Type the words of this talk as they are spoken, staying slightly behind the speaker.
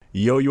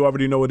Yo, you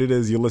already know what it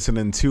is. You're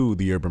listening to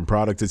The Urban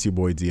Product. It's your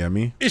boy,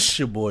 DME. It's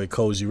your boy,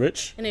 Cozzy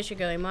Ricch. And it's your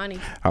girl, Imani.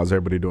 How's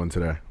everybody doing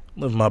today?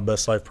 Living my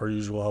best life per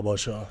usual. How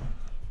about y'all?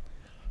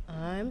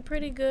 I'm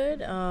pretty good.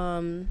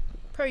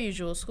 Per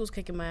usual, school's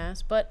kicking my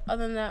ass. But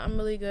other than that, I'm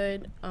really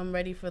good. I'm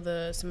ready for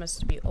the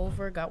semester to be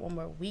over. Got one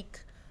more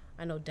week.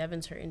 I know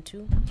Devin's hurting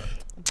too.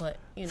 But,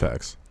 you know.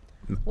 Facts.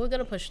 We're going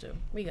to push through.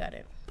 We got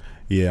it.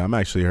 Yeah, I'm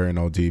actually hurting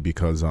OD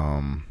because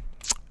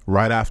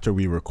right after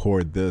we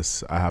record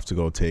this, I have to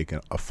go take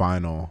a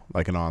final,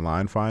 like an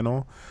online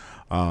final.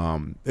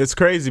 It's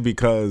crazy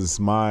because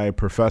my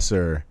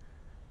professor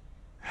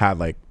had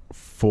like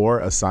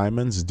 4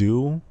 assignments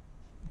due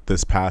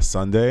this past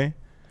Sunday.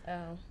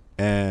 Oh.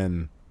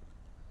 And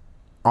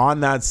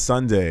on that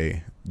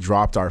Sunday,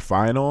 dropped our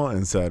final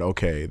and said,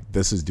 okay,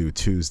 this is due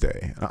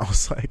Tuesday. And I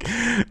was like,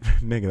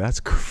 nigga, that's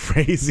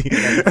crazy.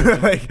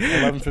 Like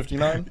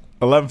 11:59?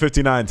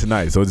 11:59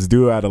 tonight. So it's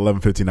due at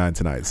 11:59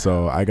 tonight.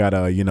 So I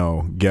gotta,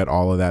 get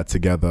all of that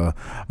together.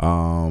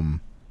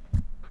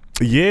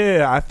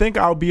 Yeah, I think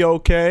I'll be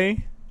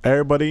okay.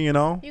 Everybody, You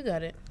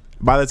got it.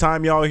 by the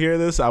time y'all hear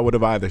this, I would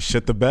have either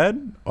shit the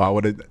bed or I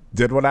would have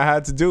did what I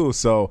had to do.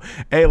 So,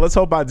 hey, let's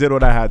hope I did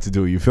what I had to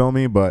do. You feel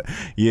me? But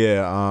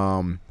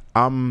yeah,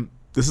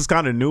 this is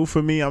kind of new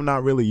for me. I'm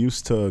not really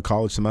used to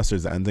college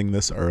semesters ending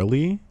this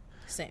early.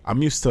 Same.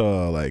 I'm used to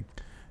like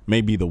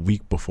maybe the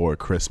week before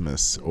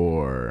Christmas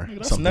or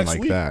something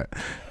like that.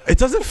 It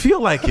doesn't feel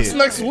like it. It's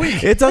next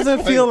week. It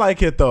doesn't feel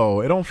like it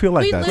though. It don't feel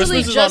like that.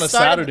 Christmas is on a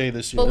Saturday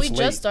this year. But we It's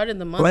just late. started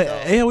the month, Like,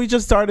 though. yeah, we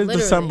just started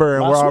Literally. December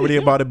and Last we're week, already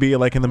yeah. about to be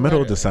like in the middle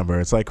of Literally. December.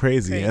 It's like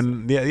crazy.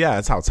 And yeah,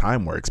 it's how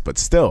time works, but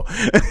still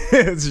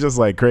it's just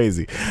like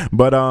crazy.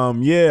 But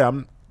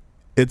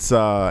it's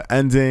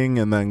ending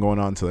and then going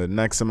on to the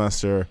next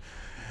semester.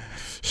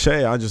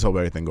 Shay, I just hope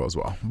everything goes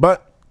well.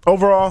 But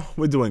overall,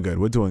 we're doing good.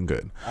 We're doing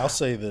good. I'll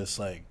say this,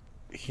 like,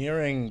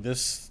 hearing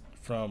this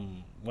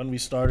from when we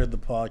started the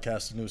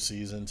podcast, the new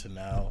season, to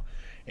now,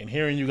 and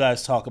hearing you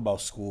guys talk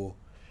about school,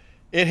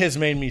 it has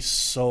made me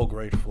so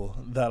grateful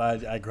that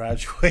I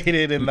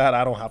graduated and that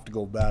I don't have to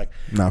go back.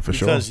 Not for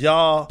sure. Because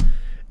y'all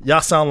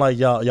sound like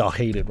y'all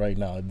hate it right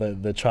now.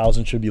 The trials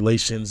and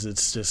tribulations,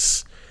 it's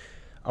just...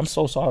 I'm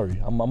so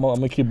sorry. I'm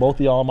gonna keep both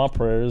of y'all in my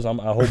prayers. I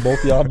hope both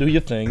of y'all do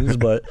your things.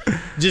 But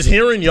just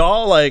hearing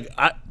y'all, like,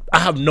 I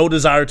have no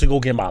desire to go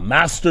get my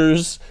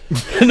master's.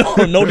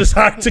 no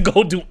desire to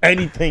go do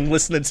anything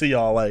listening to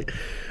y'all. Like,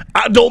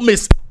 I don't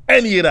miss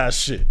any of that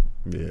shit.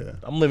 Yeah.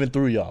 I'm living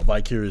through y'all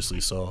vicariously.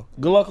 So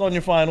good luck on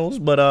your finals.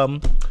 But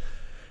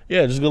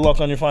yeah, just good luck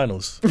on your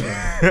finals.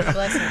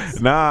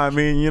 Blessings. Nah, I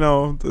mean,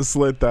 it's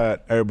lit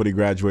that everybody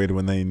graduated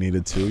when they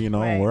needed to.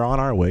 Right. We're on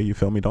our way. You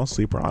feel me? Don't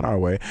sleep. We're on our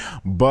way.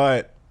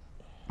 But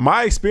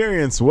my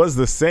experience was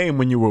the same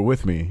when you were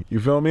with me.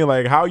 You feel me?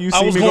 Like how you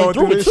see me going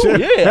through this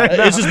shit.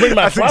 Yeah, it's just bringing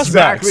back That's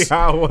flashbacks. exactly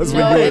how it was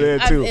when you were there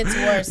too. It's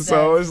worse.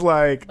 So it's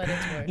like, But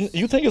it's worse.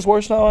 You think it's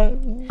worse now?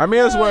 I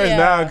mean, it's worse yeah.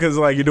 now because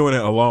like you're doing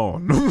it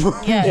alone.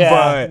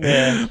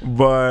 Yeah.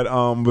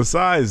 But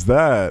besides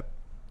that,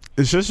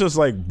 it's just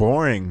like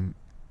boring.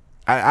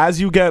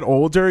 As you get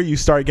older, you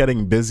start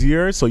getting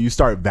busier, so you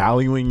start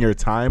valuing your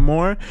time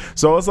more.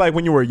 So it's like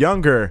when you were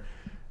younger,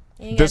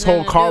 this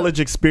whole college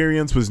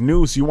experience was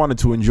new, so you wanted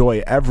to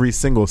enjoy every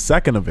single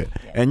second of it.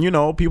 And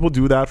people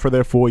do that for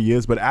their 4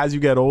 years, but as you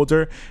get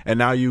older and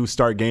now you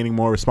start gaining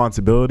more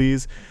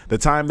responsibilities, the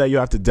time that you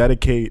have to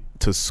dedicate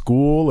to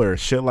school or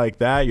shit like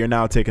that, you're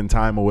now taking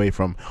time away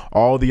from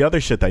all the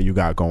other shit that you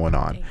got going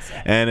on.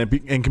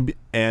 Exactly.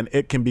 And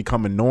it can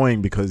become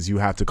annoying because you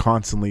have to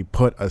constantly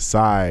put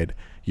aside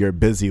your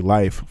busy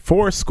life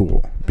for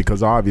school,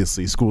 because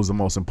obviously school is the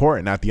most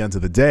important at the end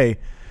of the day.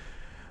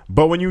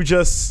 But when you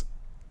just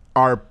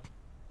are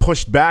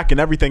pushed back and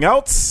everything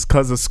else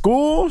because of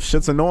school,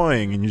 shit's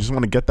annoying and you just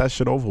want to get that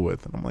shit over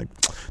with. And I'm like,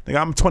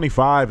 I'm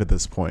 25 at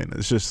this point.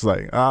 It's just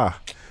like, I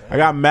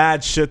got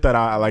mad shit that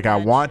I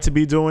want to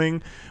be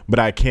doing, but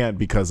I can't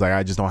because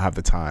I just don't have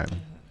the time.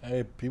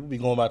 Hey, people be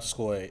going back to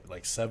school at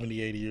like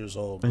 70, 80 years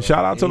old. Bro. And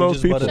shout out to those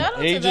people.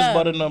 Age is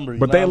but a number.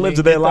 But they lived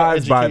their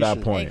lives by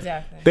that point.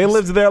 Exactly. They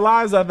lived their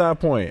lives at that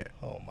point.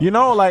 Oh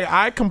like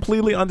I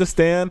completely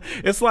understand.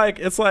 It's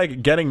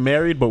like getting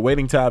married but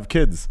waiting to have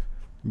kids.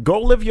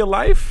 Go live your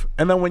life,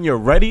 and then when you're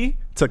ready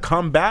to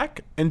come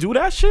back and do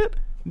that shit.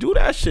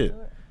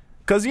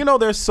 Because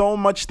there's so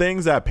much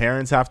things that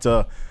parents have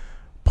to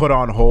put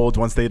on hold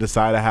once they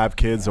decide to have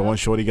kids, or once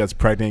shorty gets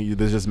pregnant.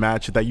 There's just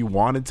mad shit that you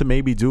wanted to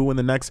maybe do in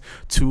the next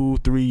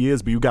 2-3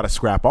 years, but you got to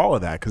scrap all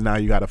of that because now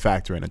you got to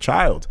factor in a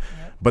child.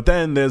 But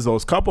then there's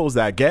those couples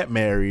that get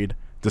married,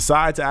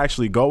 decide to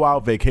actually go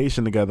out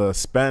vacation together,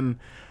 spend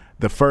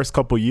the first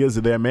couple years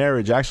of their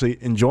marriage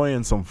actually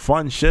enjoying some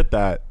fun shit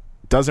that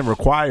doesn't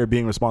require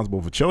being responsible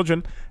for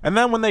children. And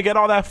then when they get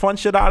all that fun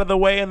shit out of the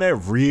way and they're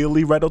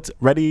really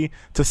ready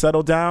to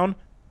settle down,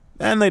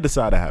 then they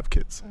decide to have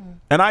kids.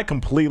 And I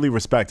completely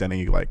respect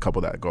any like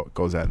couple that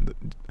goes out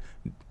and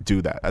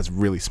do that. That's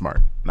really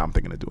smart. Now I'm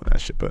thinking of doing that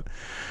shit, but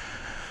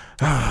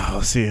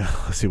let's see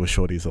what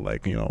shorties are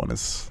like, when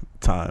it's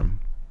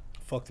time.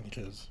 Fuck them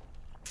kids.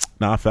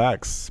 Nah,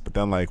 facts. But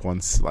then like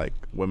once like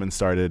women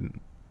started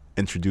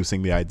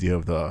introducing the idea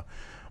of the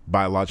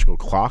biological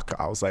clock,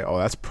 I was like, oh,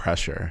 that's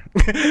pressure.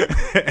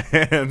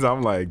 And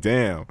I'm like,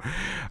 damn,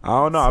 I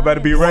don't know. I better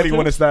be ready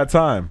when it's that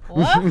time.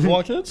 What? You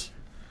want kids?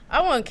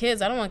 I want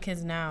kids. I don't want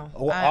kids now.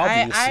 Oh,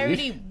 I obviously.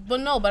 already,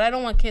 but I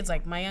don't want kids.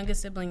 Like, my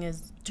youngest sibling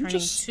is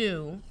turning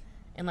 2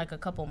 in like a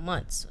couple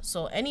months.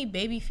 So any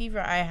baby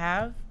fever I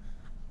have,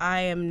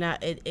 I am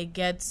not, it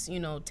gets,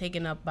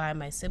 taken up by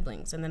my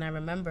siblings. And then I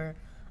remember,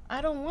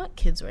 I don't want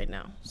kids right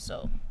now.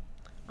 So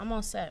I'm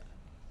all set.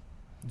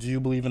 Do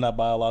you believe in that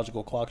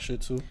biological clock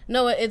shit too?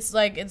 No, it's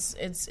like, it's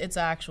an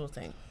actual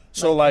thing.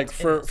 So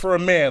for a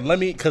man,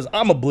 because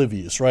I'm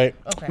oblivious, right?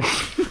 Okay.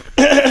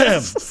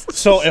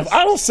 So if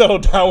I don't settle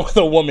down with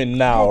a woman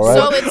now, right?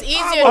 So it's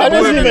easier. I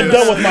wasn't even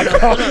done with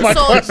my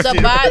So question.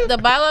 the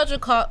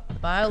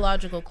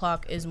biological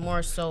clock is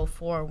more so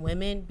for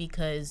women,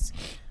 because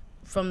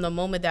from the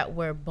moment that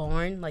we're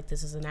born, like,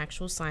 this is an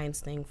actual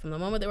science thing. From the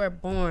moment that we're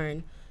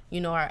born,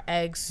 our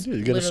eggs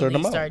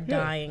literally start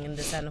dying and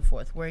this and the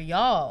forth. Where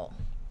y'all,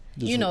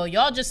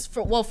 y'all just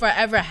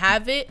forever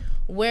have it.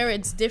 Where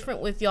it's different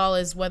with y'all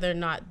is whether or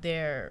not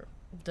they're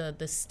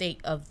the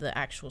state of the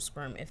actual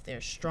sperm, if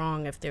they're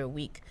strong, if they're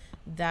weak.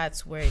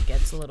 That's where it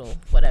gets a little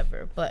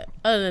whatever. But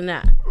other than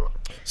that,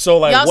 so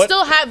like y'all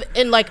still have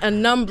in like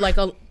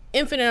a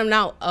infinite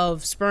amount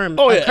of sperm.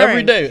 Oh yeah,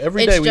 occurring.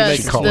 every day we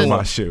make Calling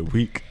my shit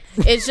weak.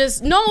 It's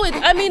just it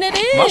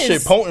is. My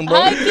shit potent, bro.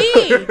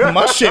 High-key.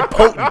 My shit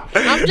potent.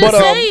 I'm just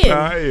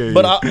saying.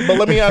 But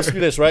let me ask you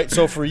this, right?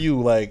 So for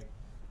you, like,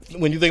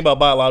 when you think about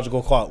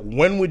biological clock,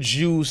 when would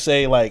you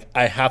say, like,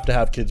 I have to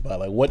have kids by?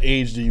 Like, what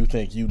age do you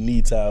think you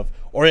need to have,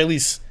 or at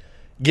least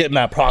get in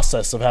that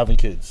process of having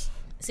kids?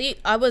 See,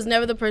 I was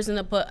never the person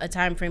to put a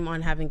time frame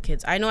on having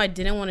kids. I know I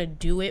didn't want to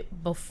do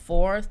it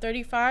before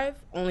 35,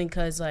 only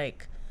because,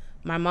 like,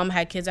 my mom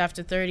had kids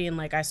after 30, and,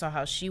 like, I saw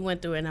how she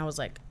went through it, and I was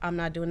like, I'm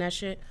not doing that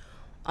shit.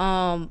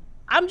 I'm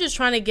just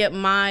trying to get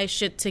my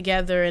shit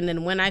together, and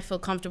then when I feel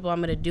comfortable, I'm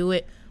going to do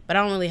it. But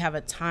I don't really have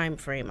a time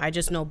frame. I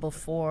just know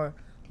before,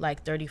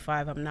 like,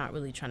 35, I'm not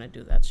really trying to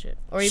do that shit.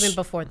 Or even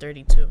before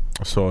 32.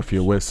 So if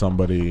you're with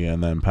somebody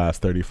and then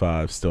past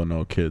 35, still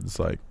no kids,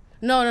 like...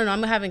 No,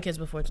 I'm having kids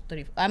before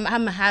 30.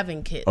 I'm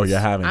having kids. Oh, you're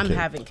having kids. I'm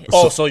having kids.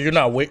 Oh, so you're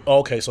not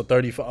okay, so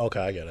 35. Okay,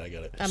 I get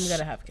it. I'm going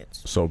to have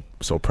kids. So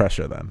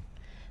pressure then.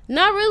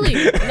 Not really.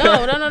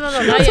 No.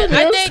 Not yet.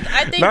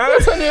 I think.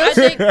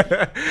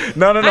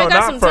 No,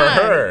 not for time.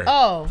 her.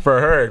 Oh.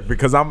 For her,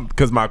 because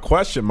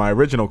my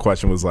original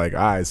question was like, all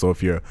right, so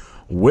if you're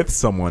with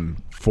someone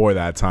for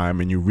that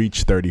time and you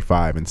reach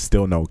 35 and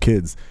still no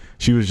kids,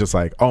 she was just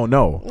like, oh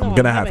no, I'm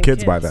gonna have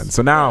kids by then.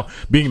 So now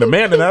being the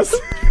man in that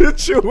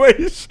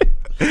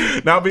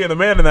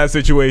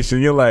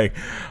situation, you're like,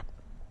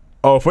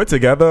 oh, if we're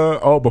together,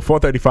 before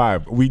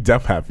 35, we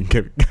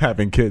definitely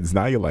having kids.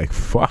 Now you're like,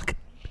 fuck,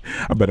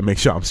 I better make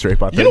sure I'm straight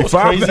by 35. You know what's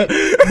crazy?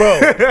 Bro,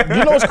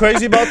 you know what's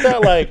crazy about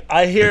that? Like,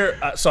 I hear,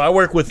 so I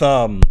work with,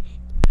 I'm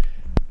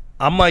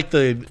like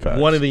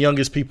one of the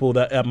youngest people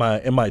that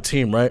in my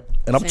team, right?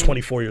 And I'm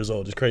 24 years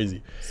old. It's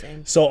crazy.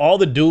 Same. So all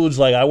the dudes,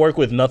 like, I work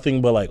with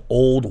nothing but like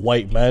old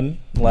white men,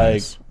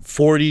 like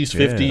 40s,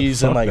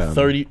 50s, and like them.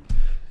 30.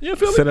 You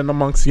feel me? Sitting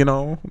amongst, them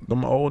old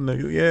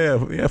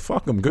niggas. Yeah,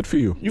 fuck them. Good for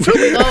you. You feel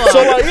me?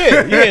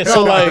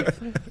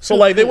 So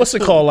like they, what's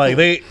it called? Like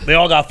they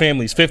all got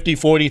families, 50,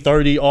 40,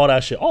 30, all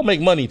that shit. All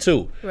make money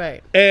too.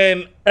 Right.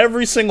 And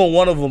every single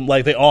one of them,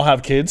 like, they all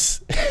have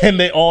kids, and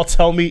they all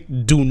tell me,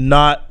 do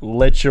not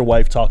let your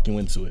wife talk you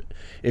into it.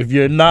 If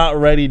you're not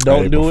ready,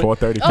 don't do before it.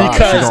 35,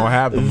 because don't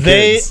have them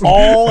they kids.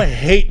 all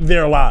hate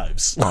their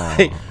lives.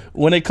 Like,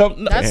 when it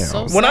comes,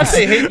 So when I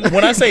say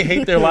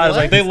hate their lives,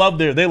 like, they love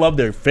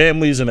their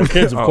families and their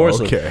kids, of course.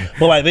 Okay.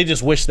 But like, they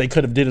just wish they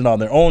could have did it on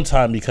their own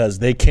time because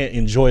they can't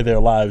enjoy their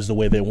lives the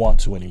way they want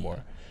to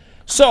anymore.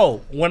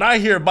 So when I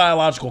hear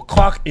biological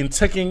clock and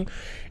ticking,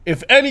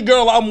 if any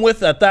girl I'm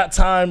with at that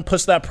time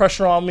puts that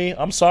pressure on me,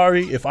 I'm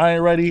sorry. If I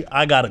ain't ready,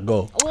 I gotta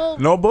go. Well,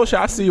 No bullshit.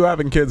 I see you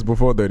having kids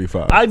before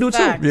 35. I do too.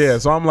 Facts. Yeah,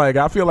 so I'm like,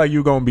 I feel like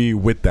you're gonna be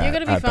with that you're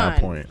gonna be at fine.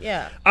 that point.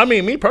 Yeah. I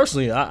mean, me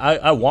personally,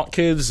 I want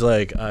kids.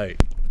 Like,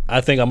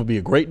 I think I'm gonna be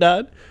a great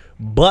dad,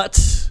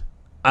 but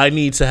I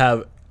need to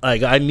have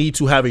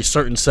a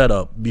certain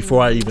setup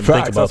before I even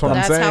think about That's what that.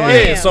 I'm saying. how I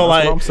am. Yeah, so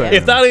That's what I'm like,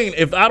 saying.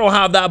 if I don't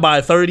have that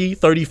by 30,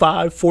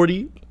 35,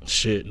 40,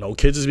 shit, no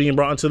kids is being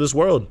brought into this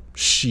world.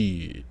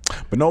 Shit.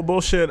 But no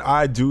bullshit,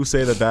 I do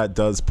say that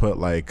does put,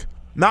 like,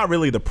 not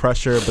really the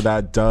pressure, but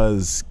that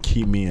does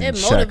keep me in It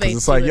check. Because motivates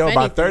it's like, you, yo, if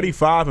by anything.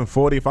 35 and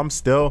 40, if I'm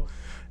still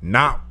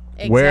not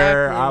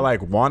where Exactly. I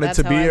like wanted That's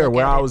to how be I or look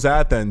where at I it. was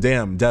at, then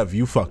damn, Dev,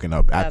 you fucking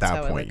up at That's how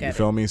that I point. look You at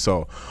feel it. me?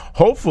 So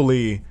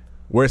hopefully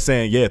we're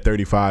saying, yeah,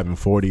 35 and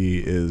 40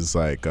 is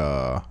like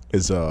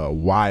is a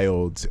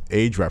wild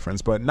age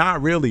reference, but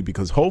not really,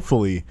 because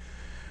hopefully,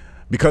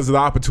 because of the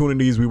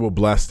opportunities we were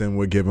blessed and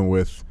we're given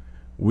with,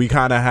 we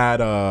kind of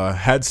had a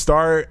head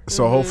start.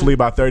 So hopefully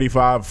by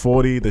 35,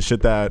 40, the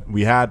shit that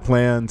we had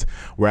planned,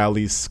 we're at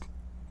least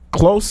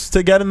close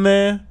to getting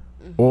there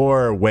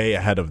or way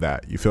ahead of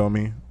that. You feel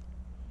me?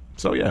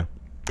 So yeah.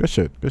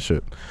 Good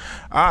shit.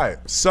 All right,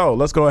 so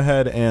let's go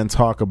ahead and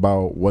talk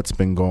about what's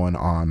been going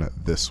on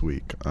this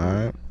week. All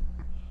right.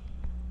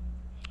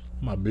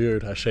 My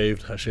beard. I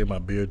shaved my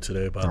beard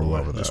today. By the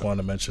way, just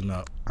wanted to mention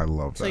that. I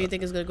love that. So you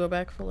think it's gonna go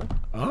back fuller?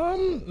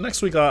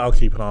 Next week I'll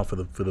keep it on for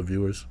the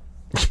viewers.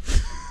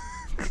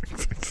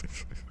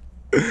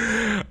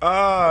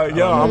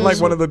 I'm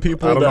like one of the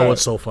people. I don't know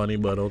what's so funny,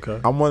 but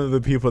okay. I'm one of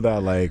the people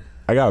that like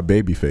I got a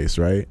baby face,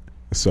 right?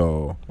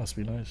 So must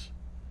be nice.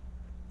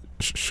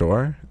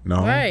 Sure.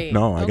 No. Right.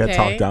 No, I get Okay.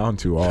 talked down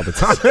to all the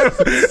time.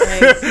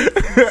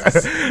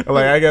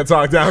 Like I get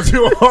talked down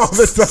to all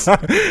the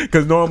time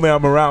because normally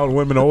I'm around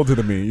women older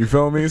than me. You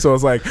feel me? So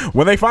it's like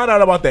when they find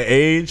out about the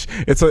age,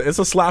 it's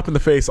a slap in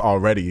the face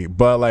already.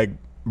 But like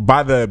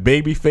by the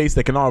baby face,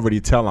 they can already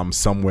tell I'm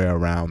somewhere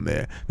around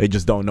there. They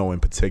just don't know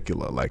in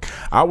particular. Like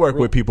I work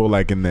with people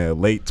like in their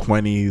late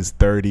 20s,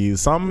 30s,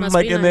 some Must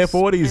like be in their nice.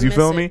 40s. You I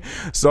feel miss me?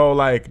 So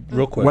like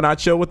real quick, when I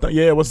chill with them,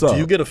 yeah, what's up? Do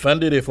you get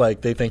offended if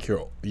like they think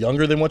you're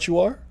younger than what you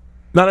are?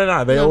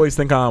 No. They always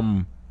think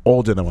I'm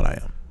older than what I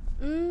am.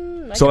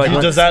 So like,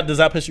 does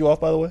that piss you off?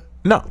 By the way,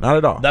 no, not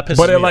at all. That pisses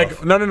but me like,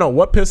 off. No.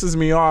 What pisses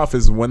me off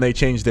is when they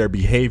change their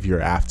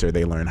behavior after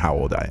they learn how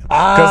old I am.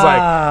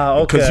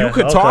 Because you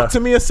could talk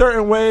to me a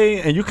certain way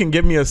and you can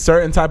give me a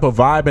certain type of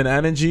vibe and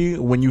energy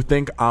when you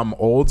think I'm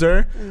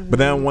older. But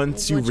then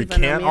once you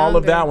recant all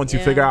of that, once you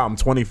figure out I'm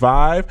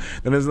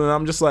 25, then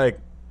I'm just like,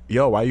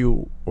 yo, why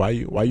you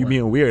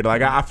being weird?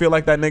 Like I feel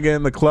like that nigga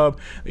in the club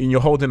and you're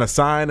holding a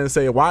sign and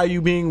say, why are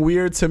you being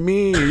weird to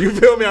me? You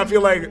feel me? I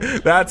feel like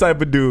that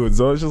type of dude.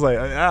 So it's just like,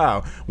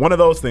 one of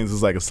those things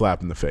is like a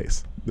slap in the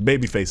face. The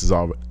baby face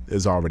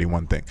is already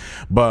one thing.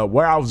 But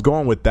where I was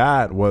going with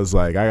that was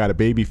like I got a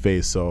baby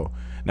face, so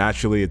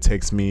naturally it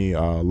takes me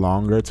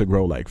longer to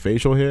grow like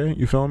facial hair.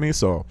 You feel me?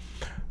 So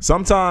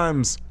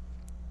sometimes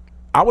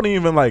I wouldn't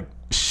even like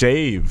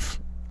shave.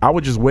 I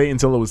would just wait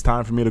until it was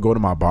time for me to go to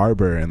my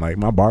barber, and like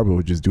my barber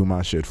would just do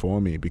my shit for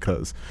me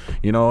because,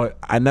 you know,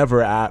 I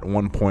never at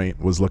one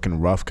point was looking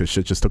rough because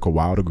shit just took a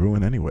while to grow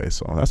in anyway.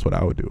 So that's what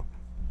I would do.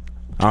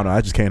 I don't know. I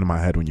just came to my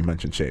head when you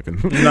mentioned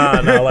shaving. Nah.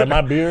 Like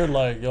my beard,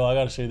 like yo, I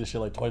gotta shave this shit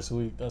like twice a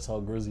week. That's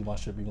how grizzly my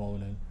shit be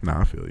going in.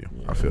 Nah, I feel you.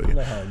 Yeah, I feel you.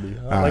 Like how it be.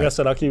 Like I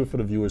said, I'll keep it for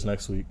the viewers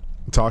next week.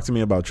 Talk to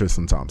me about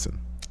Tristan Thompson.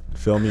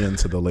 Fill me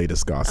into the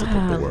latest gossip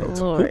of the world.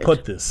 Lord. Who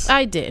put this?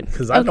 I did.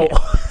 Because I know.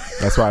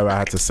 That's why I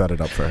had to set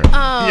it up for her.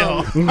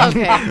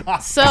 Okay.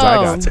 So I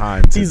got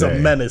time today. He's a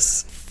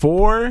menace.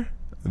 For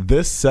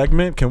this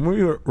segment, can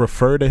we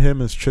refer to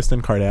him as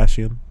Tristan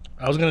Kardashian?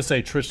 I was gonna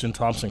say Tristan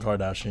Thompson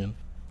Kardashian.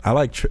 I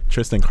like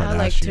Tristan Kardashian. I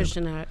like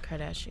Tristan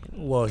Kardashian.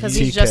 Well, because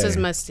he's he's just TK. as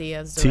musty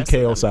as the rest TK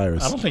of them.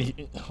 Osiris. I don't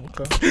think.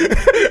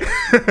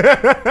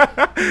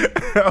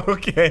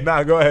 Okay,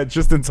 now go ahead,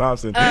 Tristan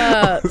Thompson.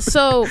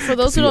 So for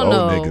those who See don't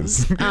old know,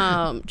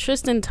 niggas.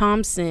 Tristan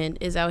Thompson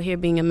is out here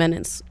being a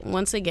menace.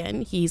 Once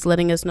again, he's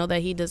letting us know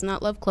that he does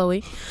not love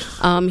Chloe.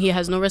 He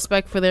has no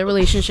respect for their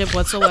relationship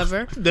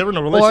whatsoever. They're in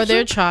a relationship? Or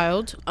their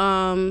child.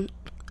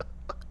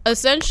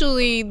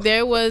 Essentially,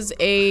 there was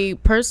a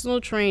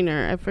personal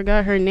trainer. I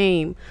forgot her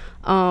name.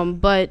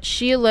 But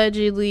she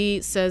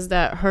allegedly says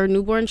that her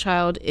newborn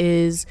child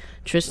is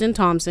Tristan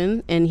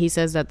Thompson, and he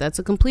says that that's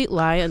a complete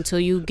lie. Until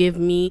you give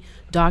me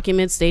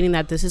documents stating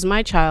that this is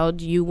my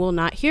child, you will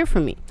not hear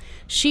from me.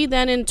 She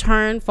then in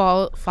turn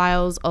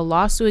files a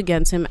lawsuit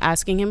against him,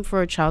 asking him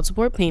for child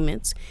support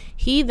payments.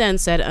 He then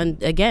said,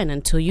 again,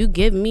 until you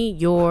give me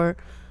your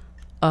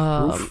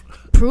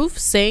proof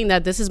saying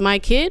that this is my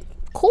kid,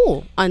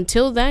 cool.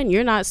 Until then,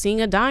 you're not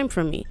seeing a dime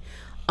from me.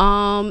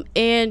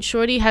 And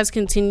Shorty has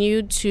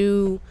continued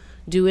to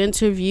do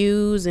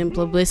interviews and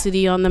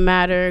publicity on the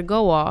matter,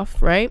 go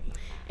off, right?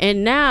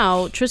 And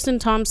now Tristan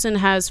Thompson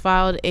has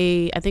filed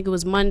I think it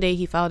was Monday,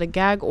 he filed a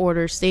gag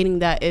order stating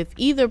that if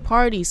either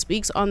party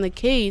speaks on the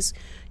case,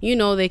 you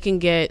know, they can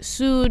get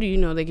sued, you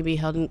know, they can be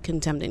held in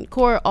contempt in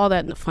court, all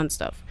that fun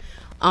stuff.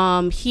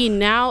 He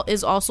now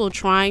is also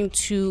trying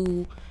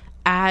to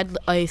add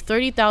a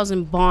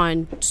 $30,000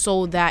 bond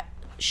so that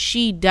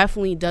she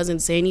definitely doesn't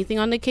say anything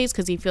on the case,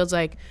 because he feels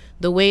like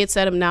the way it's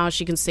set up now,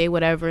 she can say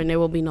whatever and there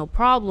will be no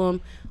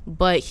problem.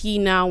 But he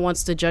now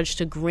wants the judge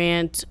to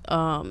grant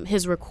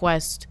his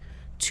request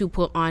to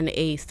put on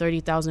a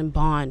 $30,000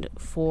 bond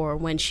for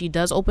when she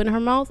does open her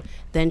mouth,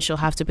 then she'll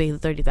have to pay the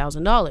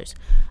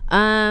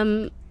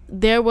 $30,000.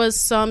 There was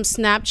some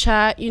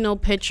Snapchat, you know,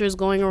 pictures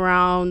going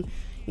around,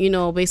 you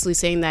know, basically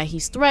saying that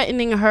he's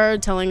threatening her,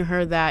 telling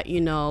her that,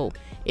 you know,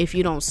 if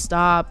you don't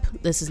stop,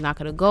 this is not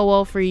going to go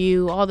well for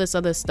you, all this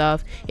other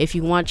stuff. If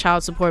you want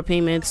child support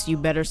payments, you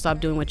better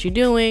stop doing what you're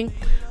doing.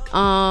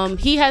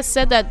 He has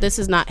said that this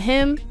is not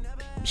him.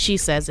 She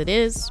says it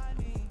is.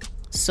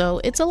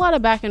 So it's a lot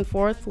of back and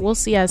forth. We'll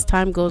see as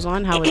time goes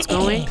on how it's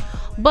going.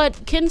 But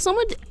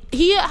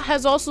he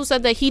has also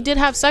said that he did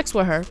have sex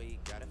with her.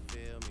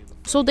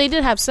 So they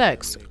did have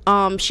sex.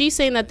 She's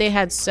saying that they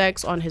had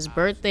sex on his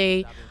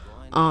birthday.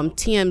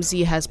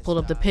 TMZ has pulled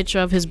up the picture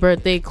of his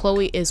birthday.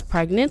 Chloe is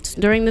pregnant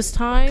during this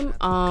time.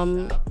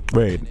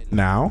 Wait,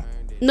 now?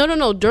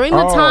 No. During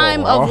the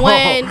time of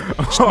when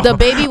the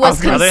baby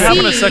was conceived. Are they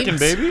having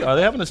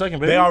a second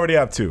baby? They already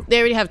have two. They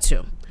already have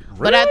two. Really?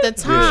 But at the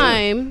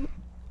time,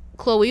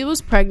 Chloe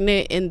was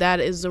pregnant, and that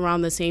is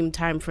around the same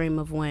time frame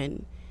of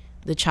when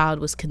the child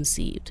was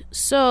conceived.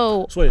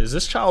 So wait, is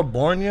this child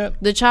born yet?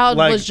 The child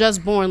was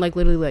just born,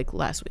 literally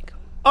last week.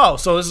 Oh,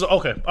 so this is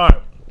okay. All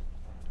right.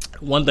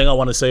 One thing I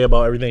want to say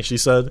about everything she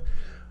said.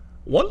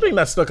 One thing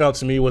that stuck out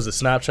to me was the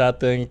Snapchat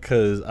thing,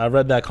 because I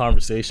read that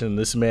conversation.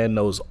 This man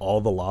knows all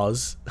the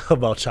laws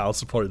about child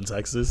support in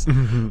Texas,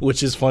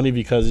 which is funny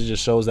because it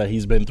just shows that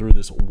he's been through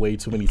this way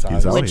too many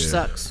times. Which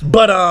sucks.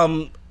 But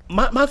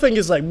my thing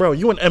is bro,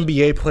 you an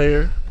NBA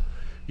player.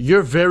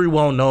 You're very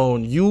well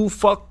known. You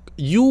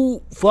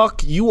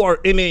are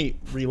in a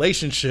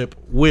relationship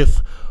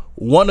with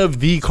one of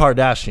the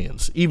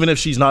Kardashians, even if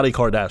she's not a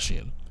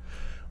Kardashian.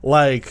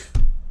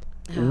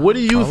 What do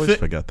you think?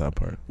 Forget that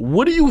part.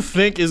 What do you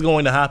think is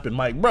going to happen,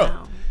 Mike?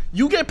 Bro,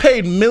 you get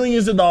paid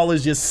millions of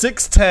dollars. You're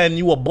 6'10".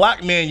 You a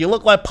black man. You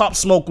look like Pop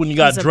Smoke when you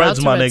got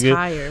dreads, my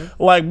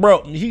nigga.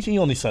 Bro, he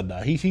only said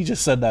that. He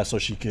just said that so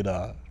she could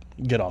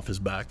get off his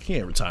back. He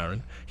ain't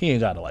retiring. He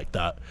ain't got it like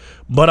that.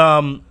 But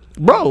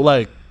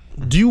bro,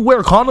 do you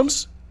wear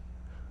condoms?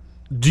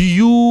 Do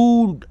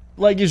you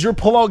is your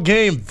pullout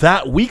game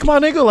that weak, my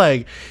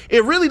nigga?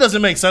 It really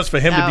doesn't make sense for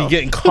him to be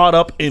getting caught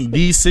up in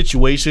these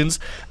situations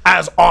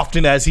as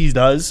often as he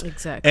does.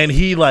 Exactly. And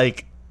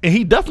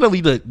he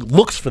definitely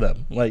looks for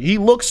them. He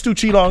looks to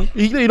cheat on.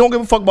 He don't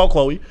give a fuck about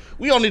Chloe.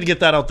 We all need to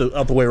get that out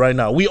the way right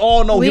now. We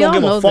all know he don't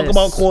give a fuck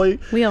about Chloe.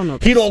 We all know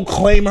he don't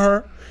claim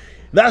her.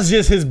 That's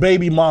just his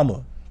baby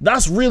mama.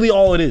 That's really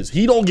all it is.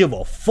 He don't give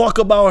a fuck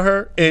about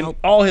her, and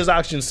all his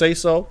actions say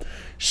so.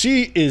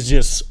 She is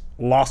just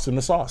lost in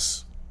the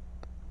sauce.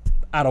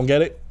 I don't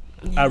get it.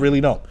 I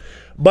really don't.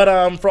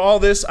 But for all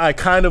this, I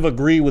kind of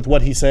agree with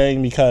what he's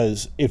saying,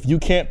 because if you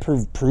can't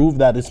prove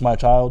that it's my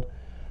child,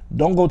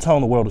 don't go telling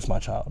the world it's my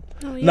child.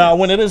 Oh, yeah. Now,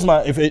 when it is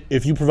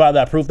if you provide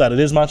that proof that it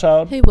is my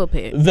child, he will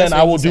pay it. Then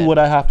I will do what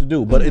I have to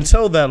do. But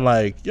until then,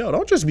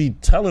 don't just be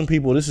telling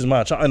people this is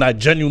my child, and I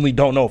genuinely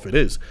don't know if it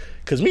is.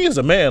 Because me as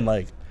a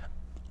man,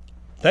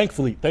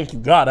 thankfully, thank you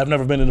God, I've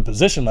never been in a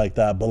position like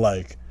that.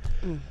 But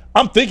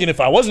I'm thinking if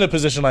I was in a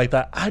position like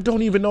that, I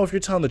don't even know if you're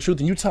telling the truth,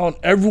 and you telling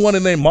everyone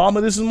and their mama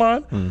this is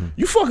mine.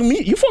 You fucking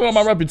me. You fucking up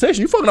my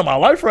reputation. You fucking up my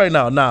life right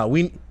now. Nah,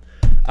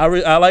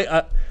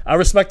 I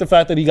respect the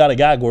fact that he got a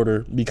gag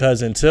order,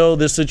 because until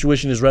this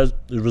situation is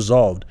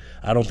resolved,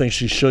 I don't think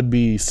she should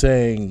be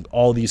saying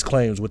all these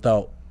claims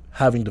without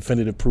having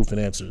definitive proof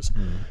and answers.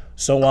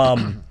 So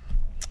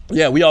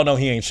yeah, we all know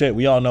he ain't shit.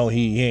 We all know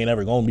he ain't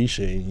ever gonna be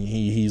shit.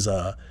 He's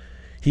a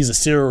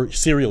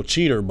serial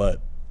cheater, but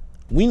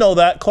we know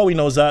that. Chloe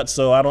knows that,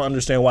 so I don't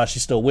understand why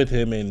she's still with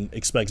him and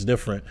expects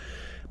different.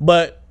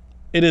 But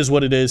it is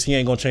what it is. He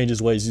ain't gonna change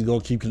his ways.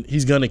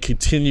 He's gonna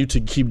continue to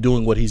keep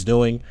doing what he's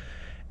doing,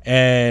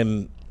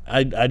 and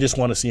I just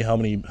want to see how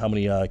many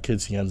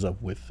kids he ends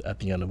up with at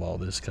the end of all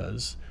this,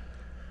 because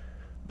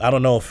I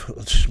don't know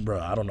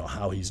I don't know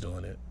how he's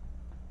doing it.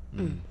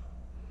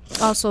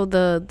 Also,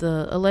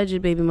 the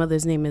alleged baby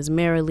mother's name is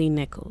Marilee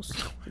Nichols,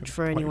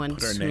 for anyone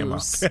who's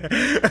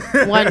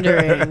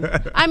wondering.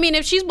 I mean,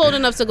 if she's bold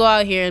enough to go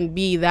out here and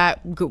be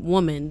that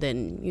woman,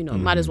 then,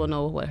 might as well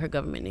know what her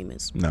government name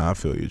is. Nah, I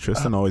feel you.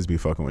 Tristan always be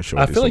fucking with shorties.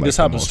 I feel like this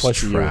happens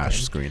twice a year.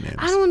 Trash screen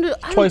names.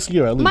 Twice a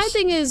year, at least. My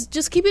thing is,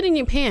 just keep it in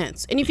your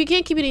pants. And if you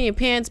can't keep it in your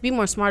pants, be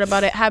more smart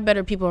about it. Have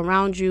better people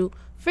around you.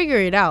 Figure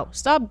it out.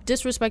 Stop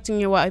disrespecting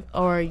your wife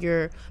or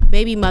your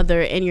baby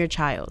mother and your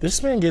child.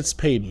 This man gets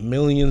paid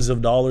millions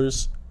of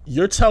dollars.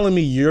 You're telling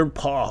me your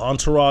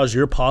entourage,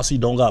 your posse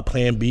don't got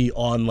plan B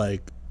on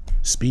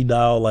speed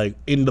dial,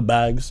 in the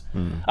bags?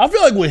 I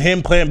feel like with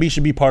him, plan B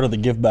should be part of the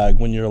gift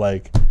bag when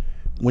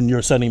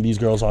you're sending these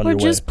girls on your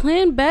way. Or just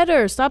plan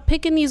better. Stop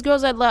picking these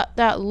girls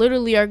that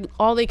literally are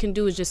all they can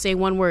do is just say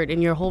one word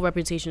and your whole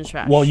reputation is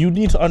trash. Well, you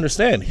need to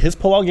understand, his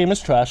pullout game is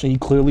trash, and he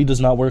clearly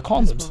does not wear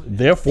condoms.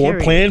 Therefore,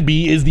 plan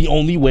B is the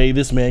only way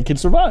this man can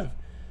survive.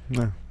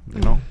 Yeah,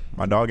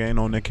 my dog ain't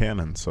no Nick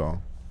Cannon,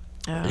 so.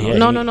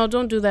 No,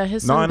 don't do that.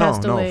 His son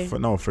passed away.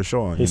 For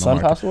sure. His son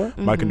passed away?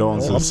 My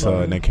condolences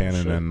to Nick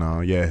Cannon,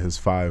 and his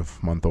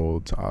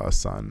 5-month-old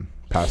son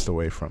passed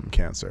away from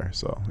cancer.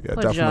 So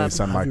definitely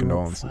send my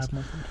condolences.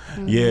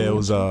 Yeah, it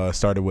was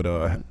started with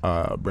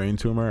a brain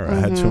tumor or a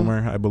head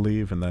tumor, I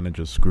believe, and then it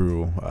just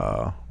grew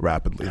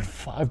rapidly. At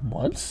 5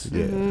 months?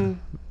 Yeah.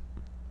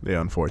 Yeah,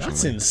 unfortunately.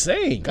 That's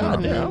insane.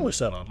 God damn, I wish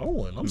that on no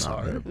one. I'm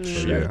sorry.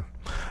 Yeah.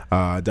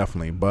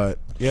 Definitely. But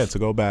yeah, to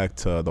go back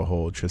to the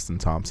whole Tristan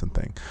Thompson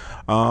thing.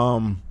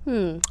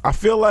 I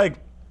feel like,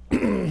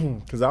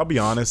 because I'll be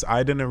honest,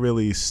 I didn't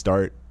really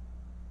start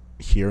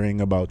hearing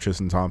about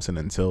Tristan Thompson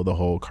until the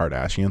whole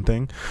Kardashian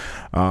thing.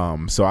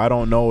 So I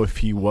don't know if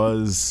he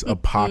was a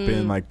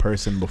poppin'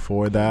 person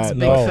before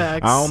that.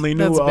 I only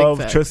knew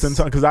of Tristan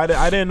Thompson because I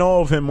didn't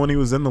know of him when he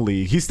was in the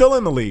league. He's still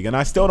in the league, and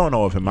I still don't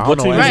know of him. I don't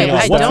know anything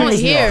else. I don't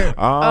hear.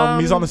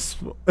 He's on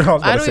the.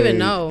 I don't even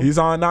know. He's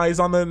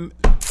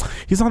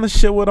on the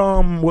shit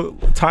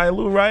with Ty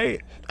Lue,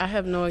 right? I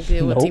have no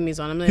idea what Nope. team he's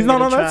on. I'm not He's even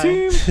not on gonna that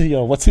try. team.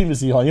 Yo, what team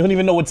is he on? You don't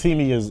even know what team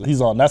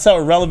he's on. That's how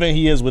irrelevant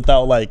he is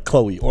without like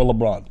Chloe or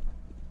LeBron.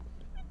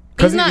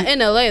 He's not in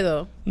LA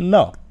though.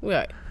 No.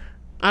 Right.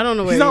 I don't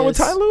know where He's he not is.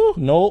 with Ty Lue.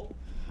 Nope.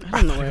 I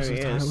don't know where he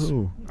is. I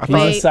He's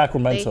thought, in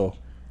Sacramento.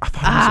 I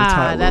thought he was with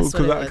Ty Lue that's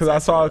what it was. because I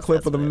That's saw what a it was. clip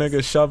That's of them what it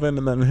niggas shoving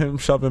and then him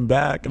shoving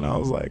back, and I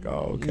was like,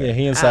 oh, okay. Yeah,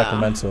 he in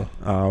Sacramento.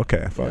 Oh,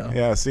 okay. Fuck.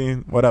 Yeah, see,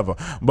 whatever.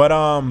 But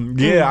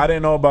yeah, I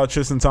didn't know about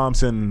Tristan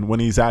Thompson when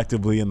he's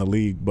actively in the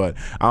league, but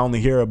I only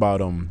hear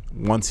about him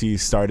once he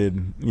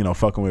started,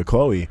 fucking with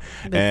Chloe.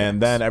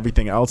 And then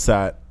everything else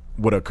that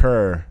would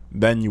occur,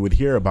 then you would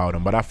hear about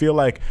him. But I feel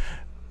like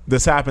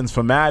this happens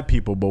for mad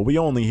people, but we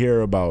only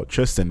hear about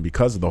Tristan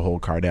because of the whole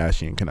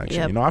Kardashian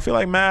connection. Yep. I feel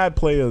like mad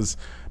players,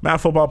 mad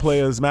football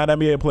players, mad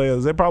NBA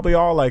players, they're probably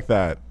all like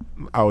that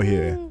out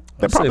here.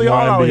 They're I'd say probably more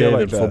all out NBA here than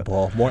like that.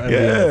 football. More NBA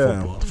Yeah,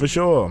 than football. for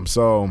sure.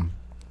 So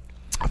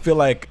I feel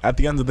like at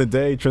the end of the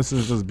day,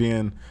 Tristan's just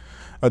being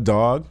a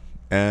dog,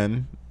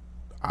 and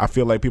I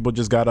feel like people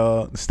just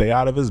gotta stay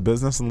out of his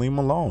business and leave him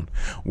alone.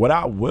 What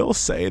I will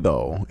say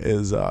though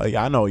is,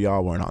 I know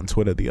y'all weren't on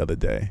Twitter the other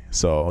day,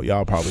 so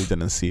y'all probably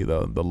didn't see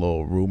the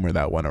little rumor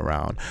that went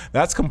around.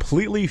 That's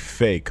completely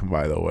fake,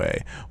 by the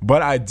way.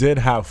 But I did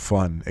have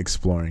fun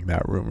exploring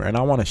that rumor, and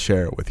I want to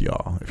share it with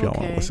y'all if y'all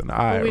want to listen. All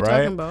right, what are we right?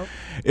 talking about?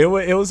 It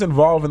was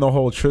involving the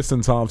whole Tristan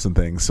Thompson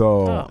thing.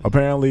 So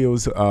apparently it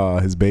was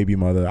his baby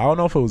mother. I don't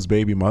know if it was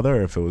baby mother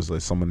or if it was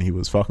like someone he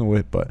was fucking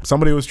with, but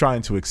somebody was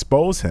trying to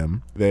expose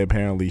him. They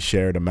apparently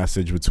shared a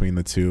message between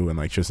the two, and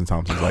like Tristan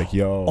Thompson's like,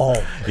 yo,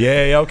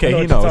 yeah, okay,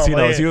 he knows.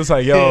 He was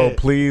like, yo,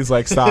 please,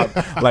 like, stop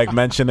like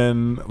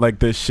mentioning like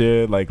this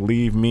shit, like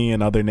leave me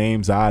and other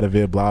names out of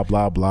it, blah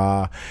blah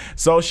blah.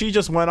 So she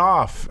just went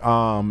off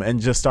and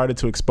just started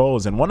to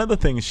expose, and one of the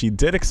things she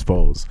did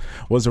expose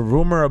was a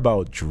rumor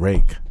about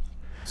Drake.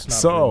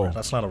 That's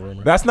not a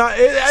rumor. That's not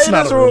it. It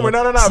is a rumor.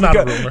 No. It's not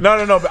a rumor.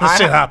 No. But This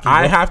shit happened,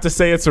 I bro. have to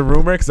say it's a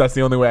rumor because that's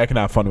the only way I can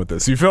have fun with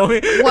this. You feel me?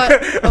 What?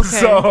 Okay.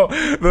 So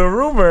the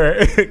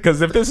rumor,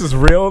 because if this is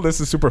real, this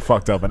is super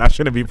fucked up, and I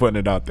shouldn't be putting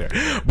it out there.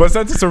 But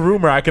since it's a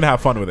rumor, I can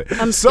have fun with it.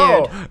 I'm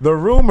so scared. the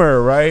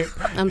rumor, right,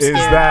 I'm is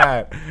scared.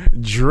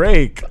 that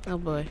Drake Oh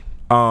boy.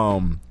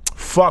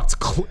 fucked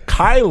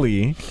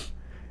Kylie,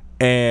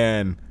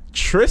 and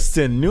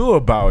Tristan knew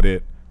about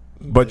it,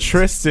 but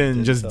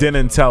Tristan just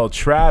didn't tell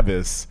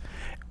Travis.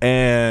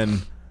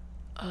 And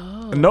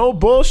no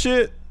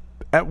bullshit,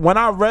 when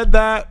I read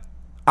that,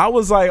 I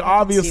was like,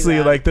 obviously,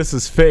 that. like, this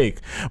is fake.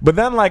 But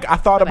then, like, I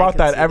thought But I about can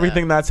that, see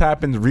everything that's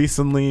happened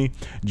recently.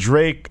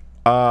 Drake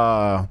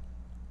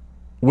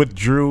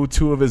withdrew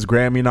 2 of his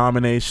Grammy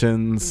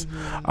nominations.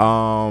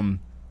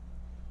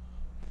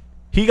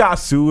 He got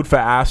sued for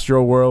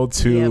Astro World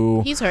too.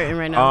 Yep. He's hurting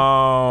right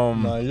now.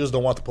 No, you just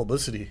don't want the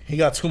publicity. He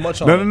got too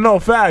much on him. No,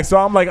 facts. So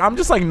I'm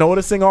just like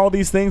noticing all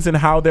these things and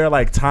how they're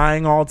like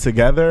tying all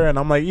together. And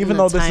I'm like, even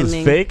though this is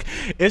fake,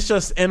 it's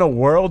just in a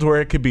world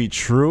where it could be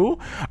true.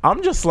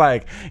 I'm just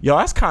like, yo,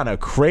 that's kind of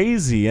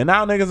crazy. And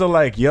now niggas are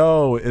like,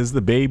 yo, is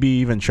the baby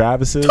even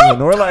Travis's? And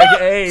we're like,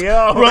 hey,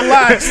 yo,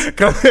 Relax.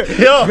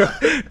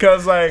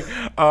 Because like,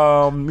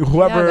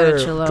 whoever,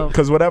 gotta chill out.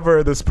 because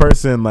whatever this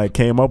person like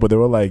came up with, they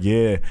were like,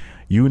 yeah,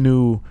 you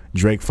knew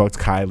Drake fucked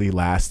Kylie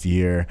last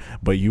year,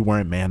 but you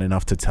weren't man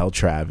enough to tell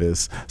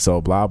Travis.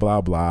 So blah,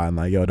 blah, blah. And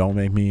like, yo, don't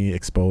make me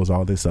expose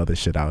all this other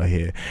shit out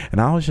here. And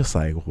I was just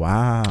like,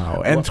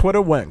 wow. And Twitter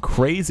went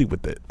crazy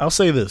with it. I'll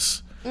say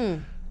this.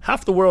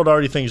 Half the world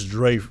already thinks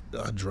Drake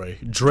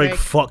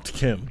fucked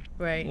Kim.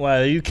 Right.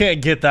 Well, you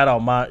can't get that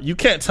out you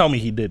can't tell me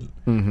he didn't.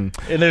 And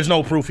there's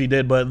no proof he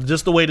did, but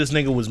just the way this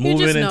nigga was moving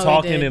just and know he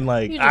talking did. and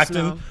like You just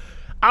acting, know.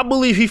 I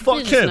believe he fucked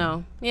You just Kim.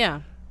 know.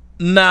 Yeah.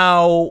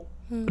 Now,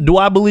 do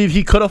I believe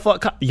he could have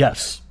fucked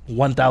Yes,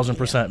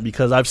 1,000%,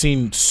 because I've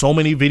seen so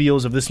many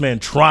videos of this man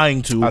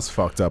trying to That's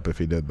fucked up if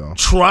he did, though.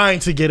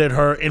 get at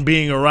her and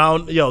being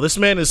around. Yo, this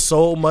man is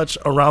so much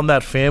around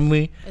that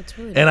family. It's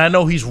really And I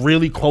know he's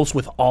really close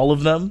with all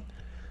of them.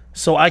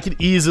 So I could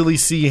easily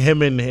see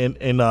him and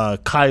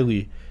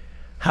Kylie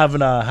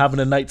having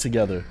a night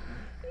together.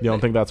 You don't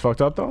think that's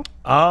fucked up, though?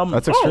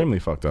 That's extremely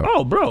fucked up.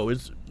 Oh, bro,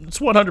 it's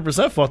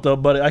 100% fucked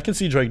up, but I can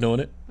see Drake doing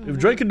it. If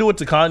Drake could do it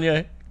to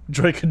Kanye,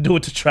 Drake could do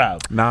it to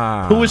Trav.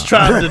 Nah. Who is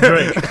Trav to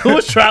Drake? Who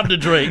is Trav to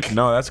Drake?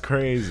 No, that's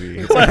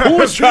crazy. Like,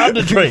 who is Trav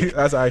to Drake?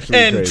 That's actually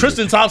And crazy.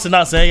 Tristan Thompson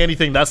not saying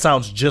anything, that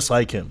sounds just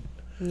like him.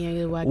 Yeah,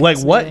 you're whack Like,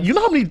 ass what? nigga. You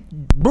know how many,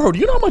 bro, do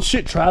you know how much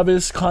shit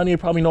Travis, Kanye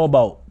probably know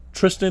about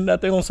Tristan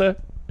that they gonna say?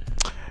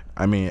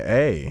 I mean,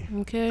 hey.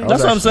 Okay.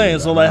 That's what I'm saying.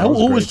 So, like,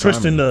 who great is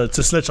Tristan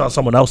to snitch on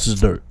someone else's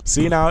dirt?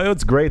 See, now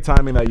it's great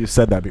timing that you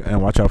said that.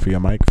 And watch out for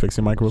your mic. Fix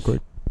your mic real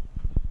quick.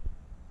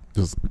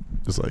 Just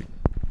like,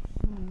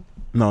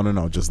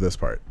 no, just this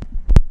part.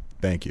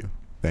 Thank you.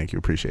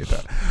 Appreciate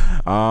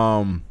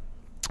that.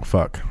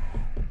 Fuck.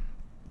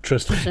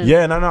 Tristan.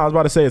 Yeah, no. I was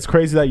about to say it's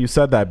crazy that you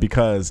said that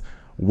because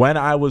when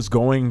I was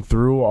going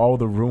through all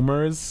the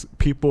rumors,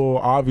 people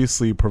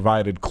obviously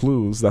provided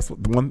clues. That's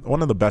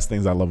one of the best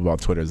things I love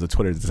about Twitter is the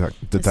Twitter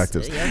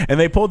detectives. Yeah. And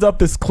they pulled up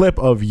this clip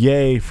of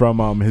Ye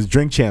from his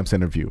Drink Champs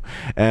interview.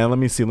 And let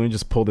me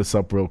just pull this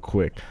up real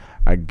quick.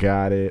 I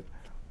got it.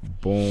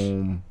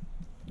 Boom.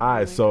 All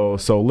right, so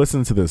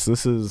listen to this.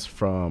 This is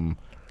from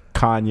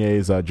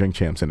Kanye's Drink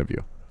Champs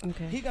interview.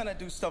 Okay. He gonna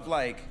do stuff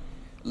like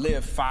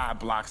live 5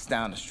 blocks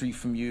down the street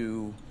from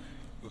you.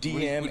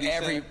 DM what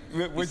every.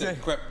 He said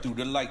crept through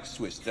the light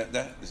switch.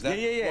 Is that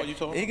Yeah. what you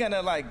talking about? He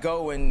gonna like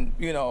go and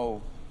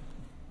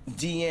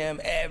DM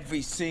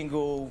every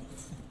single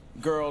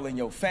girl in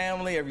your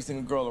family, every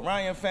single girl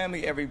around your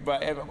family,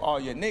 all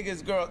your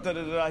niggas, girl.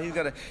 He's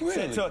gonna.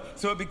 Really? So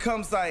it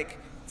becomes like.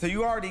 So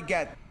you already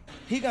got.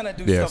 He gonna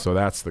do. Yeah. stuff. So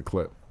that's the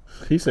clip.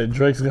 He said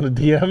Drake's gonna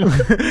DM him.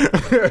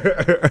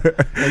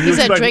 He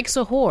said Drake's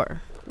a whore.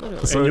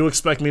 And you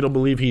expect me to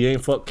believe he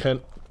ain't fuck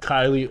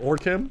Kylie or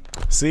Kim?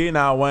 See,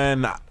 now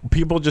when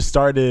people just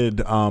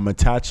started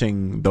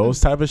attaching those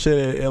type of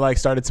shit, it like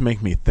started to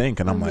make me think,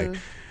 and I'm like,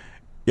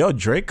 yo,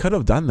 Drake could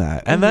have done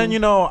that. And then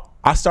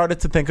I started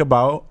to think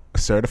about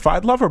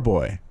Certified Lover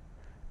Boy,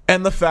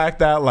 and the fact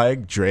that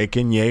like Drake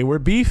and Ye were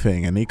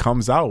beefing, and he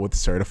comes out with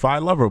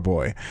Certified Lover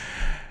Boy.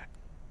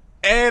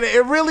 And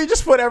it really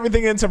just put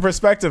everything into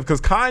perspective, because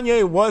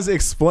Kanye was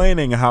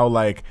explaining how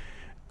like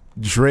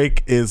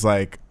Drake is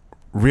like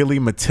really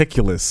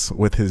meticulous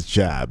with his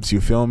jabs.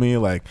 You feel me?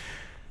 Like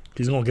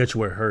he's gonna get you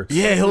where it hurts.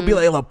 Yeah, he'll be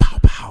like pow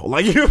pow.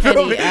 Like you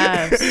feel me?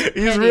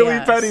 He's really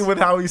petty with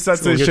how he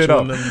sets his shit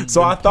up.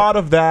 So I thought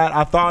of that.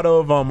 I thought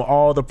of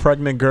all the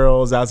pregnant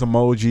girls as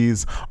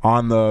emojis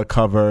on the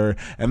cover,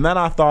 and then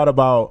I thought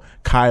about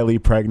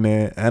Kylie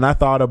pregnant, and I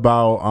thought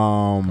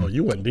about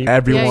you went deep.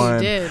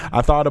 Everyone. Yeah, you did.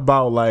 I thought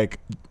about like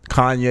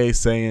Kanye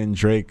saying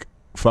Drake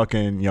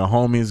fucking your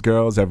homies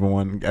girls,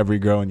 every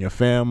girl in your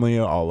family,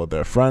 all of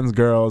their friends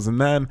girls, and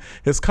then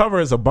his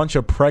cover is a bunch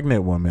of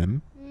pregnant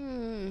women,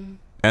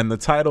 and the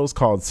title's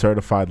called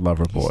Certified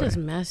Lover Boy. This is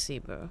messy,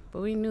 bro,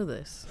 but we knew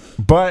this.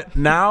 But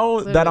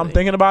now that I'm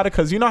thinking about it,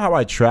 because you know how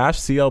I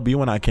trashed CLB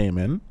when I came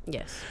in?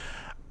 Yes.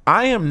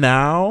 I am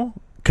now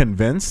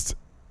convinced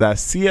that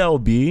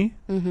CLB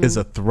is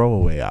a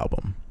throwaway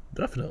album.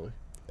 Definitely.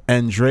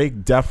 And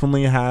Drake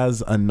definitely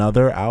has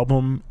another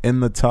album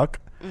in the tuck,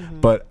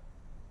 but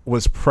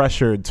was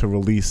pressured to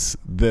release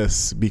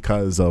this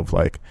because of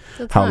like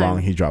how long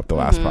he dropped the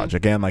last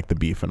project and like the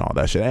beef and all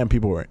that shit, and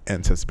people were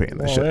anticipating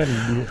this shit.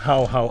 And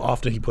how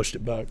often he pushed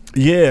it back.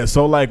 Yeah,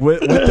 so like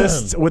with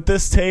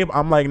this tape,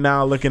 I'm like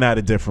now looking at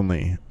it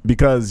differently,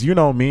 because you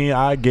know me,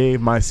 I gave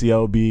my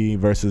CLB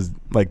versus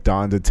like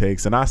Donda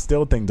takes, and I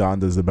still think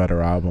Donda's a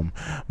better album,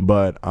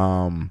 but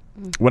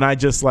when I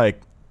just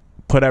like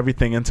put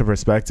everything into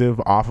perspective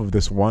off of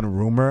this one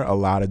rumor, a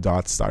lot of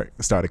dots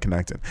started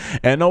connecting.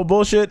 And no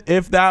bullshit,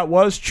 if that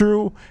was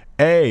true,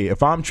 hey,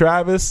 if I'm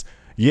Travis,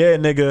 yeah,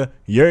 nigga,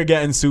 you're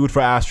getting sued for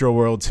Astro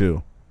World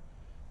 2.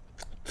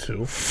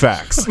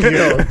 Facts.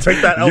 Yo,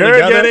 take that L You're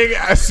together.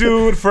 getting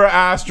sued for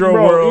Astro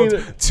World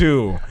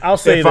 2. I'll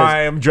say if this.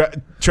 I am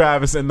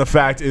Travis and the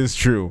fact is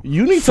true.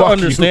 You need to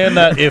understand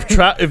that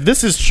if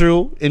this is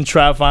true and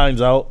Trav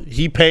finds out,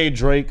 he paid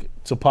Drake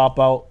to pop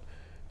out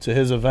to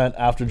his event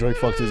after Drake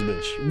fucked his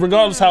bitch.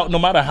 Regardless no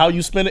matter how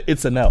you spin it,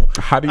 it's an L.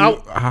 How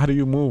do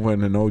you move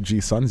when an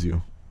OG sons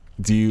you?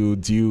 Do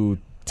you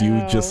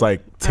just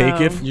like take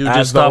it You as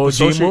just the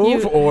stop OG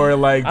move, or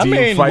like do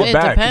you fight it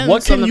back? depends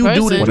What can on the you do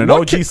person. to When an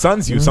OG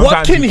sons you, what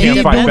sometimes can you he can't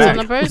do fight Depends on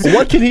back. the person.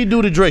 What can he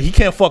do to Drake? He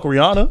can't fuck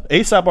Rihanna.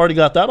 ASAP already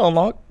got that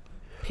unlocked.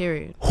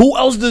 Period. Who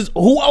else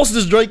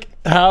does Drake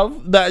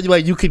have that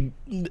like you could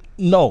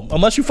no,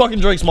 unless you fucking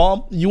Drake's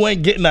mom, you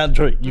ain't getting that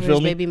Drake. You feel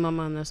His me? baby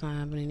mama, and that's not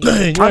happening.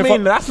 I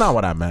mean, that's not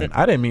what I meant.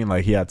 I didn't mean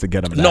like he had to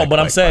get him. No, back, but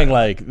I'm like, saying that.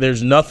 like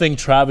there's nothing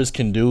Travis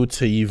can do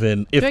to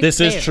even if Drake's this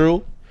is fair.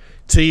 true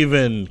to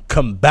even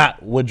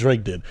combat what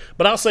Drake did.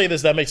 But I'll say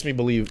this, that makes me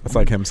believe. it's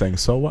like him saying,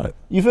 "So what?"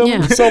 You feel Yeah.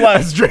 me? So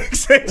like That's Drake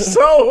saying,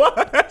 "So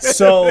what?"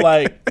 so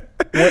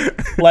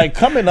like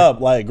coming up,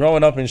 like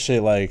growing up and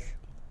shit, like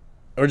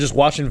or just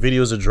watching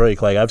videos of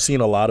Drake. Like I've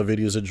seen a lot of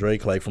videos of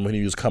Drake, like from when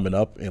he was coming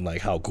up and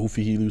like how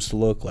goofy he used to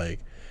look, like.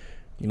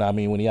 You know what I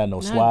mean? When he had no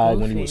swag,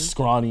 when he goofy. was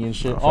scrawny and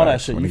shit. All that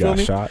facts. shit. When You he feel got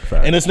me? shot,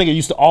 facts. And this nigga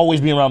used to always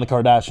be around the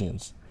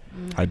Kardashians.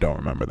 I don't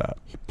remember that.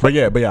 But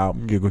yeah,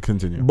 you could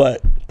continue.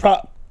 But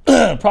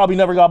probably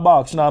never got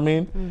boxed, you know what I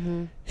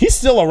mean? He's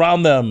still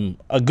around them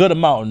a good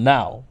amount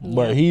now.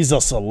 But he's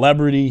a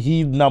celebrity.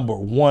 He number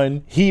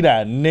one. He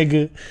that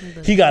nigga.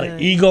 He got an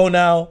ego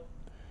now.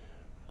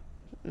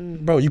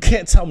 Bro, you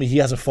can't tell me he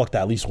hasn't fucked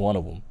at least one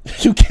of them.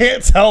 You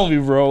can't tell me,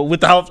 bro,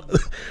 with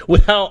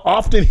how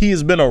often he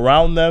has been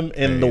around them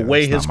and the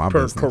way it's his not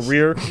my business.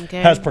 career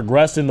has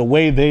progressed and the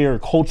way they are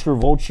culture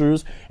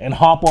vultures and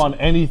hop on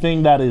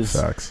anything that is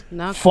Facts.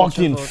 Not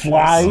fucking culture vultures.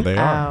 fly. Oh, they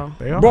are. Ow.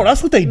 They are. Bro,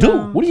 that's what they do.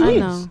 No, What do you I mean?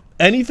 know.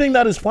 Anything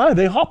that is fly,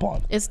 they hop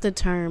on. It's the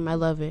term. I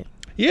love it.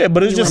 Yeah,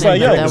 but it's You just wanna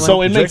like, admit yo, that so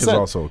one. it Drake makes is sense.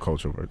 also a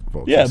culture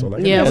vulture. Yeah, so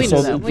like, Yeah, we so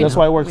know that. We that's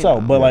know. why it works We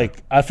out. know. But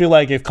like, I feel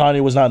like if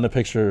Kanye was not in the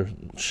picture,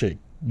 shit,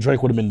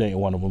 Drake would have been dating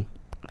one of them.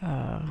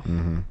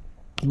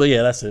 But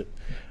yeah, that's it.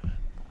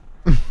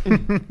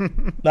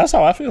 That's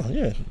how I feel.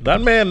 Yeah,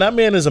 that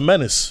man is a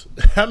menace.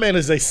 That man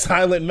is a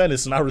silent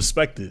menace, and I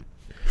respect it.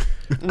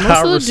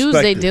 Most of the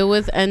dudes they deal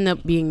with end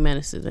up being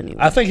menaces anyway.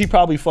 I think he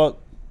probably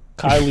fucked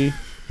Kylie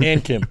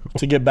and Kim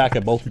to get back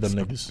at both of them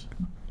niggas.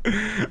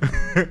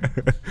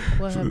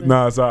 What happened?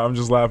 No, so I'm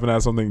just laughing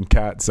at something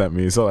Kat sent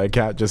me. So like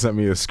Kat just sent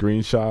me a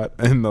screenshot,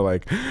 and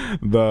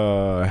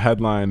the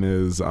headline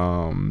is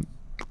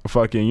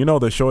fucking, you know,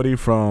 the shorty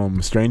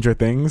from Stranger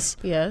Things.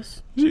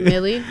 Yes,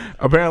 Millie.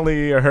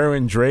 Apparently, her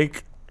and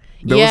Drake.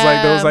 There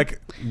was like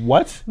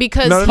what?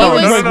 Because no he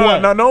was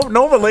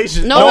no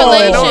relation. No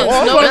relations.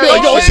 No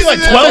relations. Yo, is she like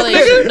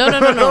 12?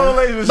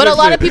 No. But a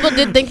lot of people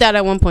did think that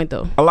at one point,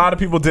 though. A lot of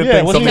people did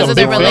think because of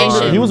their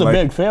relation. He was a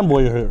big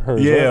fanboy of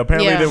hers. Yeah,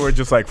 apparently they were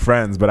just like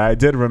friends. But I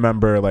did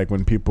remember like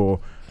when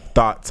people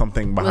thought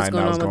something behind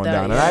that was going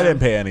down, and I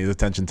didn't pay any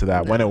attention to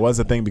that when it was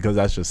a thing because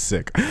that's just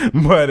sick.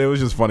 But it was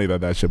just funny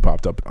that shit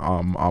popped up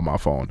on my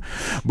phone.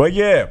 But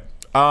yeah.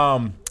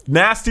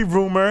 Nasty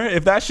rumor.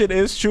 If that shit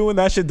is true and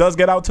that shit does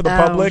get out to the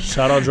public,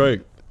 shout out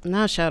Drake.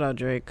 Nah, shout out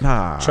Drake.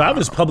 Nah,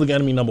 Travis public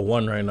enemy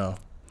 #1 right now.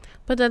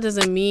 But that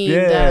doesn't mean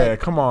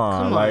come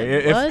on. Like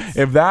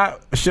if that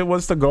shit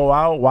was to go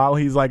out while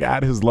he's like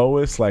at his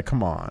lowest, like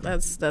come on.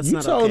 That's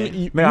not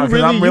okay. Because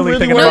I'm really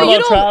thinking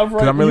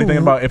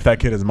about if that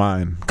kid is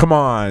mine. Come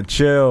on,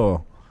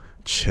 chill.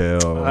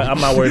 I'm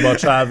not worried about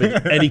Trav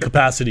in any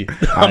capacity.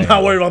 I'm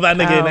not worried about that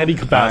nigga in any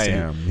capacity. I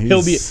am.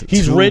 He's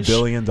 $2 rich. $2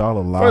 billion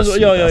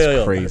lawsuit.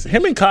 That's crazy.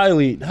 Him and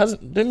Kylie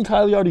didn't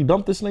Kylie already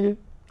dump this nigga?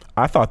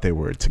 I thought they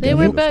were together.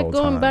 They were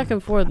going back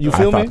and forth. You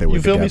feel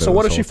me? So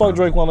what if she fucked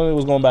Drake while it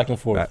was going back and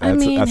forth?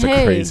 That's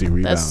a crazy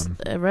rebound.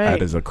 Right.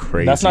 That is a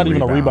crazy. That's not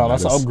even a rebound.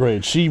 That's an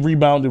upgrade. She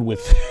rebounded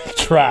with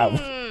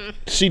Trav.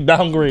 She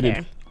downgraded.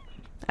 Okay.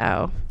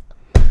 Ow.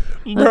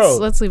 Bro,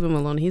 let's leave him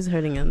alone. He's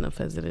hurting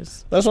enough as it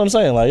is. That's what I'm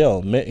saying. Like,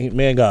 yo,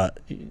 man got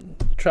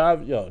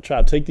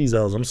Trav, take these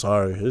L's. I'm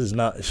sorry. This is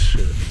not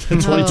shit.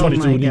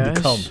 2022 we need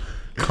to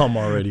come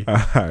already. All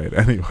right.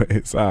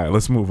 Anyways, all right.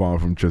 Let's move on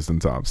from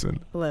Tristan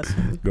Thompson. Go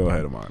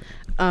ahead, Imani.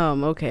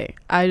 Okay.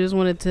 I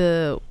wanted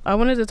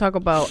to talk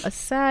about a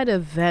sad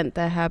event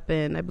that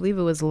happened. I believe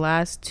it was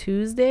last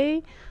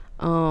Tuesday.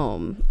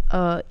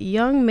 A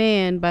young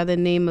man by the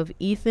name of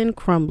Ethan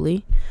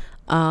Crumbley,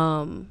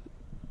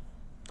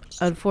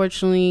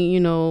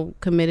 unfortunately,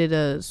 committed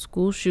a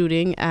school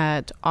shooting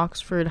at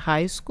Oxford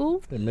High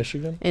School in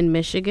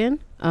Michigan.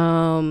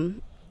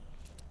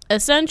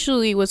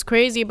 Essentially, what's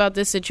crazy about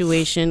this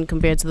situation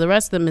compared to the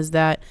rest of them is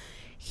that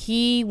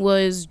he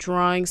was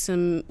drawing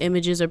some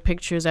images or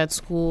pictures at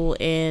school,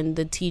 and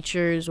the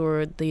teachers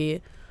or the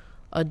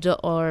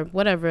adult or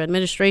whatever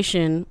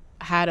administration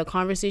had a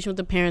conversation with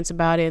the parents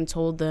about it and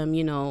told them,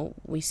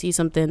 we see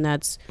something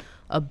that's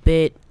a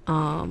bit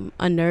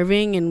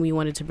unnerving and we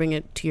wanted to bring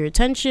it to your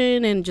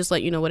attention and just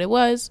let you know what it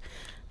was.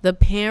 The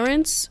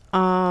parents,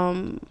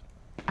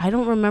 I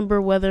don't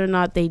remember whether or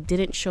not they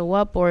didn't show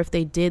up, or if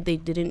they did, they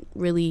didn't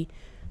really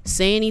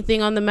say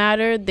anything on the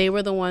matter. They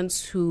were the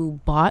ones who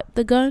bought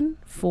the gun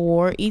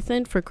for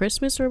Ethan for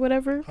Christmas or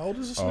whatever. How old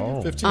is this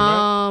nigga? 15,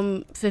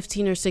 right?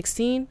 15 or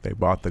 16. They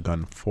bought the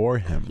gun for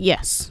him.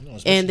 Yes.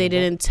 And they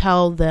didn't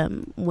tell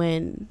them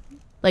when,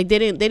 like, they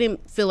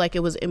didn't feel like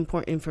it was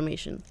important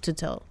information to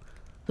tell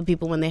the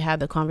people when they had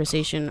the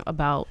conversation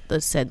about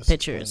the said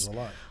pictures.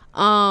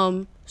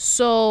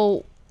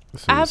 So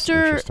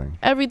after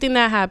everything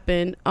that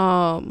happened,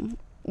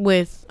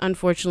 with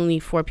unfortunately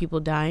 4 people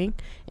dying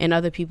and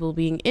other people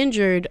being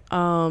injured,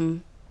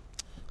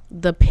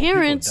 the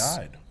parents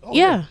died.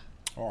 Yeah.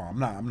 Oh, I'm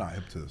not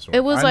hip to this.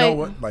 It was I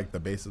know what the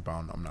basis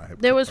bound. I'm not hip.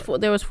 There was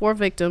 4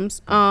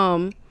 victims.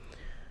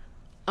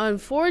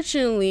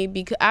 Unfortunately,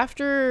 because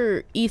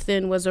after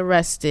Ethan was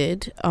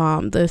arrested,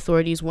 the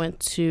authorities went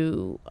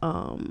to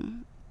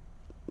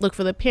look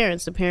for the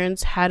parents. The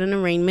parents had an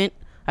arraignment,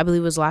 I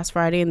believe it was last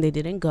Friday, and they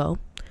didn't go.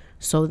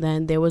 So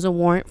then there was a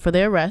warrant for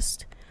their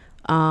arrest.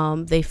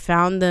 They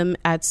found them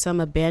at some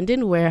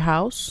abandoned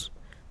warehouse.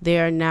 They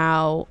are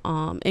now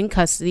in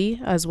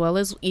custody, as well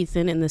as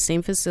Ethan, in the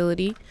same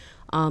facility.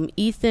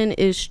 Ethan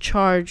is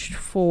charged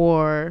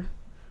for,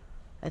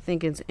 I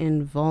think it's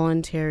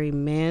involuntary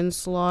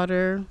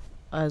manslaughter,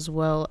 as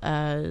well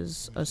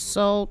as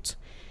assault.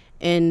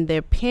 And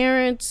their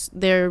parents,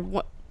 they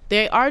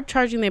are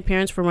charging their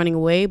parents for running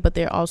away, but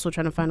they're also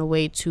trying to find a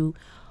way to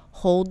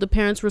hold the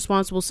parents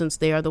responsible, since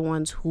they are the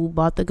ones who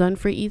bought the gun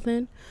for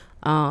Ethan.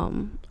 I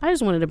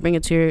just wanted to bring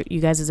it to you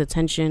guys'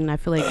 attention. I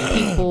feel like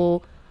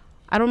people,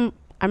 I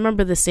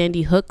remember the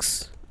Sandy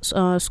Hook's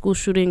school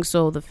shooting.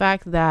 So the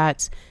fact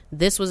that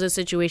this was a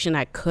situation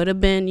that could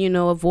have been,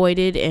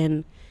 avoided,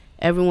 and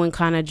everyone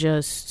kind of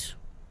just,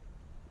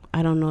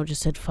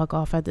 just said fuck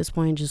off at this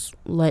point, just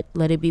let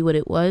it be what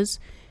it was.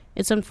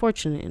 It's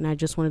unfortunate, and I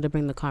just wanted to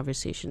bring the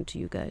conversation to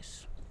you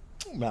guys.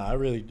 Nah, it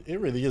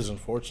really is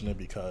unfortunate,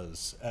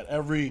 because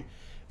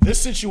this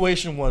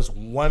situation was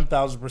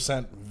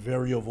 1,000%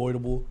 very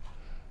avoidable.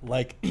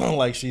 Like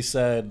she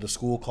said, the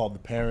school called the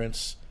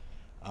parents.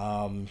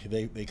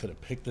 They could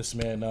have picked this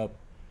man up.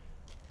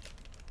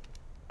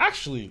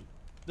 Actually,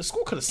 the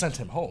school could have sent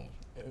him home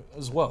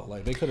as well.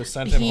 Like, they could have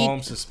sent him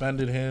home,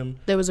 suspended him.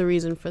 There was a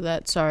reason for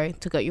that. Sorry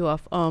to cut you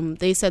off.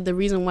 They said the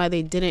reason why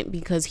they didn't,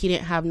 because he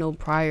didn't have no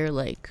prior,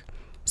 like,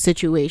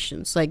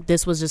 situations. Like,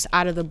 this was just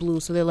out of the blue.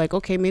 So they're like,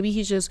 okay, maybe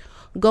he's just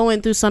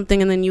going through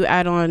something, and then you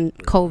add on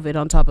COVID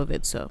on top of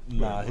it. So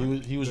nah,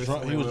 he was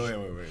drunk.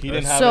 He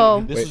didn't have so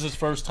any, this was his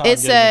first time it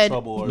getting said in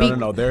trouble. Or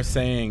No. They're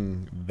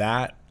saying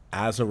that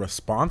as a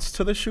response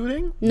to the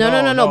shooting. No.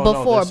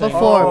 Before.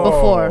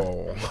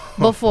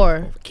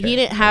 Okay, He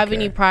didn't have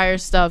any prior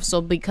stuff,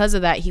 so because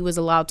of that, he was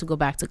allowed to go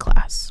back to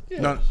class.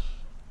 Yeah. No,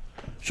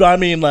 So I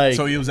mean, like,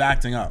 so he was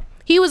acting up.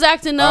 He was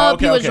acting up.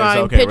 He was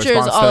drawing pictures,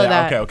 response all to of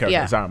that. Okay.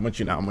 Yeah. Sorry, I'm with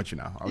you now.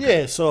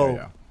 Okay. yeah.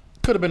 So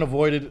could have been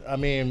avoided. I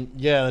mean,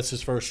 yeah, that's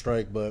his first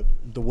strike, but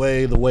the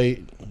way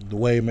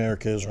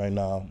America is right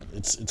now,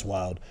 it's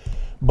wild.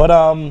 But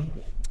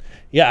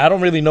yeah, I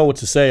don't really know what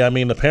to say. I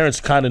mean, the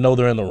parents kind of know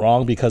they're in the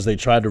wrong because they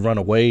tried to run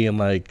away and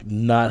like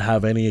not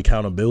have any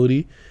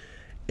accountability,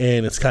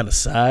 and it's kind of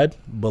sad.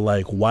 But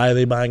like, why are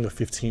they buying a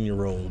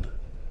 15-year-old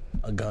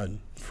a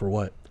gun for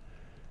what?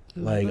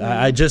 Like,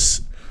 I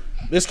just,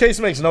 this case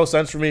makes no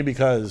sense for me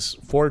because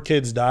 4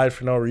 kids died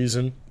for no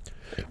reason.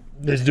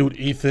 This dude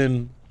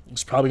Ethan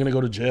is probably gonna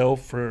go to jail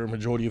for a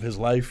majority of his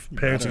life.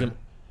 Parents are gonna,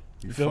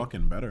 you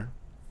fucking better.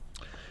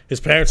 his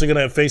parents are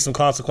gonna face some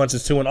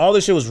consequences too, and all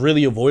this shit was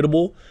really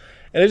avoidable.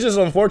 And it's just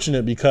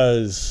unfortunate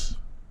because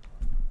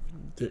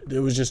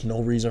there was just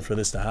no reason for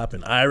this to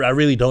happen. I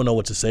really don't know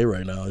what to say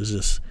right now. It's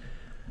just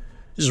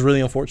really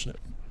unfortunate.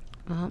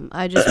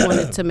 I just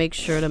wanted to make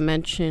sure to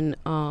mention,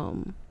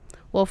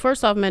 well,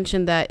 first off,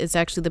 mention that it's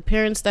actually the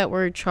parents that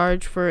were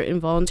charged for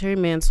involuntary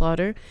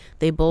manslaughter.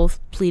 They both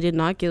pleaded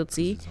not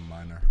guilty. He's a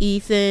minor.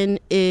 Ethan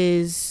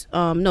is,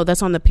 no,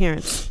 that's on the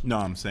parents. No,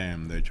 I'm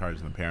saying they're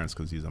charging the parents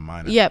because he's a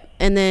minor. Yep.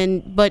 And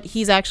then, but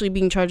he's actually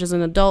being charged as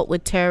an adult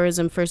with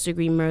terrorism,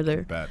 first-degree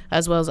murder,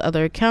 as well as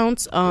other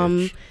accounts.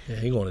 Yeah,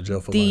 he going to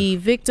jail for the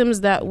life. victims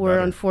that were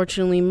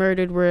unfortunately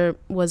murdered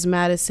was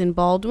Madison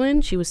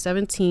Baldwin. She was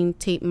 17,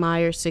 Tate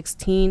Meyer,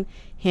 16,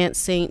 Hant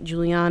St.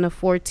 Juliana,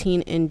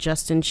 14, and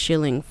Justin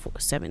Schilling,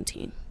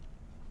 17.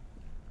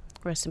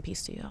 Rest in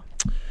peace to y'all.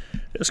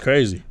 It's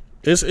crazy.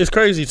 It's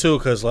crazy too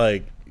because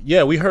like,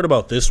 yeah, we heard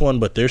about this one,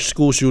 but there's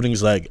school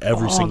shootings like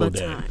every single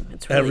day.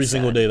 It's really every sad.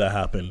 single day that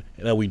happen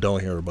that we don't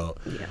hear about.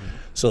 Yeah.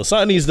 So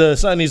something needs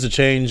to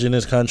change in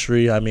this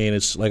country. I mean,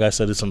 it's like I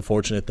said, it's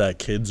unfortunate that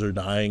kids are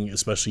dying,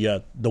 especially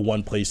at the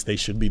one place they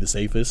should be the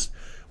safest,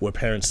 where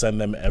parents send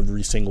them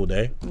every single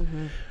day.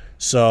 Mm-hmm.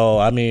 So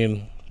I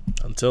mean,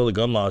 until the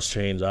gun laws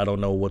change, I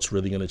don't know what's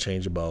really going to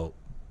change about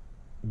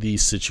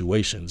these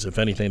situations. If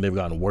anything, they've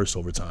gotten worse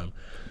over time.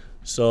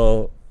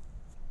 So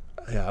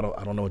yeah, I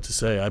don't know what to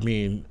say. I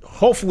mean,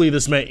 hopefully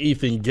this man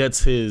Ethan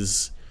gets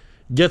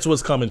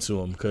what's coming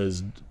to him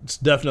because it's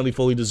definitely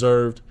fully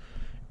deserved.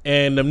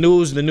 And the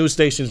news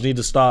stations need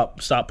to stop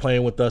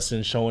playing with us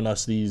and showing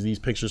us these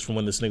pictures from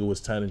when this nigga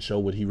was 10 and show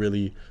what he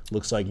really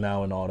looks like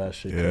now and all that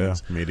shit. Yeah,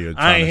 media.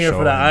 I ain't here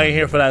for that. I ain't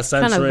here for that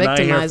censoring. I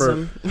ain't here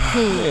for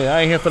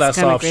I ain't here for that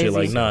soft shit.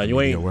 Like, nah,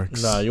 you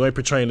ain't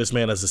portraying this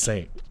man as a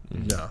saint.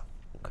 Nah,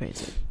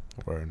 crazy.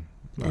 Word.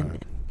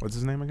 What's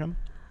his name again?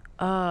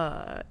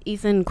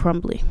 Ethan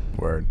Crumbley.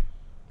 Word.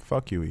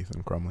 Fuck you,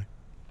 Ethan Crumbley.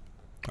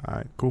 All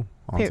right, cool.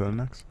 On to the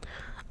next.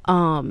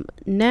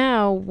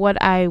 Now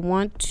what I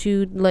want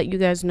to let you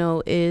guys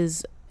know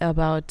is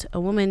about a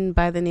woman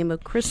by the name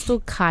of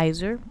Chrystul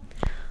Kizer.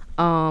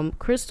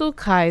 Chrystul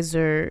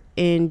Kizer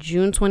in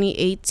June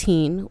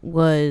 2018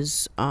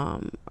 was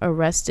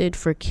arrested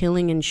for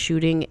killing and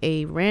shooting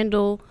a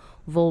Randall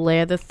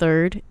Volaire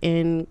III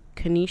in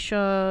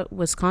Kenosha,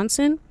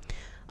 Wisconsin.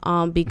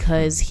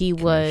 Because he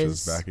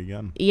was back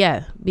again.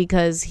 Yeah,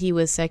 because he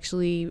was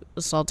sexually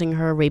assaulting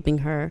her, raping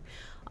her,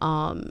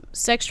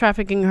 sex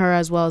trafficking her,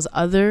 as well as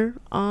other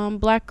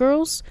black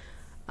girls.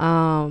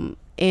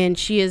 And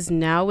she is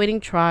now waiting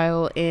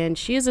trial, and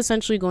she is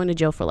essentially going to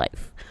jail for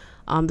life.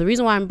 The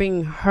reason why I'm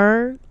bringing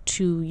her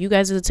to you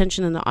guys'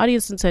 attention and the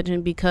audience's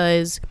attention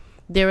because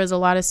there is a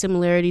lot of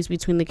similarities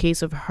between the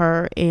case of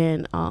her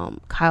and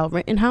Kyle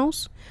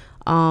Rittenhouse.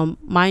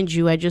 Mind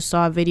you, I just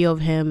saw a video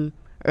of him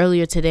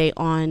earlier today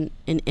on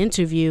an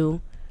interview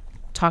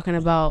talking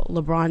about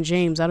LeBron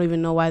James. I don't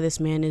even know why this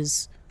man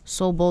is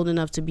so bold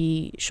enough to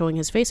be showing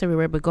his face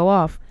everywhere, but go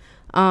off.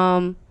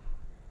 I'm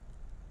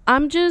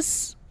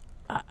just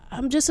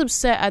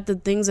upset at the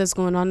things that's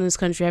going on in this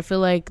country. I feel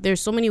like there's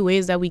so many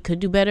ways that we could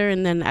do better,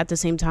 and then at the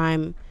same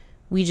time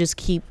we just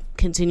keep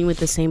continuing with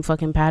the same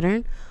fucking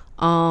pattern.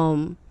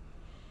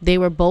 They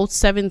were both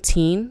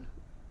 17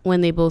 when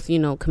they both,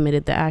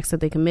 committed the acts that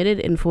they committed,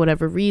 and for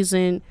whatever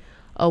reason,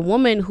 a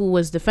woman who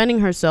was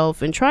defending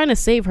herself and trying to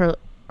save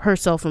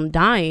herself from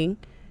dying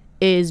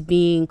is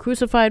being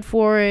crucified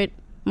for it.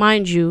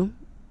 Mind you,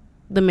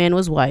 the man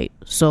was white.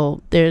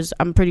 So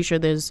I'm pretty sure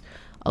there's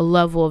a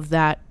level of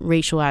that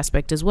racial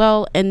aspect as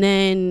well. And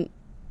then,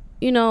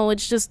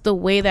 it's just the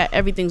way that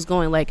everything's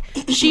going. Like,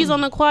 she's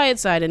on the quiet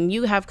side and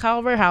you have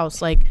Kyle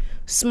Rittenhouse, like,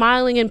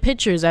 smiling in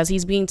pictures as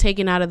he's being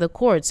taken out of the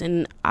courts.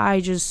 And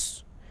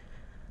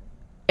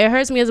it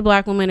hurts me as a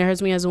black woman. It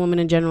hurts me as a woman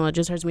in general. It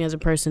just hurts me as a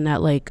person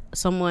that like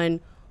someone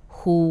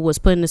who was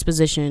put in this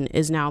position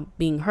is now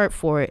being hurt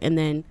for it, and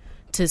then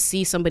to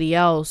see somebody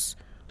else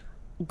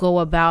go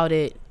about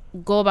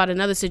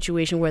another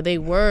situation where they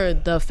were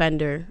the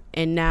offender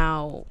and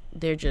now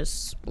they're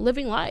just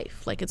living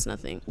life like it's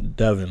nothing.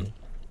 Devin,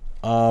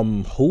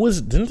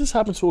 didn't this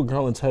happen to a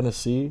girl in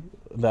Tennessee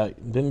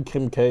that didn't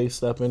Kim K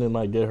step in and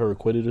like get her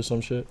acquitted or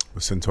some shit?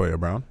 Centoya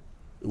Brown.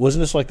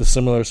 Wasn't this like the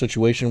similar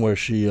situation where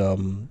she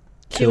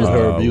killed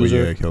her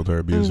abuser? Yeah, killed her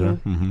abuser.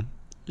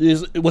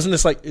 Wasn't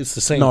this like it's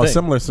the same thing? No,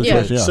 similar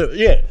situation. Yeah. So,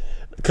 yeah.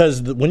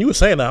 Because when you were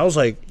saying that, I was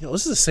like, yo,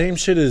 this is the same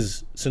shit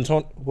as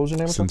what was your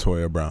name?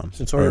 Centoya Brown.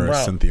 Centoya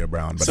Brown. Cynthia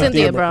Brown. But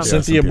Cynthia Brown.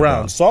 Cynthia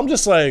Brown. So I'm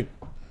just like,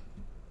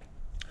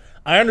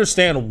 I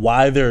understand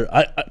why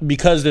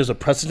because there's a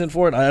precedent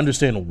for it. I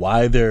understand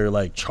why they're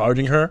like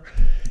charging her.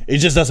 It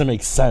just doesn't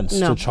make sense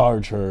to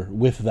charge her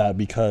with that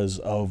because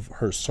of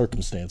her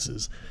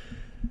circumstances.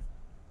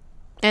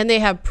 And they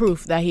have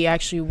proof that he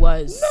actually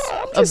was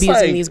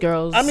abusing these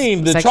girls. I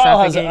mean, the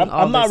trial has.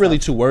 I'm not really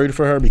too worried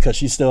for her because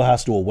she still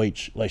has to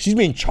await. Like she's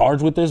being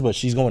charged with this, but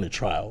she's going to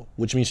trial,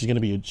 which means she's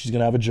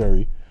gonna have a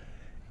jury.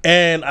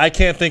 And I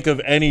can't think of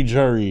any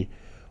jury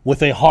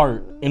with a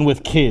heart and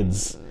with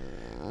kids.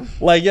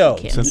 Like yo,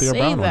 Cynthia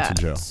Brown went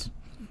to jail.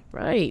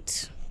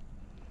 Right.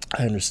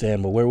 I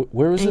understand, but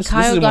where is this?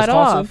 Kyle this is in got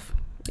Wisconsin? off.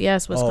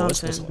 Yes,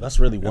 Wisconsin. That's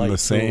really white. In the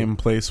same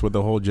place where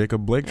the whole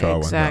Jacob Blake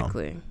trial went down.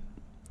 Exactly.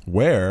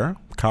 Where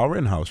Kyle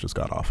Rittenhouse just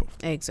got off of.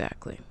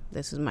 Exactly.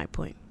 This is my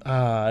point.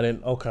 I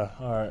didn't. Okay.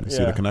 All right. You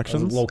see the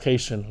connections?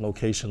 Location.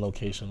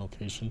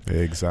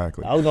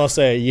 Exactly. I was going to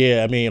say,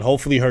 yeah, I mean,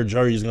 hopefully her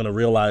jury is going to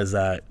realize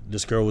that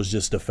this girl was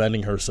just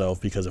defending herself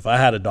because if I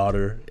had a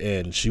daughter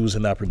and she was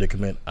in that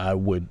predicament, I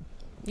would.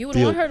 You would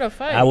want her to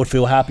fight. I would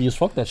feel happy as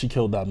fuck that she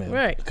killed that man.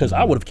 Right. Because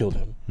I would have killed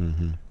him.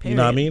 Mm-hmm. You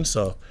know what I mean?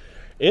 So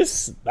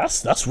that's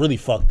really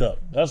fucked up.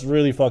 That's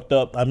really fucked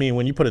up. I mean,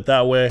 when you put it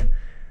that way,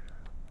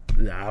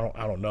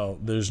 I don't know.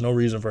 There's no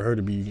reason for her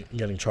to be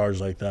getting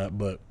charged like that,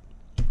 but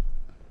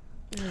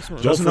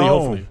just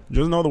know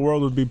the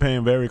world would be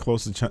paying very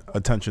close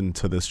attention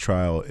to this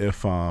trial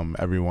if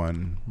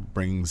everyone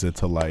brings it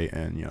to light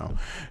and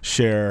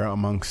share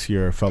amongst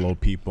your fellow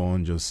people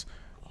and just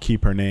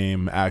keep her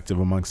name active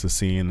amongst the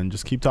scene and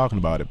just keep talking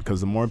about it,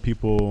 because the more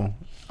people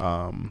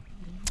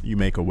you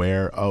make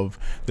aware of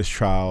this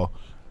trial,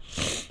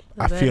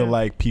 I feel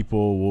like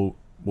people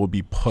will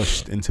be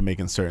pushed into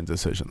making certain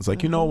decisions.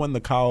 Like, when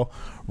the Kyle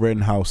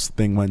Rittenhouse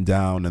thing went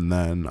down and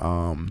then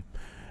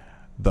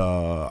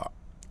the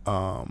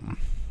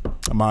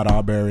Ahmaud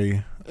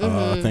Arbery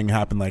thing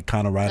happened like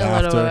kind of right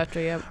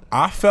after. Yep.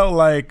 I felt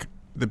like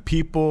the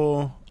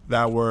people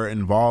that were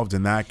involved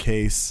in that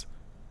case,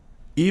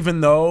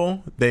 even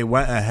though they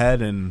went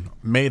ahead and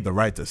made the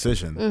right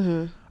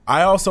decision,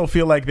 I also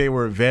feel like they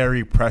were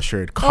very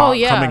pressured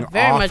coming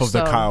off of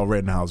the Kyle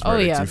Rittenhouse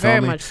verdict. Oh, yeah,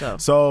 very much so.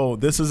 So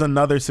this is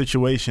another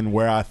situation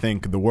where I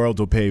think the world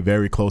will pay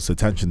very close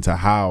attention to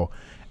how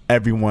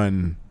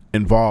everyone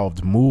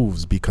involved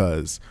moves,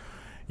 because,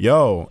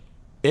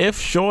 if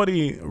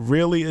Shorty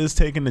really is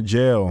taken to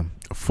jail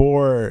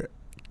for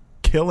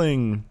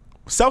killing,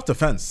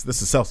 self-defense,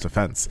 this is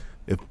self-defense.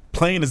 If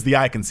plain as the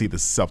eye can see,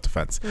 this is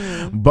self-defense.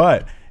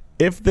 But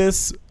if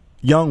this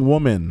young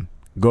woman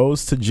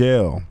goes to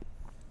jail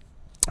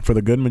for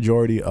the good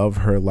majority of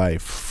her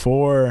life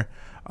for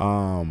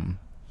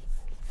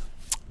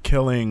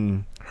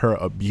killing her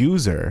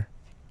abuser,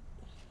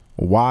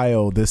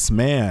 while this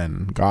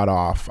man got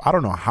off, I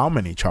don't know how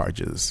many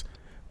charges,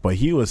 but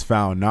he was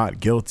found not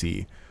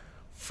guilty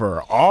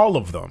for all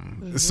of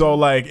them. So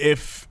like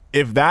if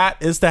that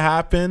is to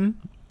happen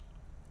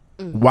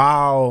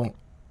while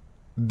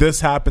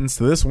this happens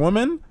to this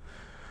woman,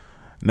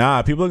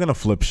 people are gonna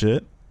flip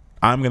shit.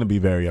 I'm gonna be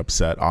very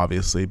upset,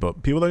 obviously,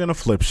 but people are gonna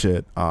flip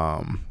shit.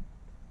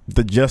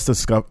 The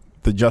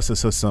justice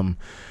system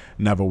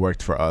never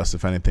worked for us.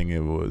 If anything, it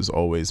was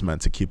always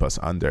meant to keep us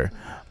under.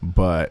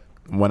 But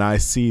when I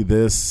see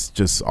this,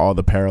 just all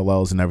the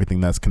parallels and everything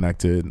that's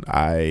connected,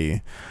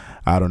 I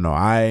don't know.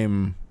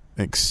 I'm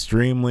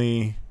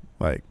extremely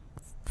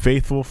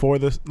faithful for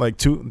this,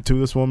 to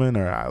this woman,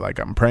 or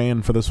I'm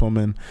praying for this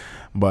woman.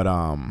 But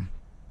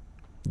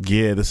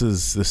yeah, this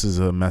is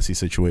a messy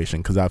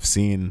situation, because I've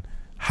seen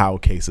how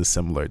cases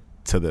similar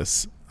to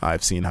this,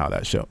 I've seen how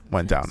that shit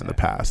went down in the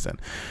past,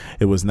 and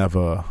it was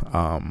never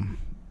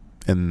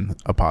in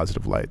a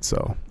positive light.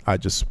 So I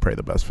just pray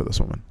the best for this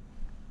woman.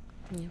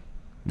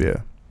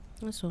 Yeah.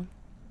 That's all.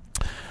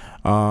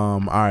 All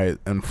right,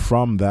 and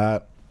from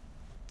that,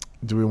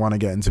 do we want to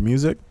get into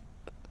music?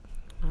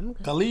 I'm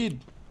good. Khalid.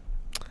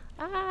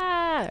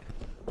 All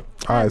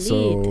right,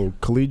 so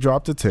Khalid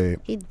dropped a tape.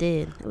 He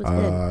did. It was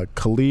good.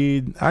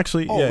 Khalid,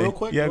 actually, real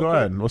quick. Go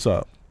ahead. What's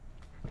up?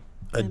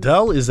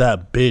 Adele is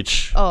that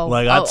bitch.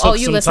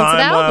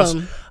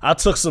 I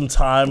took some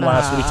time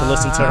last week to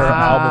listen to her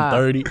album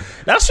 30.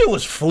 That shit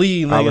was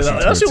fleeing, nigga.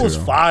 That shit was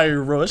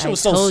fire, bro. That shit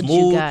was so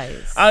smooth.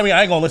 I mean,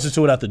 I ain't gonna listen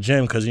to it at the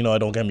gym because I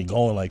don't get me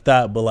going like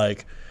that.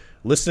 But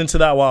listening to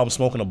that while I'm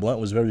smoking a blunt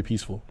was very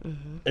peaceful.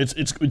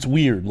 It's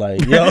weird,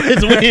 like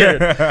it's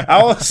weird.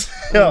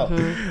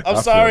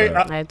 I'm sorry.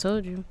 I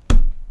told you.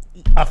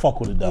 I fuck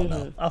with Adele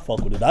now. I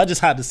fuck with it. I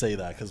just had to say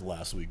that because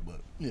last week,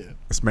 but yeah.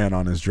 This man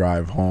on his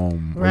drive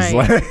home was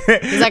Right.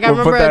 like, He's like, I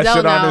remember put that Adele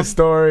shit now. on his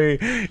story.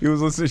 He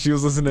was listening. She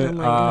was listening.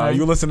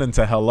 You listening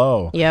to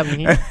Hello? Yep.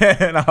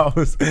 and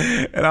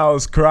I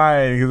was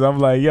crying because I'm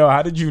like, yo,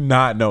 how did you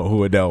not know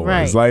who Adele was?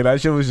 Right. Like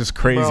that shit was just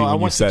crazy Bro, when I you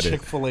went said to it.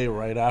 Chick-fil-A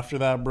right after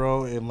that,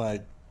 bro, and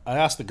like I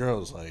asked the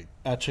girls like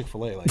at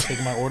Chick-fil-A, like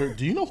taking my order,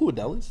 do you know who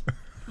Adele is?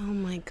 Oh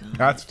my god.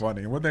 That's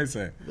funny. What'd they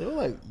say? They were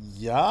like,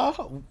 yeah,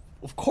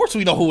 of course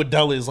we know who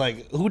Adele is.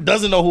 Like, who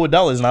doesn't know who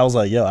Adele is? And I was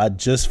like, yo, I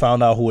just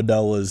found out who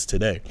Adele was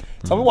today.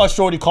 Tell me why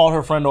Shorty called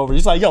her friend over.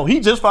 He's like, yo, he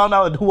just found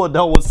out who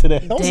Adele was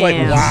today. I was like,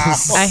 Damn. wow.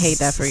 I hate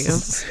that for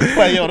you.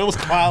 Like, yo, that was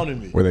clowning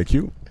me. Were they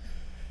cute?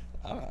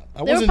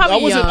 I They were probably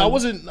don't young. know how.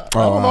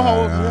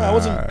 I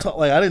wasn't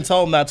like I didn't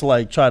tell him that to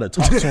like try to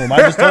talk to him.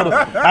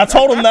 I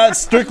told him that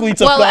strictly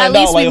to Well, at find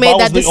least out like we if made I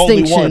was that the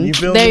only distinction. one. You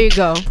feel There me? you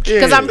go.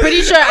 Because Yeah. I'm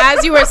pretty sure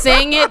as you were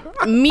saying it,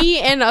 me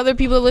and other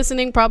people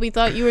listening probably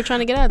thought you were trying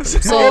to get at them.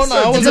 So No, I it's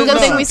a wasn't good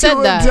thing not. we said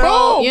that.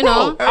 Bro, you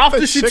know,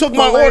 After she took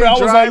my order, I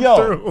was like,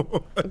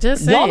 yo,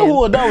 just y'all know who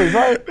saying. Adele is,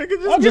 right?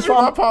 I just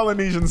found my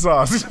Polynesian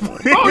sauce.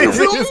 You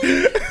feel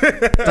me?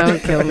 Don't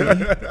kill me.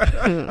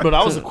 But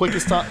that was the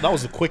quickest time. That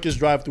was the quickest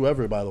drive-through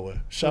ever, by the way.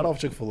 Shout out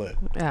Chick-fil-A.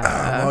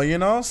 Well, you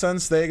know,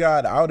 since they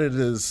got outed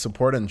as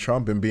supporting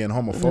Trump and being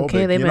homophobic,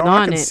 Okay, they've you been know, I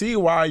on can it. see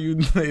why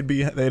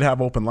they'd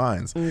have open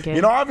lines. Okay.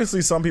 You know,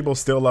 obviously some people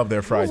still love their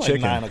It fried was like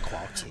chicken. 9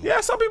 o'clock too.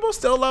 Yeah, some people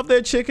still love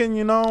their chicken,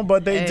 you know,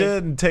 but they Hey.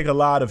 did take a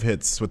lot of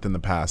hits within the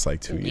past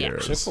like 2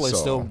 years. Chick-fil-A is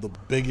so. still the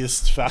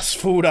biggest fast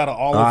food out of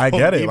all of them. I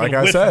get it. even Like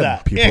I with said,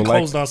 that. people and like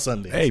closed on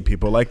Sundays. Hey,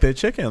 people like their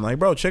chicken. Like,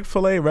 bro,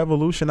 Chick-fil-A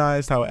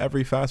revolutionized how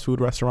every fast food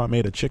restaurant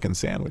made a chicken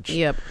sandwich.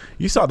 Yep.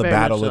 You saw the Very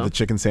battle much of so. the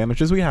chicken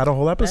sandwiches. We had a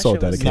whole episode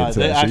shit was- dedicated Nah, to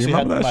they that shit. You actually had,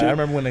 remember that like, shit? I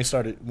remember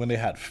when they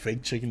had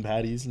fake chicken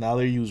patties. Now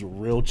they use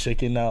real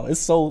chicken. Now it's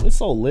so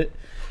lit.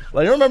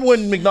 Like, you remember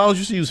when McDonald's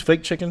used to use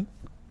fake chicken,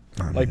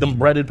 like them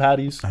breaded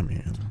patties? I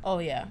mean, Oh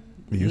yeah.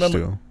 used Remember?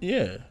 to.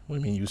 Yeah. What do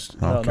you mean used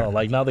to? Okay. No.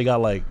 Like now they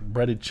got like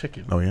breaded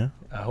chicken. Oh yeah.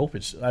 I hope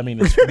it's. I mean,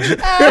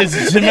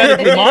 it's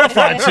genetically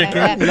modified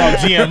chicken,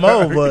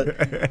 GMO, but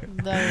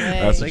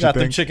That's they what got you them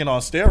think? chicken on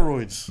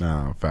steroids.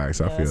 No,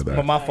 facts. I feel But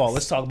that. my fault.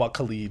 Let's talk about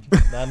Khalid.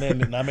 That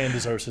man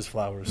deserves his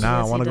flowers. Nah,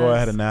 Yes, I want he to go does.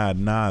 ahead and add.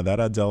 Nah,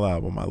 that Adele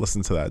album. I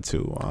listened to that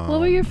too. What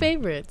were your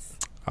favorites?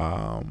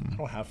 I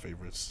don't have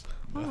favorites.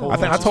 I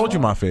think I told you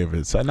my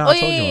favorites. I told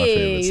you my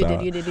favorites.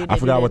 You I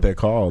forgot did. what they're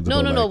called.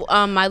 No, but, no, like,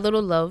 no. My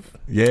Little Love.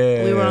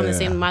 Yeah, We were on the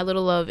same My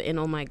Little Love and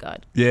Oh My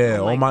God. Yeah. I'm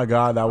Oh like, my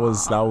God. That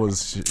was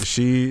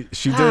she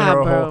did Ah,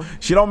 her bro. whole.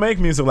 She don't make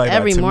music like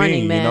Every that to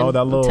morning, me. man. You know that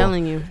I'm little.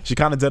 telling you. She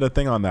kind of did a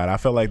thing on that. I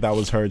felt like that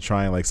was her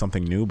trying like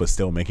something new, but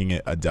still making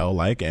it Adele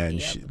like.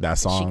 And Yep. that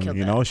song, killed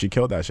you that. know, she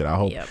killed that shit. I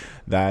hope Yep.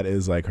 that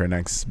is like her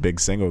next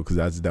big single because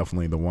that's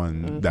definitely the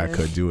one that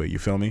could do it. You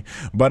feel me?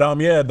 But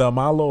yeah, the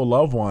My Little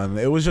Love one.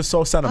 It was just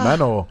so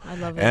sentimental. I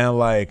love it. And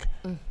like.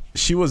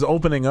 She was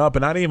opening up,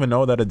 and I didn't even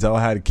know that Adele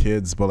had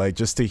kids. But like,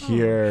 just to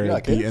hear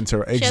got the kids? has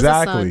a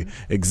exactly, son.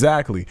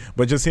 exactly.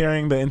 But just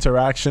hearing the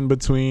interaction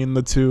between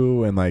the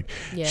two, and like,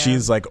 Yeah.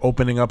 she's like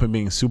opening up and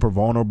being super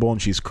vulnerable,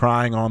 and she's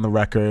crying on the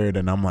record,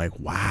 and I'm like,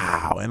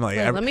 wow. And like,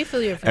 Let me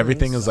feel your feelings.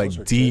 everything is like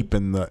her deep,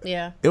 and the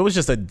Yeah. it was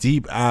just a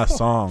deep ass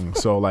song.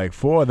 So like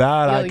for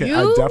that, Yo,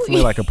 I you-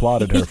 definitely like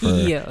applauded her for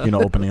Yeah.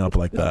 opening up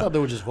like I thought that. they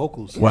were just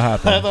vocals. What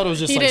happened? I thought it was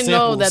just He like didn't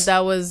know samples. that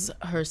was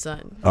her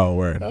son. Oh,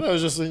 word. I thought it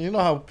was just you know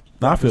how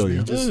I feel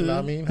you. just you know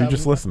what I mean You're have-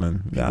 just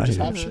listening. Yeah, I just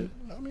hear have you. shit.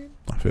 I mean,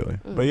 I feel it.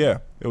 But yeah,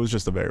 it was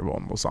just a very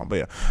vulnerable song. But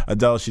yeah,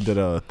 Adele, she did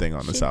a thing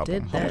on this She album.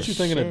 did how that. much you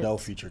think an shit. Adele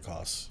feature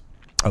costs?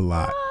 A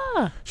lot.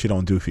 She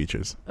don't do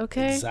features.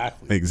 Okay.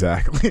 Exactly.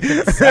 Exactly.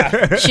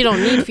 She don't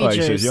need Like,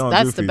 features. shit, you don't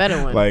That's do the feat-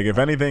 better one. Like if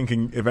anyone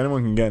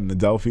can get an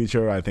Adele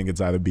feature, I think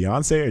it's either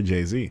Beyonce or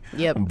Jay-Z.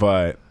 Yep.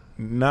 But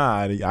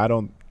nah, I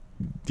don't.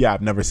 Yeah,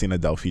 I've never seen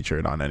Adele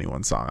featured on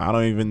anyone's song. I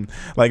don't even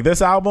like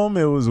this album.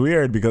 It was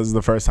weird because it's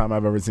the first time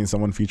I've ever seen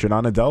someone featured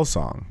on Adele's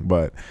song.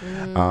 But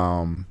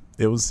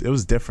it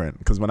was different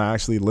because when I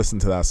actually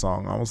listened to that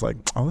song, I was like,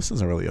 oh, this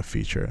isn't really a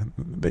feature.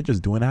 They're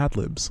just doing ad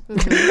libs.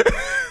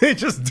 They're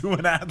just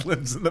doing ad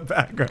libs in the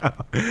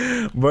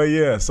background. But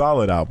yeah,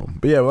 solid album.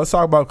 But yeah, let's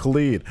talk about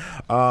Khalid.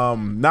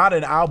 Not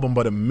an album,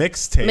 but a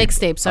mixtape.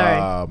 Mixtape, sorry.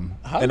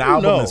 How An do you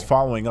album know? is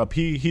following up.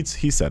 He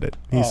said it.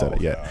 He said it.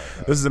 okay, Yeah.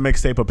 This is a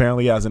mixtape.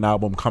 Apparently, he has an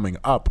album coming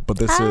up, but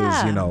this is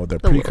the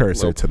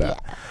precursor to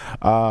that.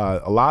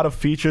 A lot of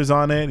features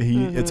on it.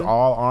 It's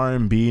all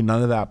R&B.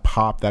 None of that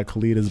pop that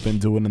Khalid has been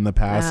doing in the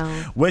past. Wow.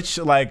 Which,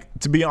 like,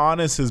 to be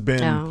honest, has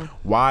been Wow.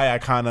 why I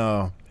kind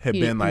of have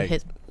been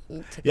like.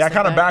 Yeah, I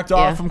kind of backed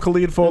off from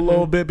Khalid for a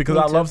little bit because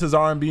Me I too. loved his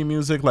R&B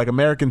music, like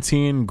American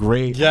Teen,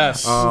 great.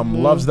 Yes.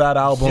 Loves that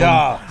album.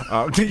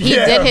 Yeah. He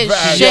did his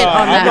facts. shit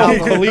on that I know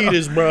who album. Khalid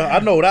is, bro. I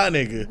know that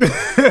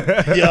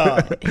nigga.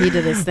 Yeah. He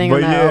did his thing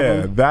But on that yeah,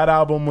 album. that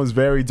album was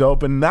very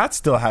dope, and that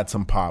still had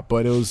some pop,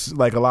 but it was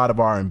like a lot of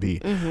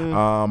R&B.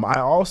 I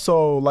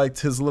also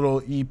liked his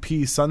little EP,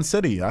 Sun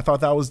City. I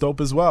thought that was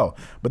dope as well.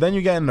 But then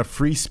you get into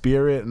Free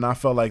Spirit, and I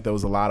felt like there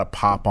was a lot of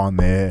pop on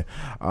there.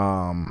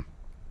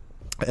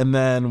 And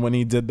then when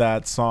he did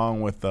that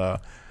song with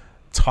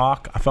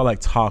Talk, I felt like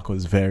Talk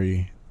was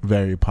very,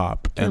 very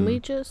pop. Can And we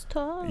just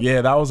talk?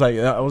 yeah, that was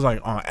like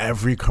on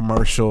every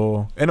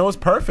commercial, and it was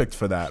perfect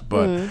for that.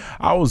 But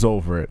I was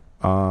over it.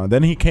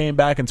 Then he came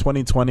back in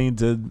 2020,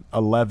 did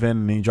 11,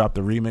 and he dropped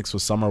the remix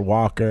with Summer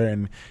Walker,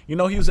 and he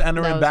was That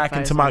entering was back fire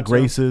into my song, too.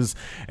 graces.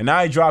 And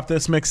now he dropped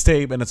this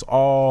mixtape, and it's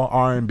all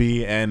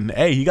R&B. And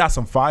hey, he got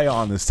some fire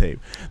on this tape.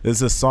 There's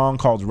this song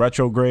called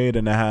Retrograde,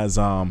 and it has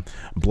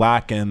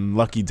Black and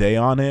Lucky Daye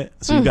on it.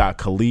 So you got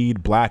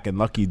Khalid, Black, and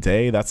Lucky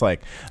Daye. That's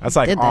like Did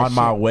that On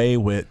My shit. Way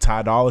with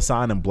Ty Dolla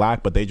 $ign and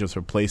Black, but they just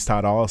replaced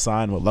Ty Dolla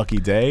 $ign with Lucky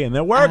Daye, and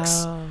it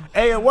works. Oh.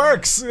 Hey, it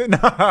works.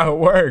 Nah, it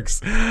works.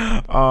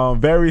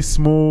 Very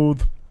smooth.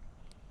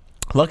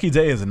 Lucky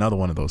Daye is another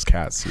one of those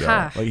cats.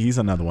 Yeah, Ha. like he's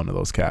another one of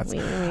those cats. We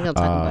ain't gonna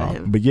talk about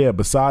him. But yeah,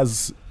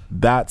 besides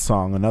that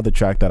song, another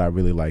track that I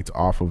really liked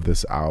off of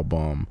this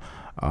album.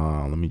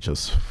 Let me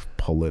just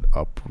pull it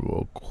up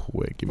real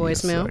quick. Give me a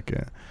Voicemail?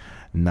 second.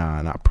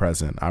 Nah, not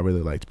Present. I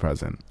really liked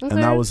Present, and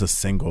Okay. that was a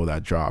single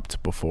that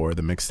dropped before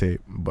the mixtape,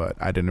 but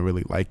I didn't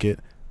really like it.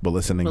 But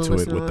listening But to it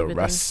listening with to the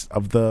everything. rest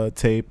of the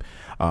tape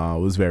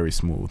was very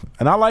smooth.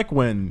 And I like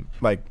when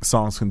like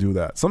songs can do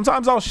that.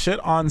 Sometimes I'll shit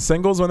on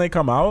singles when they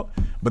come out,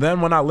 but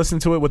then when I listen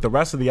to it with the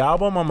rest of the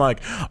album, I'm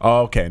like,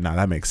 oh, okay, nah,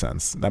 that makes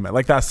sense.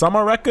 Like that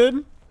Summer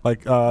record,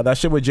 like that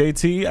shit with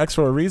JT, X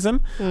for a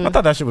Reason. I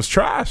thought that shit was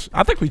trash.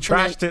 I think we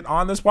trashed it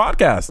on this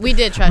podcast. We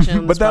did trash it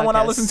on But this then when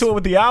I podcast. listen to it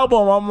with the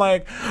album, I'm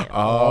like,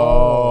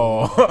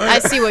 oh. I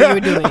see what you were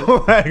doing.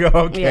 Like,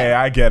 okay, Yeah.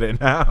 I get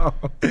it now.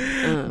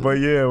 But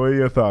yeah, what are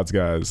your thoughts,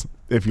 guys?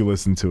 If you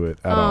listen to it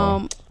at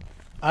all.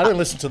 I didn't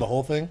listen to the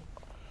whole thing.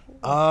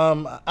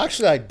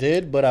 Actually, I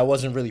did, but I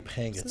wasn't really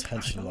paying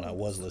attention when I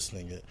was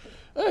listening it.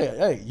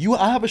 Hey,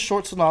 I have a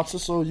short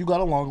synopsis, so you got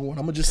a longer one.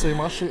 I'm gonna just say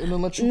my shit and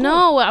then let you go.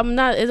 No, I'm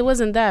not. It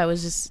wasn't that.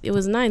 It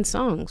was 9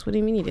 songs. What do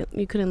you mean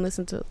you couldn't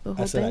listen to the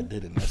whole I said I thing?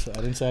 didn't. I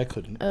didn't say I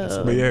couldn't. I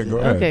said But I yeah, did. go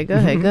ahead. Okay, go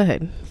ahead. Go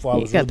ahead. Before I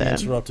You was got really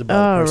that. interrupted by the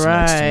All person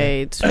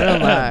next to me. right,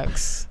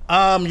 relax.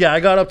 Yeah, I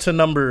got up to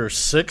number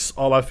 6.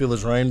 All I Feel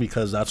Is Rain,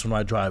 because that's when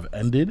my drive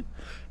ended,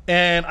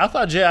 and I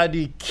thought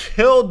JID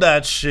killed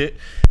that shit.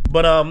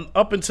 But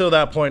up until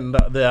that point,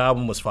 the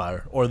album was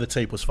fire, or the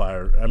tape was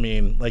fire. I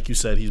mean, like you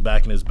said, he's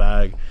back in his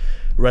bag.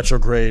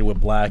 Retrograde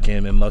with Black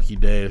and Lucky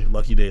Daye.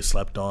 Lucky Daye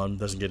slept on,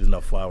 doesn't get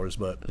enough flowers,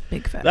 but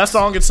Big facts. that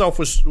song itself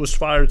was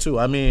fire too.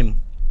 I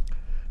mean,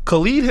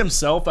 Khalid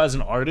himself as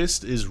an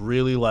artist is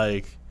really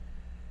like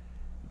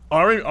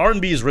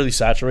R&B is really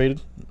saturated.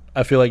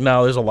 I feel like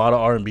now there's a lot of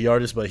R&B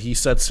artists, but he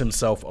sets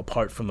himself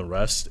apart from the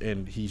rest,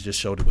 and he just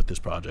showed it with this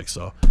project.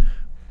 So,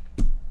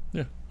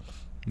 yeah.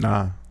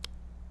 Nah.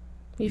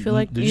 You feel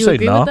like Did you you say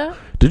agree nah? with that?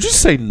 Did you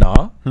say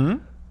nah?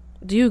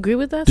 Do you agree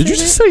with that? Did you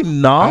just say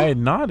nah? I I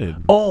nodded.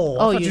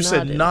 thought you you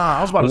said nodded. nah.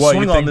 I was about to What,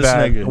 you swing on think this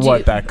that, nigga.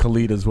 what, that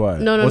Khalid is what?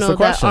 No, What's the that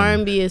question?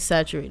 R&B is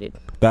saturated.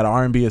 That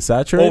R&B is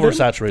saturated?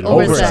 Oversaturated.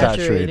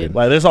 Oversaturated.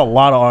 Like, there's a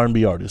lot of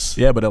R&B artists.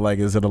 Yeah, but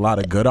is it a lot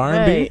of good R&B?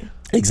 Right.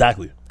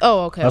 Exactly.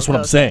 Oh, okay. That's okay, what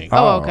I'm okay. saying.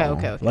 Oh,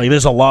 okay. Like,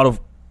 there's a lot of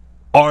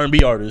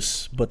R&B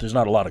artists, but there's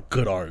not a lot of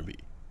good R&B.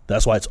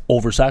 That's why it's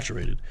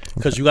oversaturated.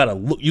 Because you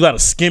gotta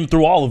skim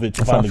through all of it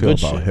to That's how find I the feel good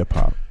about shit.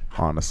 hip-hop,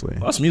 honestly.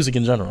 Well, that's music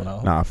in general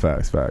now. Nah,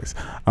 facts. But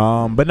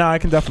I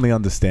can definitely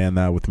understand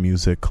that with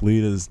music.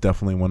 Khalid is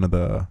definitely one of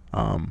the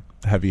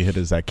heavy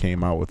hitters that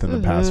came out within the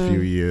past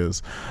few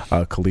years.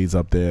 Khalid's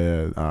up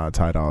there.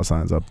 Ty Dolla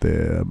 $ign's up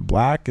there.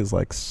 Black is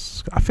like,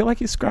 I feel like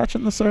he's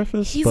scratching the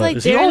surface. He's but- like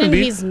Is he there and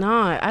R&B? he's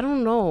not. I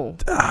don't know.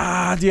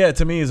 Yeah,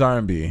 to me he's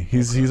R&B.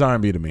 He's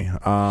R&B to me.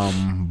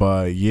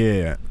 But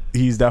yeah,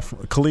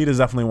 Khalid is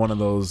definitely one of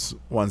those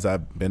ones that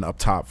have been up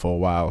top for a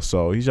while.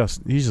 So he's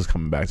just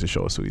coming back to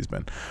show us who he's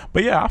been.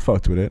 But yeah, I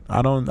fucked with it.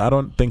 I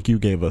don't think you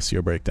gave us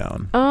your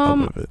breakdown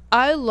of it.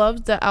 I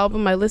loved the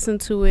album. I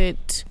listened to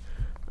it.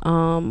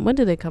 When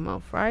did it come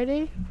out?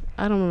 Friday?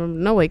 I don't remember.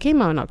 No, it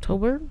came out in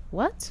October.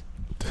 What?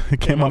 It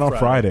came out on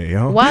Friday,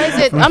 yo. Why is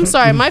it? I'm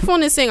sorry. My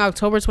phone is saying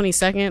October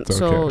 22nd. It's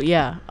So okay.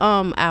 yeah.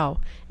 Ow.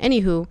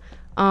 Anywho,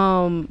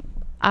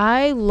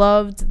 I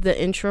loved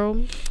the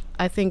intro.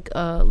 I think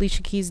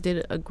Alicia Keys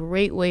did a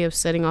great way of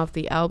setting off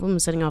the album,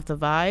 setting off the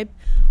vibe.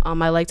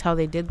 I liked how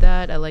they did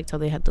that. I liked how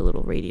they had the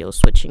little radio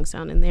switching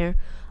sound in there.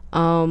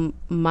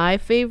 My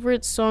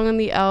favorite song on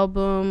the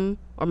album,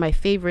 or my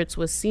favorites,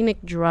 was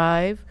Scenic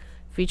Drive,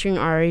 featuring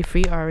Ari,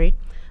 Free Ari.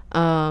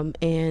 And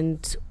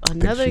I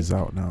think another. she's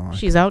out now.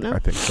 She's out now? I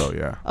think so,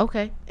 yeah.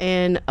 Okay.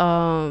 And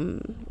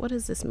what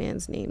is this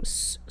man's name?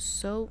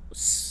 Smo.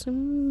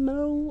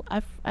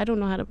 I don't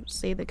know how to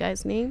say the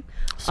guy's name.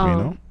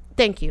 Smino?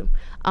 Thank you.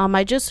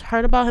 I just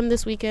heard about him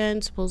this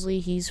weekend. Supposedly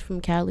he's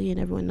from Cali and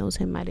everyone knows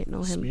him. I didn't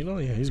know him.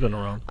 Smino? Yeah, he's been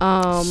around.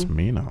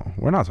 Smino.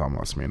 We're not talking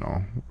about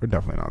Smino. We're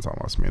definitely not talking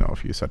about Smino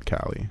if you said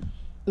Cali.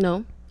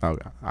 No.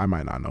 Okay. I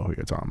might not know who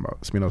you're talking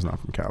about. Smino's not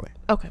from Cali.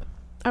 Okay.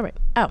 All right.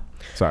 Oh.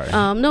 Sorry.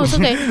 No, it's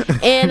okay.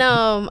 And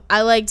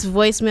I liked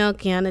Voicemail.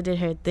 Kiana did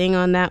her thing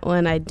on that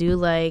one. I do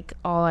like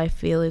All I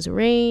Feel Is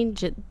Rain.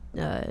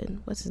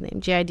 What's his name?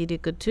 JID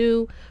did good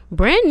too.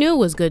 Brand New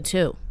was good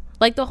too.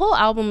 Like the whole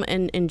album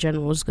in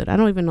general was good. I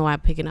don't even know why I'm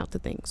picking out the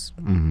things.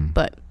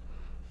 But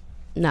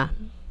nah.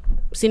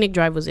 Scenic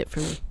Drive was it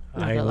for me.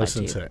 I ain't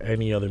listened to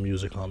any other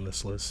music on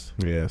this list.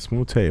 Yeah,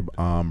 smooth tape.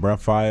 Brent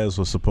Faiyaz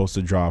was supposed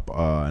to drop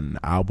an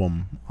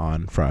album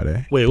on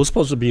Friday. Wait, it was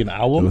supposed to be an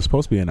album? It was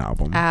supposed to be an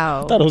album.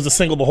 Ow. I thought it was a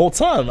single the whole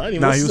time. I didn't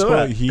even listen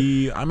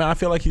to that. I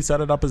feel like he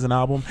set it up as an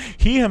album.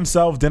 He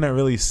himself didn't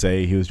really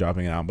say he was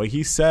dropping an album, but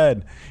he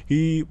said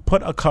he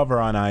put a cover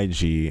on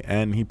IG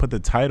and he put the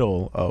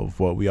title of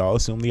what we all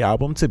assumed the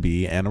album to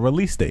be and a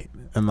release date.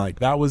 And like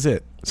that was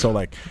it. So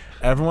like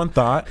everyone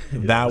thought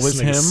that was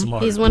him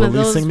He's one releasing of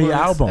those the ones.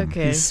 album.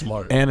 Okay. He's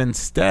smart. And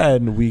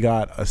instead we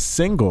got a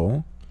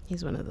single.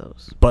 He's one of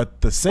those.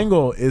 But the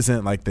single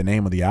isn't like the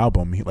name of the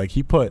album.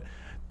 He put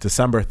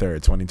December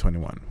 3rd,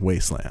 2021,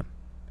 Wasteland.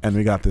 And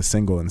we got this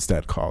single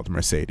instead called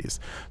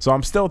Mercedes. So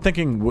I'm still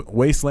thinking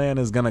Wasteland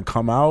is going to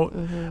come out.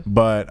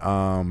 But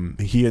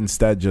he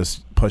instead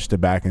just pushed it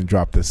back and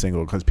dropped this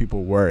single because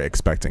people were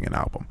expecting an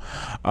album.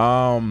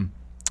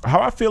 How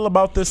I feel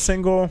about this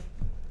single,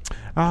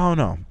 I don't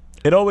know.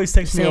 It always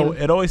takes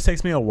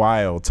me a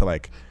while to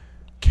like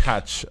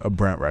catch a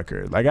Brent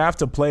record. Like I have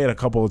to play it a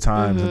couple of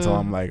times until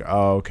I'm like,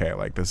 oh, okay,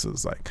 like this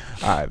is like,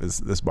 all right, this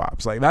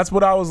bops. Like that's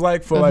what I was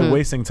like for like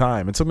Wasting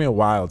Time. It took me a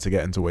while to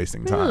get into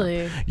Wasting Time.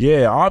 Really?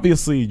 Yeah,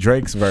 obviously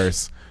Drake's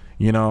verse,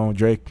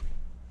 Drake,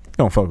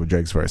 don't fuck with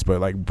Drake's verse, but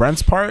like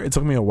Brent's part, it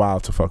took me a while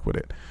to fuck with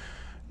it.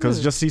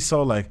 Cause just he's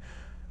so like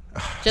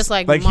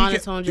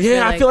monotone.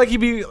 I feel like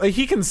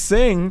he can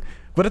sing,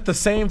 but at the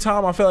same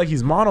time I feel like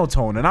he's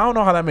monotone, and I don't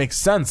know how that makes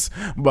sense,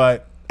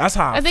 but that's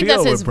how I think feel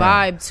that's his with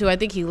Brent. vibe too. I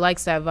think he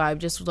likes that vibe.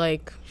 Just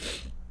like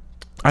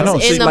I know,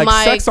 in the like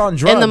mic, Sex on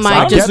Drugs. in the mic,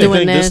 I just get it.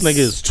 doing this this. nigga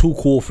is too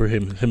cool for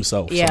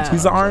himself. Yeah. Sometimes.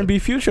 He's the R&B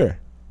Future.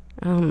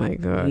 Oh my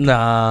god.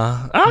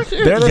 Nah,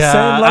 They're the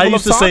same level I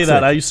used of to say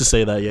that. toxic. I used to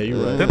say that. Yeah,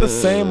 you're right. They're the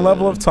same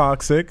level of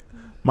toxic.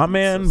 My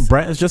man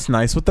Brent is just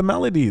nice with the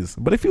melodies,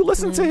 but if you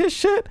listen to his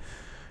shit,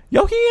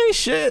 yo, he ain't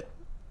shit.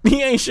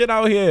 He ain't shit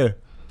out here.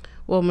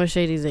 Well,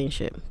 Mercedes ain't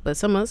shit, but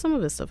some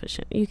of his stuff is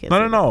shit. You can't.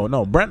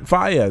 No. Brent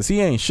Faiyaz,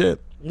 he ain't shit.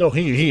 No,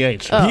 he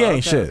ain't. Oh, he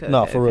ain't shit.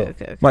 No, for real.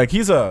 Okay. Like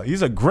he's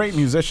a great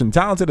musician,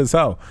 talented as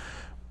hell.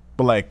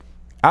 But like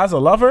as a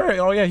lover,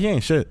 oh yeah, he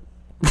ain't shit.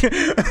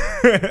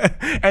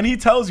 And he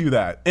tells you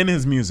that in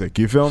his music,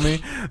 you feel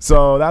me?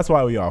 So that's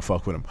why we all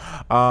fuck with him.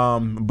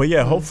 But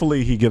yeah,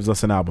 hopefully he gives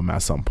us an album at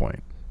some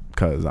point,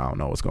 because I don't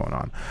know what's going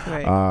on.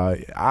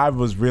 Right. I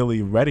was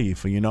really ready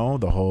for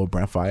the whole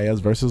Brent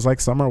Faiyaz versus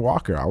like Summer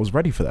Walker. I was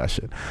ready for that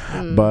shit,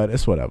 but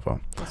it's whatever.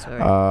 That's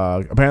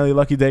right. Apparently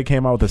Lucky Day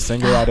came out with a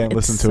single. I didn't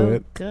listen to so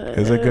it. Good.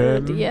 Is it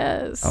good?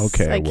 Yes.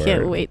 Okay, I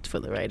can't word. wait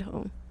for the ride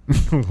home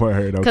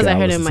Word. because Okay, I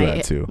heard it in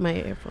listened to that too. my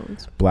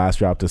earphones. Blast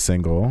dropped a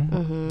single.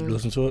 You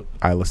listen to it?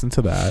 I listened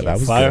to that. That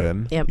was Fire?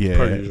 good. Yep. Yeah,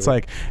 Per it's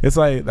like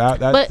that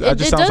But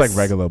just it sounds like does-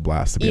 regular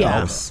Blast, to be Yeah.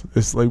 honest.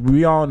 It's like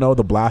we all know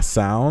the Blast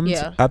sound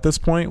Yeah. at this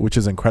point, which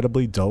is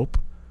incredibly dope,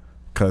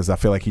 because I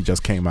feel like he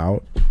just came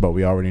out, but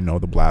we already know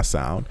the Blast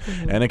sound,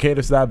 and it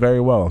caters to that very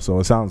well. So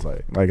it sounds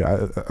like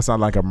it sounds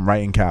like I'm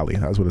right in Cali.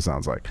 That's what it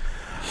sounds like.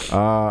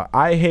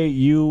 I Hate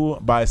You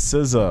by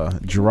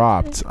SZA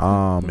dropped.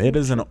 It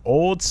is an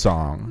old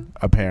song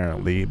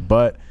apparently,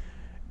 but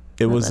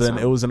it was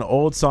an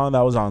old song that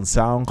was on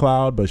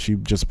SoundCloud, but she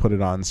just put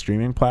it on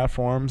streaming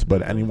platforms.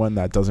 But anyone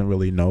that doesn't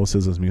really know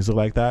SZA's music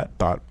like that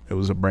thought it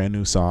was a brand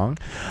new song,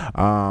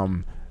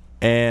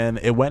 and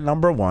it went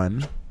number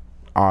 1,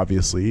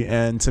 obviously.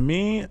 And to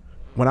me,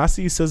 when I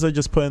see SZA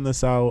just putting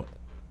this out,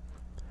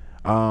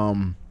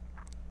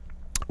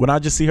 when I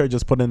just see her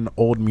just putting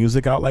old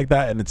music out like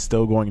that and it's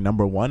still going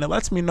number 1, it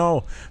lets me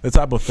know the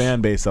type of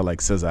fan base that like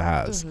SZA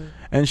has.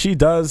 And she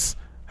does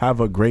have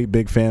a great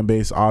big fan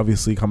base,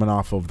 obviously coming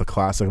off of the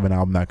classic of an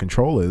album that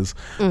Control is.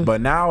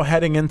 But now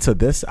heading into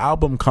this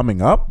album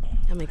coming up,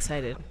 I'm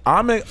excited.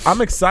 I'm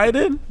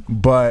excited,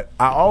 but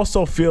I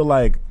also feel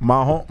like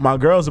my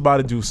girl's about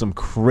to do some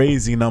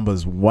crazy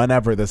numbers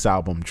whenever this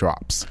album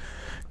drops,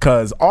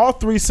 because all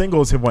 3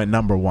 singles have went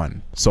number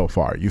 1 so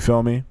far. You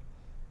feel me?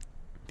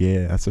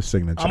 Yeah, that's a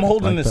signature. I'm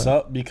holding like this that.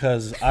 up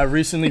because I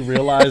recently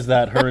realized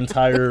that her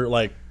entire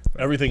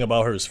everything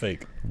about her is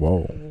fake.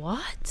 Whoa.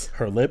 What?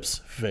 Her lips,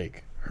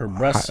 fake. Her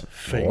breasts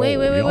fake. Wait.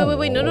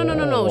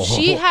 No.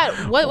 She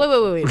had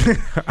wait.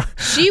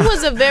 She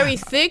was a very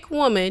thick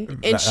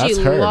woman, and she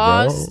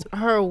lost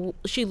her.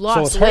 She lost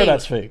So it's weight. her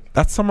that's fake.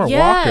 That's Summer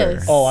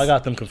Yes. Walker. Oh, I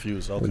got them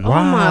confused. Okay.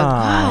 Wow. Oh my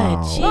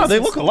God, Jesus. No, they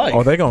look alike.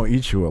 Oh, they gonna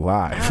eat you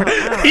alive.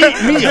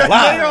 Eat me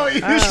alive.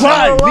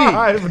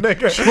 Try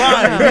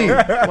me.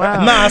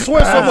 Wow. Nah, I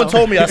swear someone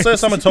told me. I said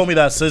someone told me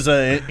that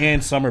SZA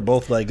and Summer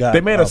both like got.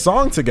 They made a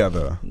song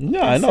together.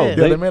 Yeah, I know. That's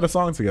it. Yeah, they made a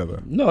song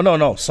together.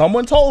 No.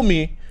 Someone told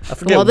me. I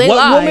forget Well, they what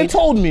lied. woman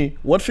told me.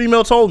 What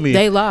female told me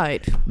They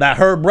lied. that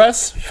her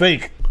breasts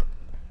fake.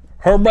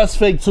 Her breasts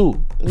fake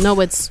too. No,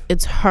 it's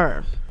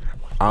her.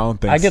 I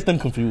don't think. I get them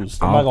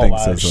confused. I'm I not don't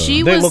gonna think lie. SZA.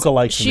 She They was look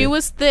alike to she me.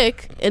 was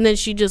thick, and then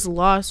she just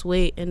lost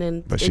weight, and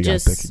then But it she got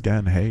just thick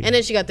again. Hey. and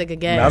then she got thick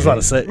again. I was about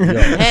to say.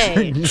 Yo.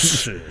 Hey,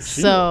 Shit.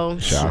 so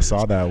Shit, I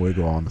saw that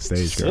wiggle on the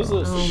stage, girl.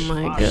 SZA. oh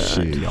my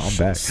Shit, God. I'm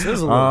back. SZA look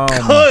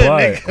good,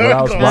 But nigga. what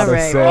I was about to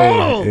Alright.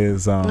 say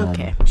is,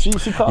 Okay, She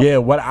called. yeah,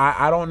 what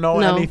I don't know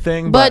no,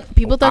 anything, but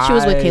people thought she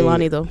was with I-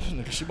 Kehlani though.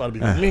 She about to be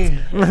with me.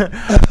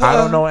 I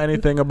don't know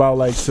anything about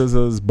like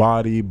SZA's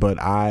body, but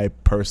I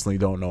personally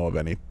don't know of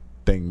anything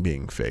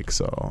being fake,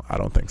 so I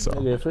don't think so.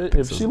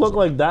 If she looked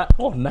like that,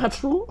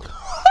 natural.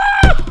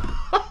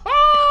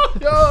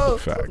 Yo.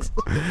 Facts.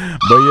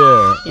 But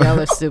yeah. Y'all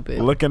are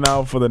stupid. Looking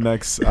out for the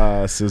next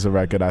SZA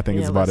record. I think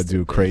it's Yeah, about to let's do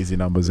do crazy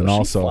numbers, and She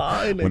also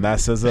fly, when nigga. that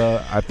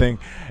SZA, I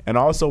think, and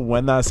also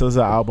when that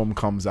SZA album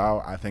comes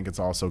out, I think it's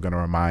also gonna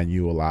remind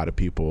you a lot of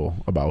people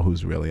about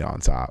who's really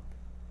on top.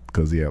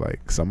 Cause yeah,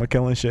 like some are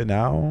killing shit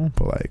now,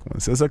 but like when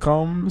SZA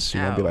comes, she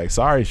gonna be Ow. like,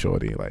 "Sorry,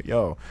 shorty, like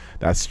yo,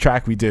 that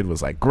track we did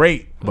was like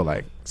great, but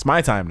like it's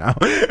my time now."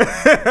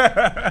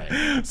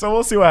 So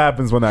we'll see what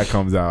happens when that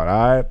comes out.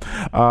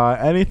 All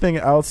right. Anything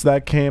else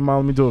that came out?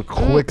 Let me do a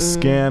quick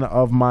scan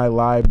of my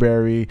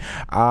library.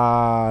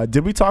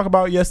 Did we talk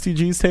about EST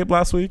Gee's tape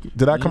last week?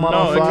 Did that come out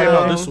on No, it Friday? came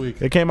out this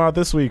week. It came out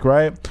this week,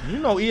 right? You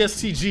know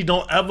EST Gee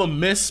don't ever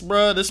miss,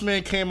 bruh. This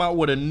man came out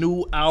with a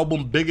new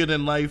album, Bigger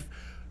Than Life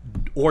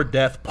or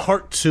Death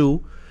Part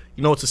 2.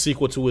 You know it's a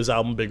sequel to his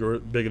album Bigger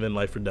Than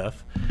Life or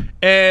Death.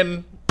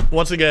 And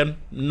once again,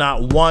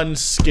 not one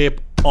skip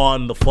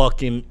on the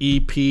fucking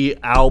EP,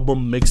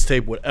 album,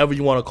 mixtape, whatever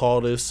you want to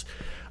call this.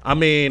 I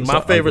mean, my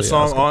favorite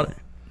song on...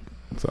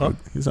 So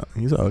he's an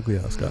ugly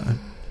ass guy.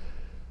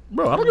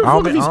 Bro, I don't give a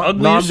fuck if he's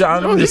ugly. No, as shit.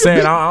 I'm just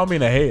saying. I don't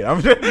mean to hate.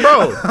 I'm just,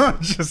 Bro.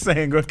 I'm just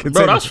saying. Go continue.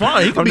 Bro, that's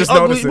fine. He can I'm be just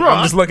ugly, noticing. bro.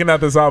 I'm just looking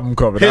at this album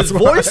cover. His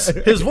That's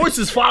why. his voice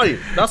is fire.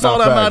 That's No, all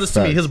that facts, matters to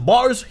me. facts. His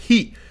bars,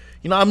 heat.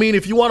 You know what I mean?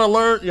 If you want to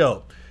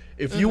learn,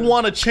 if you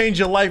want to change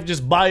your life,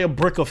 just buy a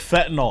brick of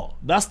fentanyl.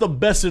 That's the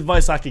best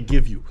advice I could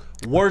give you.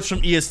 Words from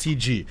EST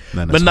Gee.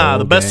 Then But this nah, whole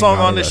the best gang song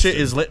got on this shit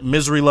arrested. is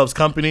Misery Loves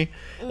Company.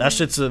 That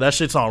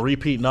shit's on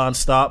repeat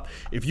nonstop.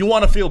 If you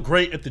want to feel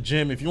great at the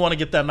gym, if you want to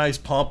get that nice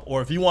pump,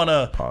 or if you want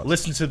to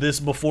listen to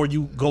this before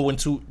you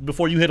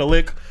hit a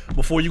lick,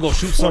 before you go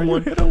shoot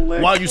someone, hit a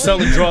lick. while you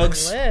selling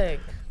drugs, Leg.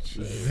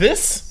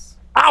 this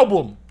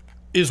album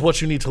is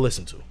what you need to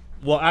listen to.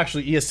 Well,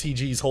 actually, EST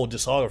Gee's whole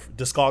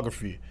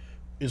discography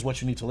is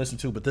what you need to listen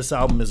to. But this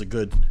album is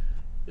good.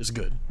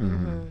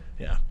 Mm-hmm.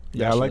 Yeah.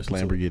 Yeah, I like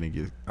Listen to it.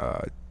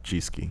 Lamborghini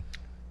G-Ski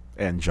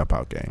and Jump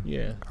Out Gang.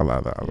 Yeah. I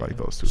love that. I like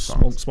those two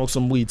songs. Smoke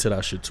some weed to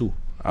that shit too.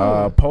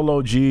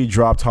 Polo G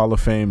dropped Hall of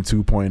Fame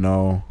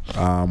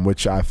 2.0,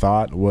 which I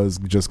thought was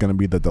just going to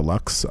be the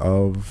deluxe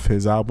of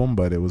his album,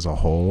 but it was a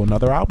whole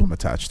another album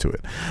attached to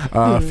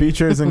it.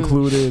 Features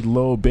included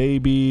Lil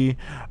Baby,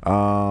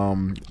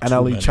 NLE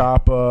many.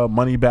 Choppa,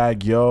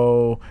 Moneybagg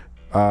Yo,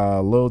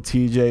 Lil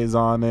TJ's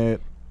on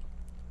it.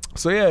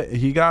 So yeah,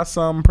 he got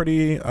some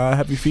pretty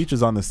heavy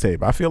features on this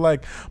tape. I feel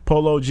like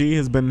Polo G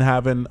has been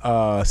having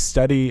a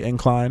steady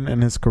incline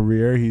in his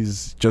career.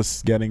 He's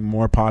just getting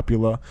more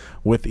popular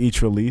with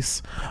each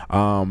release.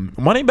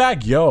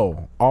 Moneybagg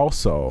Yo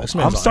also. This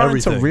man's I'm on starting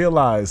to everything.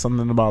 realize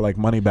something about like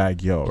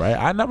Moneybagg Yo, right?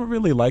 I never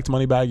really liked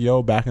Moneybagg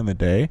Yo back in the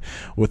day.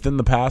 Within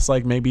the past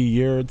like maybe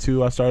year or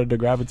two, I started to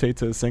gravitate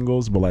to his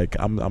singles, but like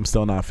I'm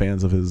still not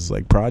fans of his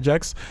like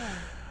projects.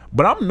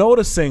 But I'm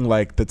noticing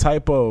like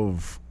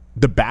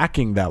the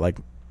backing that like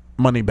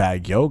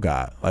Moneybagg Yo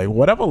got, like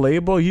whatever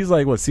label he's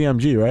like, what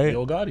CMG, right?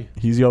 Yo Gotti.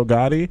 He's Yo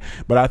Gotti,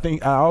 but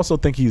I also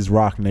think he's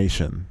Rock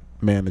Nation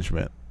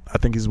management. I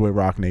think he's with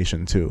Rock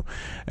Nation too,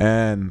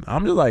 and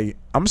I'm just like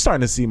I'm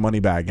starting to see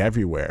Moneybagg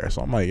everywhere.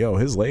 So I'm like, yo,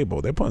 his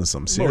label, they're putting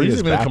some Bro, serious he's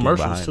even in backing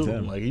commercials behind too.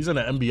 him. Like he's in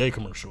an NBA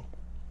commercial.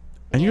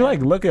 And you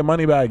like look at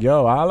Moneybagg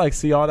Yo, I like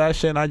see all that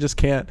shit, and I just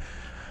can't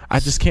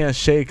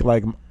shake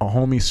like a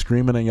homie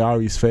screaming in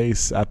Yari's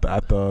face at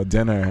the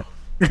dinner.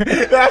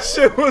 That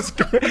shit was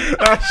great.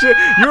 That shit,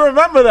 you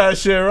remember that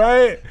shit,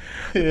 right?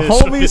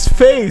 Homie's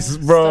face,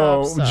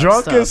 bro, Stop,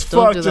 drunk stop. as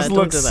Don't fuck, do just that,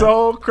 looks don't do that.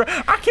 so crazy.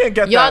 I can't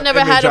get Y'all that never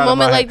image had a out of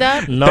moment my like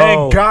head. that? No.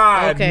 Thank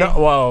God. Okay. No,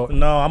 well,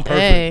 No, I'm perfect.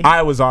 Hey.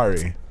 I was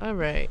Ari. All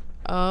right.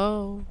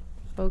 Oh,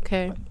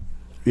 okay.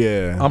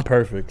 Yeah, I'm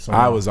perfect. So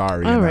I was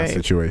Ari in All that right.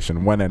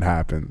 situation when it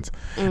happened.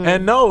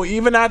 And no,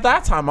 even at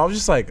that time, I was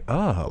just like,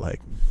 oh,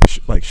 like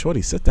like,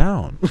 shorty, sit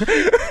down.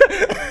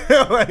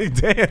 Like,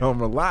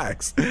 damn,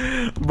 relax.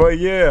 But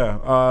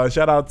yeah,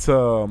 shout out to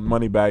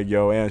Moneybagg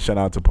Yo, and shout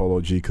out to Polo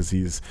G, because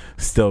he's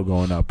still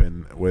going up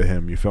and with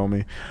him. You feel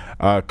me?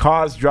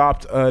 Cozz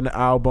dropped an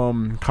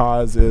album.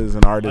 Cozz is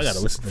an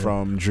artist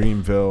from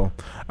Dreamville.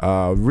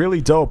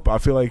 Really dope. I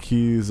feel like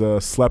he's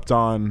a slept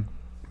on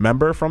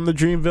member from the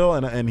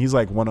Dreamville, and he's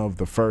like one of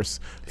the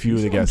first few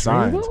to get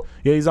signed. Dreamville?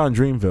 Yeah, he's on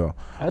Dreamville.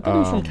 I thought he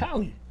was from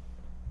Cali.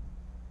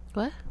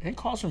 What? Ain't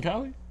Cozz from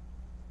Cali?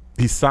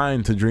 He's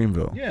signed to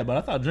Dreamville. Yeah, but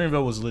I thought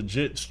Dreamville was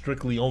legit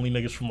strictly only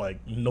niggas from like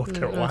North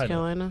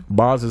Carolina.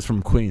 Boz is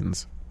from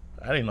Queens.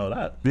 I didn't know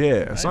that.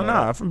 Yeah, so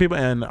nah, from people,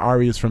 and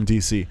Ari is from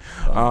DC.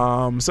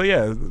 So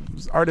yeah,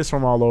 artists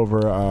from all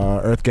over.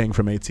 Earth Gang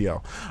from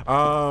ATL.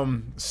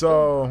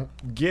 So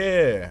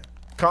yeah,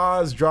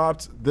 Cozz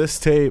dropped this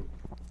tape,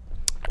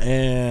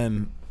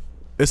 and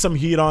there's some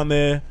heat on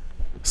there.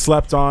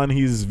 Slept on.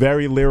 He's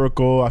very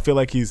lyrical. I feel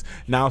like he's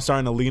now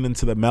starting to lean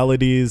into the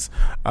melodies,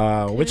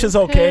 which is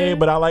okay.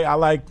 But I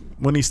like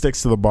when he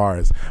sticks to the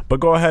bars. But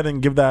go ahead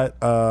and give that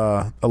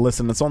a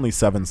listen. It's only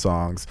 7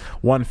 songs,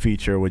 1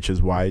 feature, which is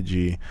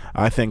YG.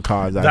 I think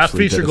Cozz actually that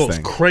feature did his goes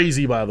thing.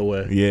 crazy, by the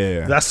way.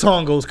 Yeah, that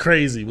song goes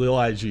crazy with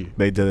YG.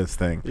 They did its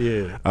thing.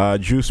 Yeah.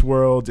 Juice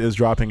WRLD is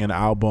dropping an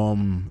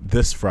album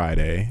this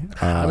Friday.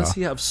 How does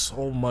he have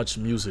so much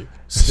music?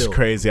 It's Still?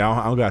 crazy.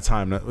 I don't got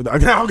time. I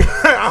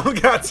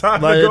don't got time.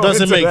 Like, to go it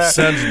doesn't into make that.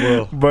 sense,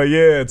 bro. But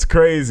yeah, it's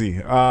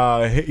crazy.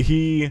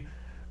 He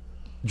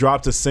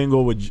dropped a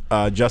single with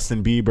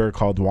Justin Bieber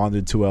called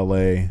 "Wandered to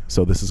LA."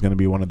 So this is going to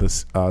be one of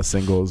the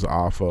singles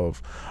off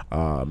of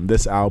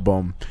this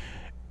album.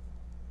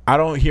 I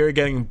don't hear it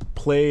getting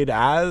played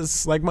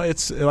as like much.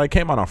 It's like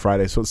came out on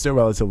Friday, so it's still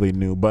relatively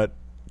new. But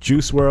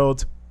Juice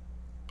WRLD,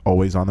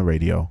 always on the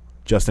radio.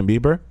 Justin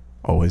Bieber,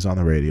 always on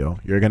the radio.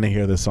 You're going to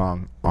hear this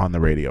song on the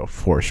radio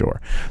for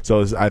sure.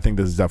 So I think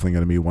this is definitely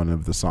going to be one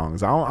of the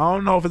songs. I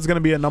don't know if it's going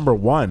to be a number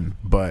 1,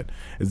 but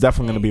it's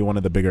definitely going to be one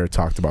of the bigger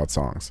talked about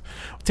songs.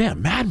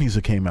 Damn, Mad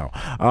Music came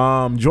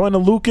out. Joyner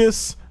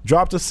Lucas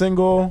dropped a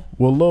single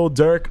with Lil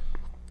Durk.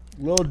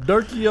 Lil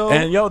Durky,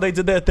 And yo, they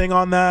did their thing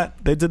on that.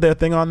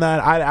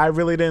 I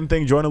really didn't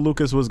think Joyner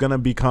Lucas was gonna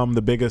become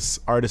the biggest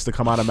artist to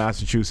come out of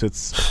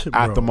Massachusetts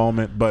at the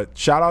moment. But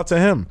shout out to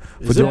him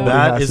for doing what he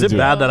has Is to it do.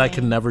 bad that I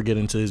can never get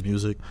into his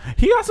music?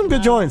 He got some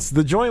good joints.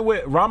 The joint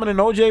with Ramen and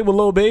OJ with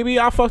Lil Baby,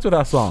 I fucked with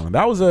that song.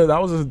 That was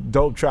a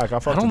dope track. I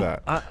fucked with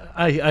that.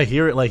 I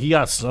hear it. Like, he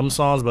got some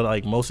songs, but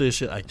like most of his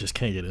shit, I just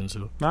can't get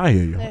into. I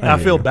hear you. I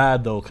feel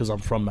bad though, because I'm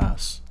from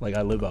Mass. Like,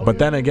 I live out But here.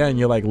 then again,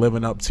 you're like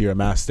living up to your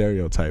Mass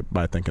stereotype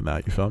by thinking that.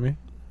 You feel me?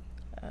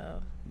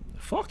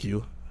 Fuck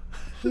you.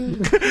 You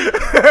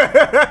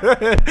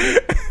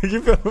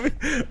feel me?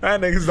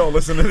 That niggas don't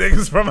listen to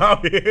niggas from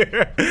out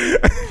here.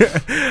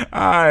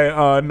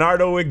 Alright,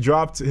 Nardo Wick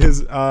dropped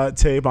his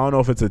tape. I don't know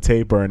if it's a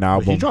tape or an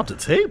album. He dropped a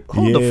tape?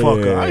 Hold the fuck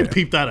up. I didn't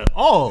peep that at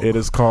all. It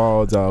is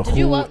called you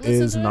Who listen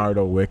is to it?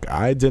 Nardo Wick?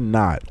 I did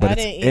not, but I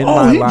it's didn't in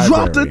either. my he library.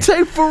 dropped a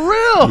tape for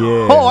real.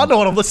 Yeah. Oh, I know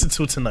what I'm listening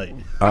to tonight.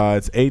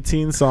 It's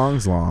 18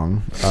 songs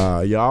long.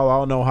 Y'all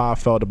all know how I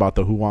felt about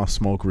the Who Wants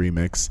Smoke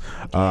remix.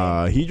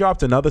 He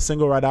dropped another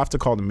single right after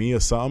called Me or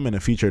Something, and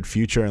it featured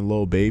Future and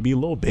Lil Baby.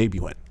 Lil Baby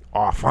went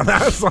off on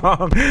that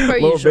song.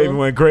 Lil Baby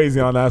went crazy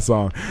on that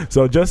song.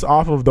 So just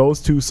off of those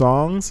 2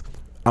 songs,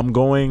 I'm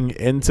going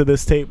into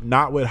this tape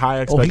not with high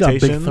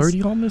expectations. Oh, he got Big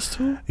 30 on this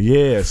too?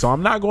 Yeah, so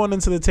I'm not going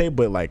into the tape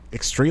with like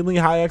extremely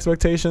high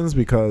expectations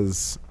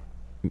because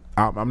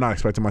I'm not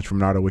expecting much from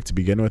Nardo Wick to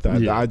begin with.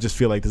 I just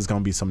feel like this is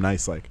gonna be some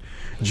nice like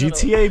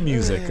GTA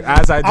music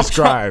as I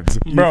described.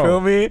 You feel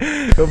me?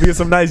 It'll be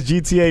some nice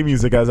GTA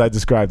music as I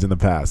described in the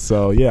past.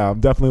 So yeah, I'm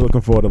definitely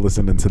looking forward to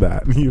listening to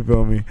that. You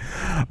feel me?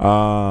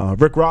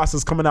 Rick Ross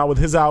is coming out with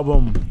his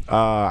album.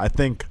 I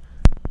think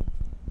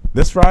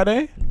this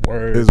Friday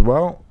as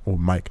well. Oh,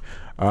 Mike.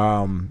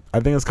 I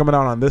think it's coming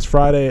out on this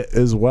Friday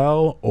as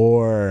well,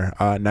 or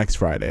next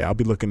Friday. I'll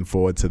be looking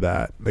forward to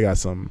that. They got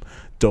some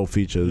dope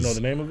features. You know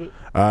the name of it?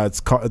 It's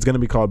going to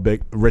be called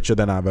Richer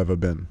Than I've Ever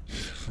Been.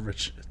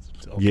 Rich.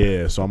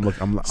 Okay. Yeah, so I'm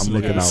looking out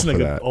for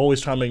that.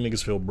 Always trying to make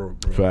niggas feel broke,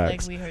 bro.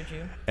 Facts. Like we heard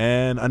you.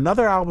 And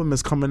another album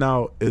is coming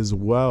out as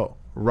well.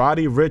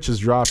 Roddy Ricch is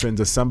dropping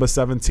December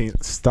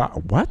 17th.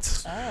 Stop.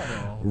 What?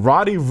 Oh.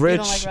 Roddy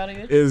Ricch, like Roddy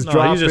Ricch? is No,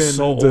 dropping he's just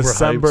so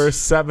December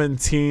overhyped.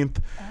 17th.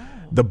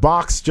 The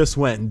box just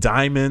went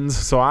diamonds,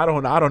 so I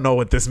don't know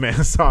what this man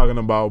is talking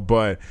about,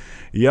 but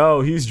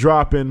yo, he's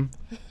dropping.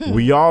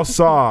 We all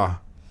saw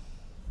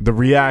the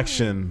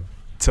reaction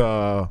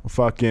to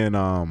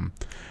fucking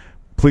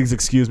Please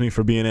Excuse Me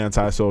for Being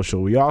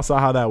Antisocial. We all saw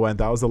how that went.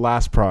 That was the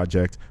last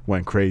project.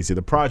 Went crazy.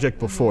 The project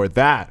before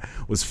that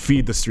was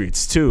Feed the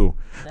Streets 2.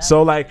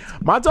 So like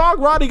my dog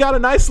Roddy got a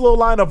nice little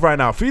lineup right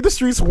now. Feed the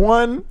Streets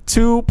 1,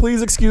 2,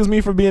 Please Excuse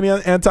Me for Being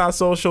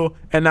Antisocial,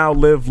 and now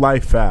Live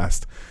Life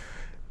Fast.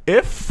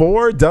 If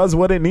 4 does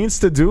what it needs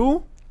to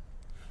do,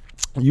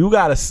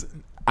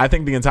 I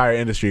think the entire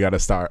industry gotta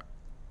start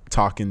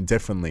talking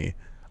differently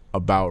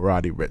about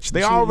Roddy Ricch.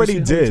 They You already see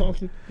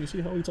did. You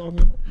see how he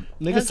talking?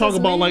 Niggas That's talk his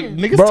about man.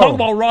 niggas talk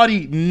about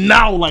Roddy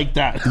now like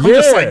that. I'm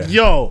just like,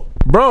 yo.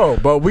 Bro,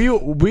 but we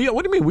what do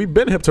you mean? We've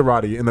been hip to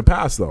Roddy in the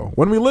past though.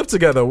 When we lived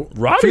together,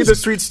 Feed the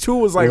Streets 2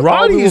 was like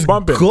all we were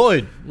bumping.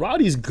 Good.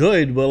 Roddy's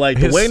good, but like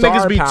His the way star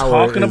niggas be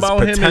power talking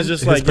about him is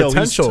just his like, yo,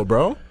 potential,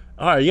 bro.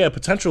 All right, yeah,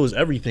 potential is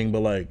everything,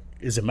 but like,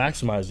 is it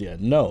maximized yet?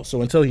 No.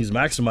 So until he's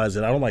maximized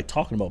it, I don't like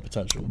talking about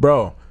potential.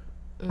 Bro,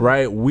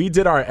 right? We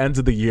did our end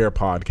of the year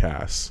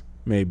podcast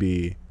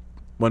maybe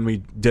when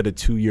we did it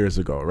 2 years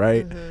ago,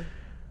 right?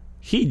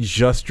 He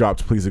just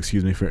dropped Please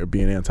Excuse Me for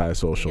Being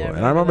Antisocial. Yeah,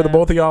 And I remember the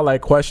both of y'all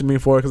like questioned me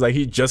for it because like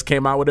he just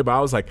came out with it, but I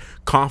was like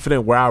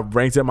confident where I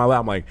ranked it in my lap.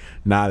 I'm like,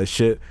 nah, this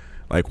shit,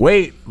 like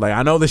wait, like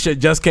I know this shit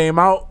just came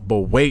out, but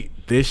wait,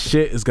 this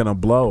shit is gonna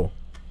blow.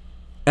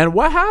 And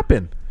what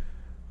happened?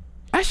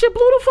 That shit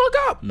blew the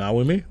fuck up. Not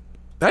with me.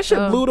 That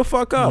shit blew the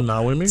fuck up.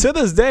 Not with me. To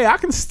this day, I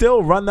can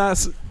still run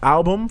that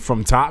album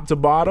from top to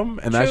bottom,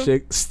 and that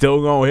shit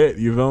still gonna hit.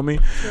 You feel me?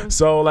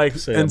 So like,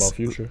 Say that about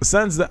Future.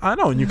 Since that, I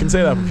know, and you can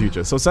say that for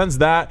Future. So since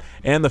that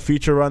and the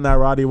Future run that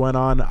Roddy went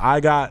on, I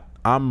got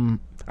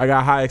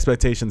high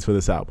expectations for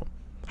this album.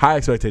 High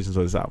expectations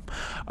for this album.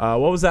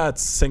 What was that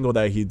single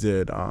that he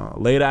did?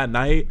 Late at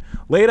Night.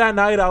 Late at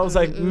Night. I was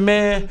like,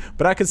 meh,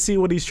 but I could see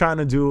what he's trying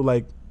to do.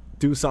 Like,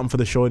 do something for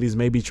the shorties,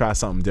 maybe try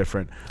something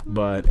different.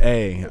 But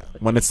hey,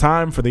 when it's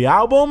time for the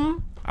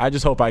album, I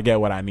just hope I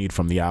get what I need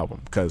from the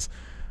album because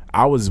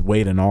I was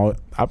waiting I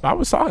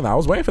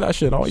was waiting for that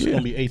shit all It's year.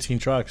 gonna be 18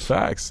 tracks.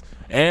 Facts.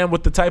 And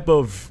with the type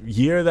of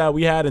year that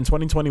we had in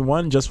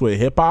 2021, just with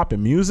hip hop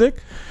and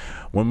music,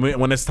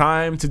 when it's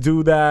time to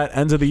do that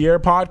end of the year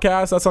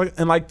podcast, that's like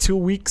in like 2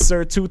 weeks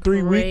or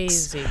 3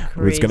 weeks.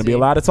 It's gonna be a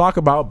lot to talk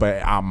about,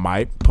 but I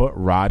might put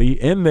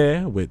Roddy in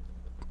there with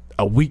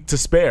a week to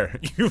spare.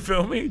 You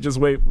feel me? Just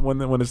wait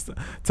when it's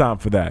time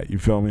for that. You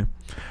feel me?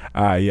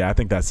 Yeah, I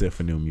think that's it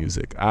for new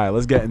music. All right,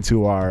 let's get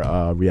into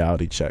our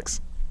reality checks.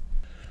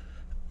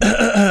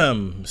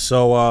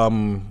 So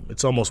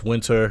it's almost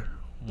winter.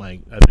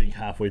 Like I think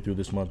halfway through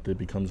this month it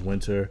becomes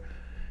winter.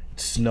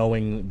 It's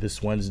snowing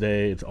this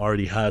Wednesday. It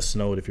already has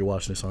snowed if you're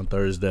watching this on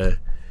Thursday.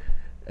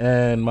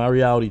 And my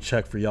reality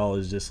check for y'all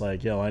is just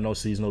like, yo, I know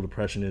seasonal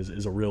depression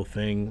is a real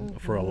thing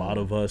for a lot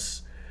of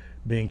us.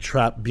 Being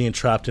trapped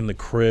in the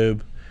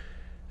crib,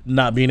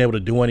 not being able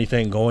to do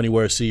anything, go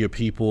anywhere, see your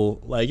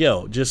people. Like,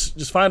 yo,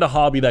 just find a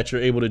hobby that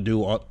you're able to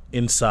do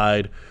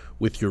inside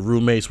with your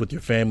roommates, with your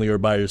family, or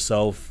by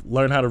yourself.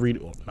 Learn how to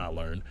read, well, not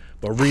learn,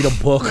 but read a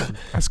book.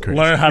 That's crazy.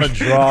 Learn how to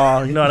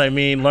draw, you know what I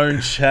mean? Learn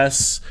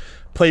chess,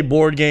 play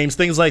board games,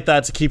 things like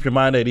that to keep your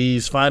mind at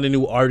ease. Find a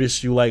new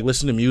artist you like,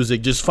 listen to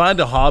music. Just find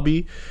a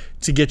hobby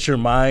to get your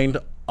mind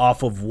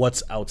off of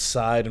what's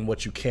outside and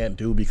what you can't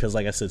do, because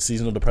like I said,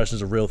 seasonal depression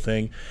is a real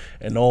thing,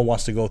 and no one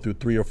wants to go through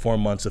 3 or 4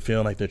 months of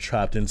feeling like they're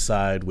trapped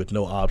inside with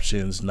no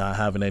options, not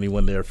having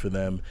anyone there for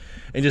them,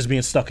 and just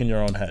being stuck in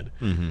your own head.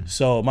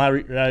 So my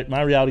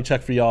reality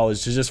check for y'all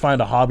is to just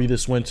find a hobby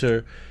this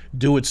winter,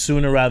 do it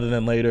sooner rather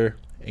than later,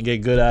 and get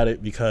good at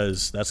it,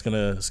 because it's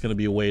gonna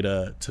be a way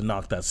to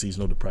knock that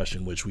seasonal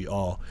depression, which we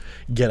all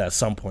get at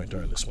some point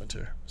during this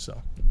winter.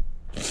 So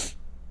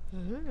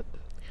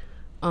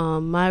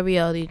my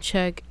reality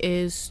check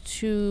is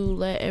to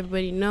let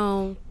everybody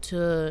know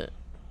to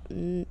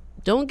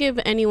don't give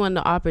anyone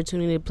the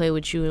opportunity to play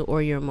with you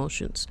or your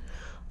emotions.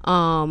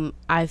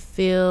 I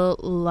feel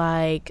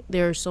like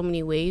there are so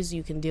many ways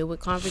you can deal with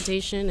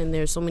confrontation, and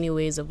there's so many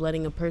ways of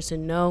letting a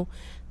person know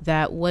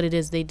that what it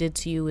is they did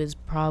to you is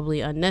probably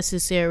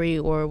unnecessary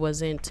or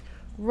wasn't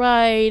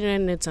right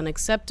and it's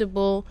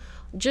unacceptable.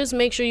 Just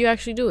make sure you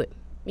actually do it,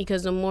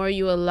 because the more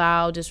you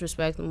allow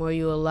disrespect, the more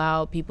you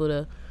allow people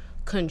to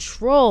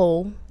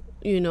control,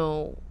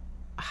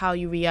 how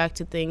you react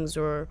to things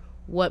or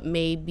what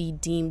may be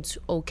deemed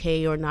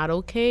okay or not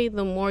okay,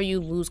 the more you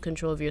lose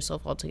control of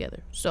yourself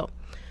altogether. So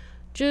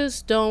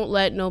just don't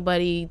let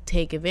nobody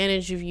take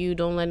advantage of you.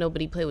 Don't let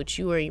nobody play with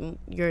you or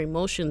your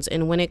emotions.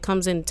 And when it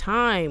comes in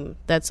time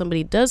that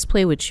somebody does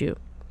play with you,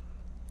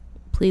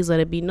 please let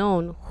it be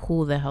known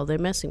who the hell they're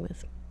messing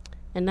with.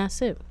 And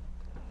that's it.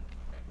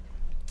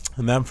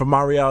 And then for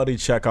my reality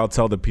check, I'll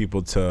tell the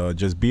people to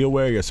just be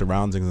aware of your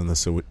surroundings and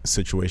the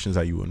situations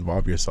that you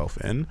involve yourself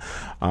in.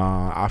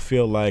 I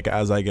feel like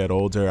as I get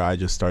older, I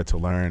just start to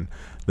learn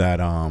that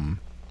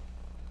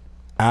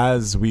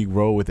as we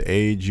grow with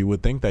age, you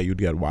would think that you'd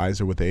get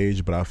wiser with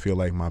age, but I feel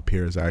like my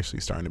peers are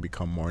actually starting to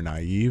become more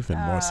naive and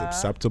more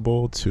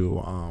susceptible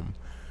to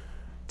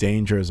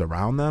dangers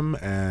around them.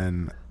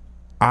 And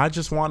I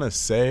just want to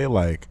say,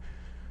 like,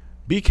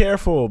 be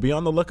careful. Be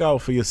on the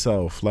lookout for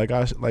yourself.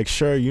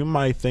 Sure, you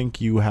might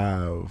think you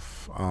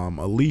have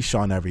a leash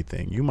on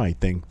everything. You might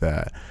think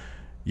that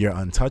you're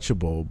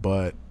untouchable,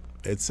 but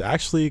it's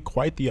actually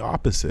quite the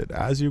opposite.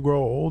 As you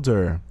grow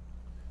older,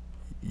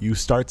 you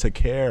start to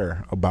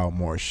care about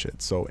more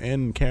shit. So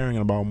in caring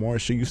about more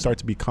shit, you start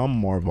to become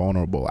more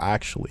vulnerable,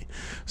 actually.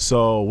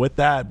 So with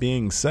that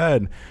being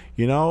said,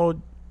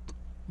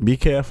 be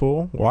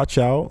careful. Watch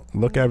out.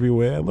 Look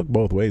everywhere. Look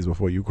both ways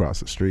before you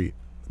cross the street.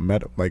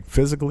 like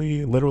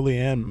physically, literally,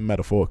 and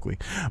metaphorically.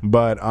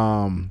 But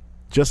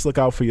just look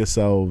out for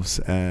yourselves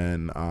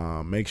and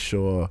make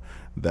sure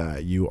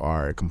that you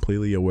are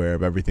completely aware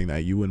of everything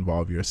that you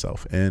involve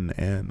yourself in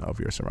and of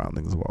your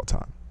surroundings of all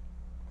time.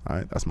 All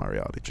right, that's my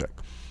reality check.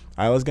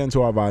 All right, let's get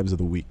into our vibes of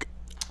the week.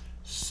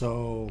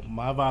 So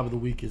my vibe of the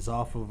week is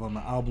off of an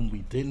album we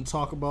didn't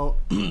talk about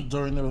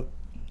during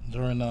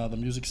the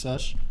music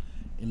sesh,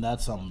 and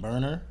that's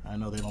Berner. I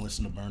know they don't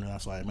listen to Berner,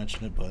 that's why I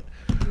mentioned it. But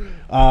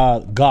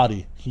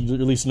Gotti, he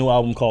released a new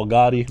album called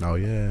Gotti. Oh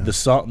yeah. The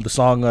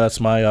song that's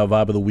my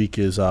vibe of the week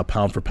is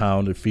Pound for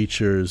Pound. It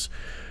features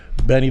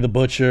Benny the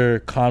Butcher,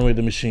 Conway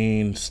the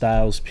Machine,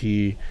 Styles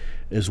P,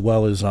 as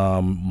well as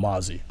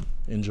Mozzy.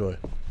 Enjoy.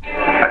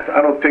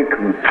 I don't think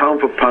pound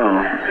for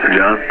pound,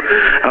 John,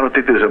 I don't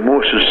think there's a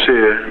more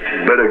sincere,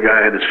 better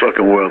guy in this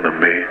fucking world than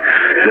me.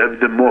 They've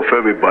done more for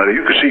everybody.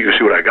 You can see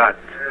what I got.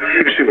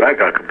 You can see what I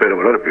got compared to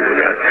what other people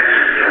got.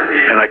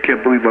 And I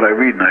can't believe what I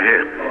read and I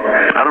hear.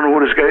 I don't know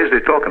who this guy is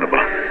they're talking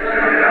about.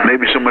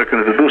 Maybe somebody can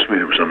introduce me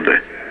to him someday.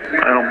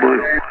 I don't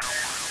believe it.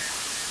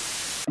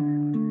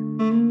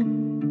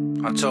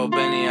 I told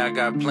Benny I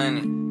got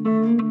plenty.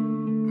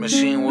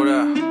 Machine, what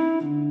up?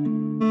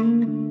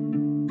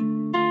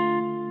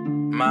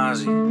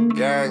 Mozzy,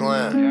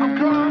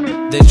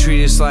 Gangland. They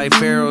treat us like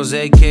pharaohs,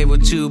 AK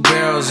with 2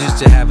 barrels. Used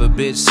to have a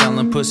bitch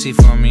selling pussy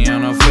for me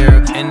on no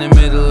fair. In the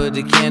middle of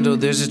the candle,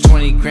 there's a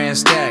 20 grand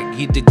stack.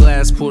 Heat the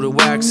glass, pull the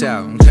wax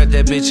out, and cut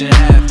that bitch in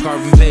half.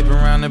 Carving paper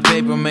around the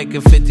paper, make a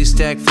 50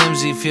 stack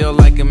flimsy. Feel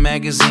like a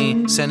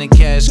magazine, sending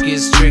cash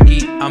gets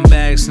tricky. I'm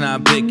bags,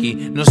 not picky,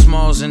 no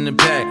smalls in the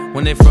pack.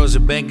 When they froze a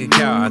bank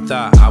account, I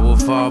thought I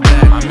would fall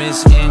back. I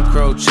miss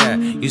in-crow chat,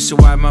 used to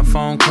wipe my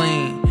phone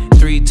clean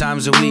 3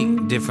 times a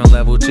week, different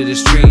level to the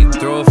street.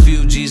 Throw a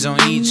few G's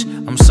on each,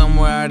 I'm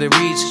somewhere out of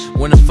reach.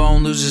 When the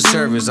phone loses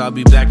service, I'll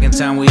be back in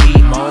town with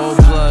heat. My old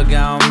plug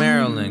out in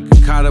Maryland,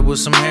 caught up with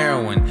some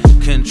heroin.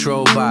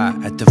 Controlled by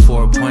at the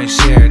 4-point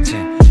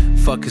Sheraton.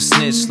 Fuck a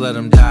snitch, let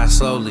him die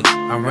slowly.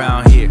 I'm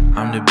round here,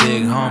 I'm the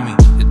big homie,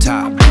 the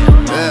top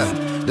man.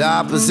 Yeah, the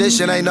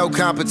opposition ain't no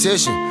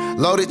competition.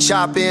 Loaded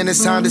chop in,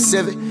 it's Honda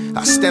Civic.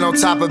 I stand on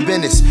top of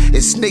business.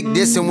 It's sneak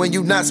dissing when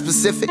you not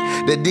specific.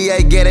 The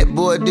DA get it,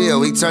 boy,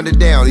 deal. He turned it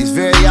down. He's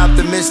very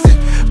optimistic.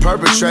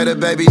 Perpetrator,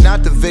 baby,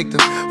 not the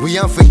victim. We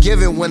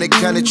unforgiving when it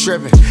come to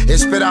tripping. It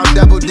spit out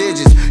double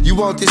digits. You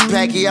want this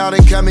packy out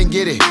and come and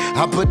get it.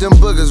 I put them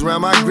boogers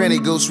around my granny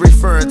goose,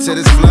 referring to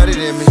this flooded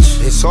image.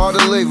 It's hard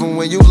to leave them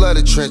when you love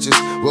the trenches.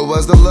 What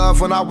was the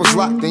love when I was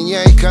locked and you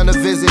ain't come to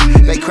visit?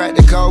 They cracked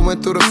the code,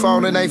 went through the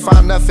phone and they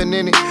find nothing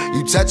in it.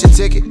 You touch a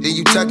ticket, then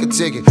you tuck a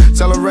ticket.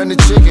 Tell her run the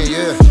chicken,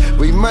 yeah.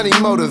 We money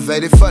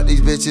motivated, fuck these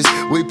bitches.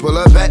 We pull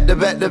up back to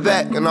back to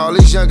back, and all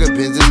these younger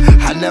bitches.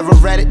 I never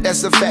read it,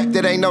 that's a fact.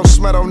 That ain't no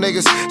smut on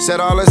niggas. Said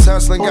all this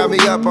hustling got me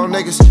up on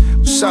niggas.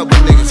 What's up with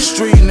niggas?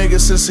 Street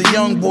niggas since a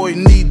young boy,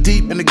 knee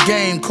deep in the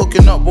game.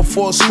 Cooking up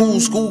before school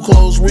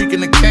clothes,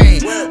 reeking the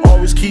cane.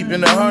 Always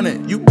keeping it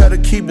 100, you better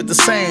keep it the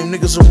same.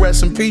 Niggas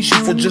arrest and peace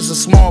you for just a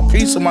small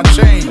piece of my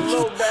change.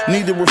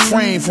 Need to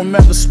refrain from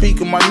ever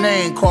speaking my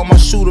name. Call my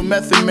shooter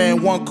Method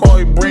Man, one call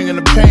you bringing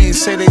the pain.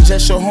 Say they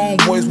just your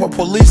homeboys, what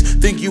police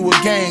think you a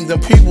gang. The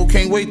people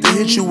can't wait to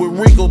hit you with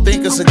Rico,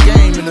 think it's a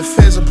game. And the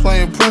feds are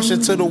playing pressure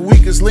to the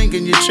weakest link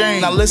in your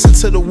chain. Now listen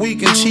to the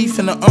weak and chief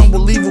in the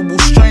unbelievable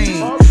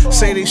strain.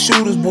 Say they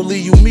shooters,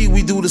 believe you me,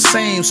 we do the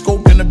same.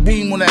 Scoping the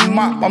beam on that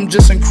mop, I'm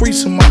just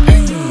increasing my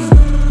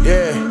aim.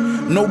 Yeah.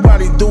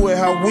 Nobody do it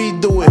how we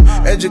do it.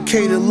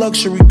 Educated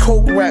luxury,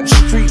 coke rap,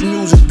 street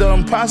music. The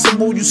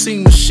impossible, you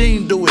seen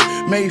Machine do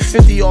it. Made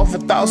 50 off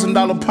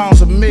 $1,000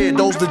 pounds of mid,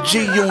 those the G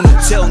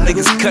units. Tell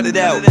niggas cut it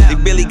out, they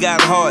really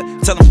got hard.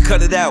 Tell them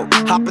cut it out,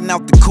 hopping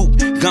out the coupe,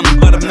 gonna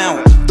butt them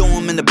out. Throw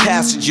them in the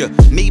passenger,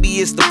 maybe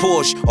it's the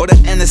Porsche or the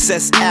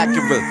NSS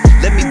Acura.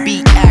 Let me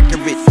be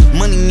accurate,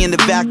 money in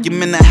the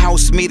vacuum in the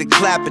house made a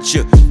clap at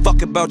you.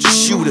 Fuck about your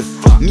shooter.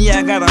 Me,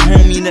 I got a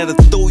homie that'll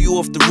throw you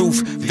off the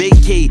roof.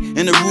 Vacate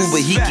in the Aruba,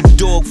 he keep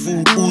dog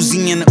food,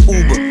 Uzi in the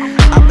Uber.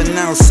 I've been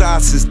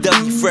outside since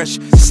W Fresh,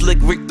 Slick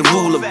Rick the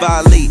ruler.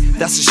 Violate,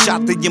 that's a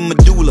shot to your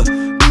medulla.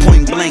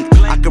 Point blank,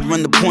 I can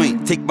run the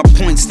point, take my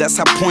points, that's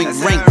how point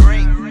rank.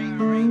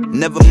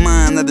 Never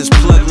mind that this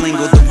plug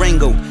lingo, the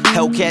Rango,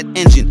 Hellcat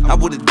engine, I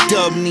would've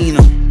dubbed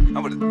Nino.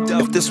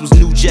 If this was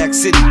New Jack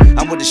City,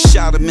 I would've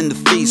shot him in the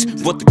face,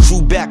 brought the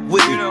crew back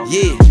with me,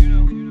 yeah.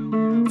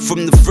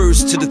 From the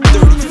 1st to the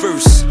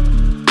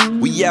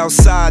 31st, we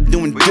outside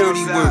doing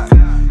dirty work.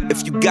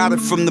 If you got it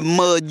from the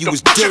mud, you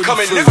was dirty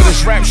for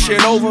this rap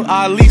shit over,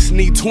 I at least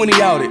need 20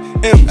 out it.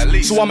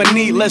 M's, so I'ma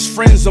need less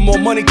friends and more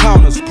money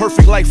counters.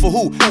 Perfect life for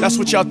who? That's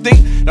what y'all think?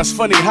 That's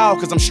funny how,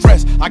 cause I'm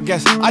stressed. I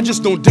guess I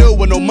just don't deal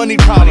with no money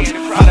problems.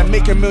 How to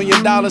make $1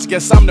 million,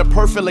 guess I'm the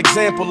perfect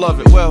example of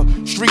it. Well,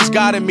 streets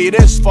guided me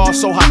this far,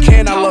 so how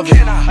can I love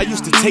it? I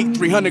used to take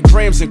 300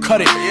 grams and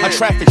cut it. I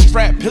traffic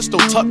strap, pistol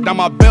tucked down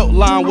my belt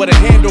line with a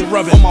handle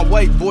rubbing. On my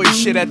white boy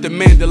shit at the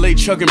Mandalay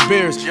chugging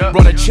beers.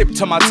 Brought a chip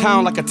to my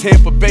town like a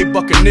Tampa Bay hey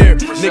Buccaneer.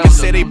 Niggas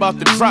say they about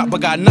to drop,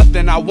 but got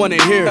nothing I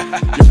wanna hear.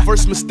 Your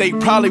first mistake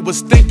probably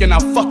was thinking I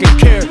fucking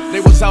care.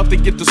 They was out to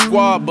get the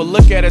squad, but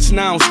look at us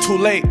now, it's too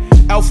late.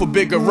 Alpha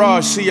Big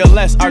Garage,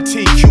 CLS,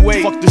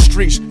 RTQA. Fuck the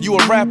streets, you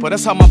a rapper,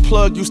 that's how my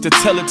plug used to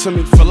tell it to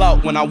me. Fell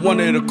out when I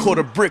wanted a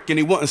quarter brick and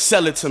he wouldn't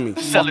sell it to me.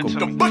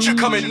 The butcher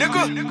coming,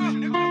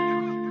 nigga.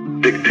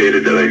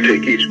 Dictated that I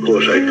take each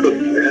course I took.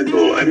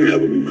 I didn't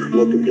have a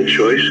multiple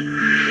choice.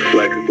 So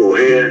I could go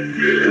here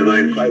and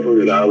like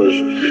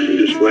 $500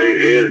 this way,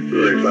 here,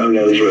 like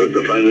 $500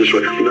 to find this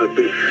way.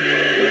 Nothing.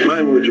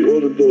 Mine was all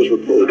the doors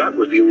were closed. That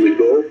was the only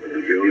door.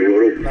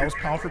 That was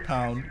pound for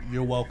pound.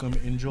 You're welcome.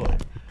 Enjoy.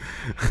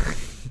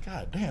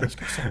 God damn, this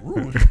guy's so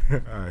rude.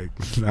 Alright,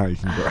 now you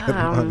can go ahead,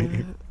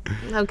 Lonny.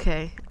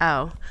 Okay.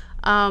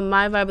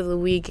 My vibe of the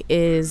week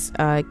is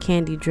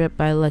Candy Drip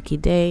by Lucky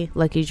Daye.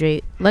 Lucky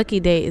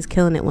Daye is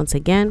killing it once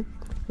again.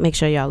 Make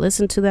sure y'all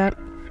listen to that.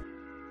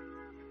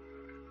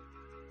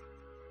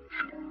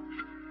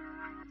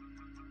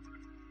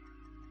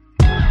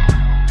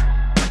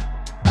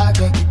 I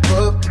can't keep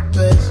up the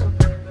pace.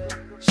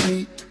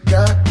 She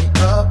got me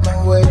up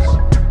my waist.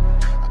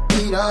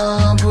 I eat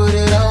on, put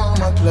it on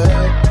my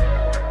plate.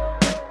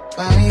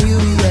 Finding you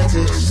be at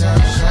the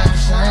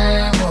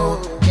same,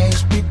 oh. Can't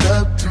speak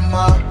up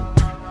tomorrow.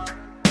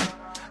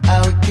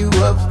 I wake you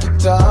up for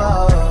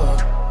talk.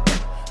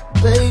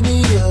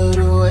 Baby, you're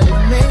the way,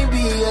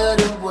 maybe you're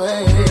the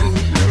way.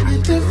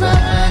 You're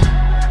divine,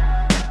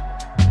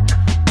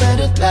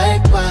 better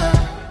like wine.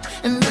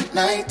 In the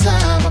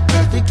nighttime, a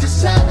perfect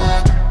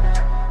design.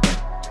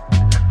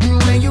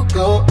 And when you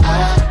go,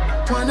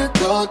 I wanna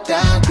go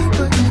down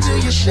deeper into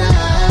your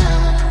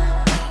shine.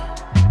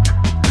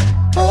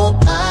 Oh,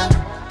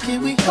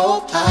 can we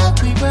hope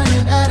we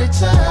running out of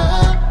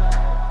time?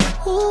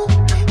 Ooh,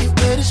 you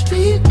better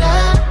speak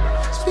now.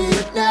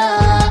 Speak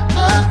now.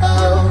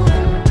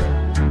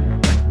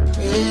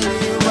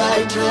 Really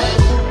white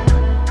dress.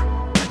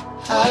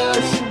 How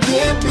did it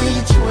get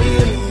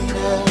between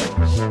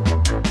us?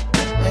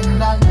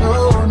 And I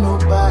know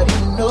nobody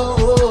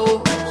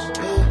knows.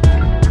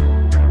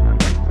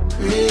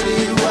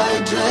 Pretty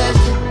white dress.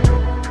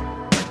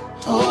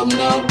 Hope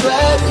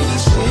nobody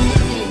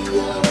sees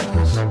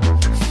us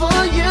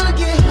before you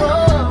get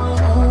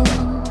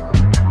home.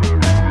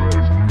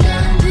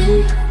 Candy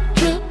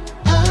drip.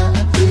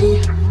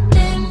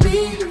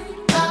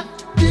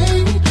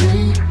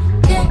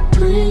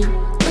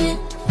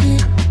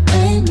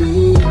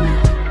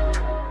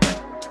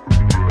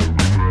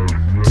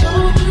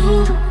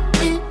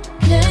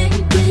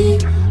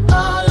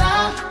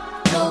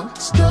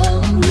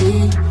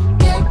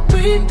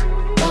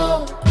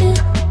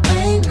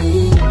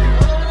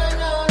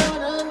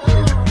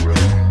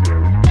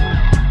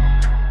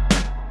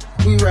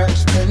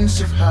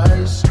 Expensive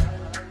highs.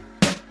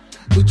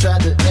 We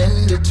tried to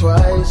end it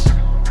twice.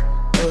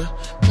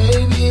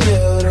 Maybe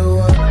you're the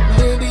one.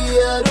 Maybe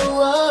you're the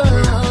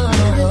one.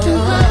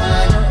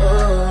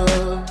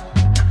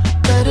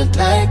 Better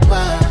like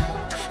wine.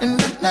 In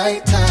the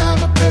nighttime,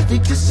 a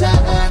perfect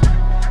design.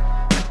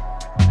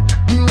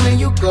 And when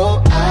you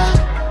go,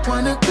 I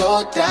wanna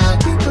go down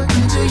deeper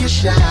into your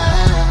shine.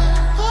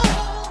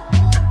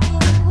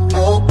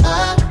 Oh,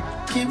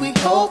 can we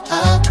hope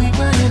we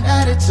running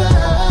out of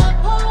time?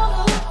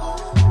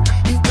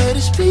 You better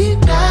speak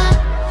now,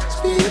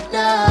 speak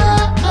now.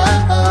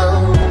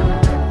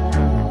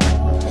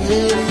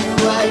 Pretty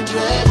white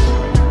dress.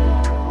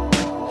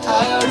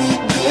 How did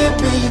it get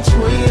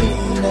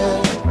between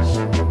us?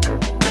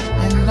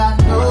 And I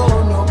know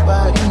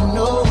nobody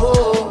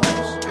knows.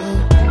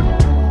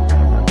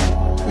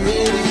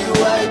 Pretty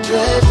white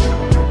dress.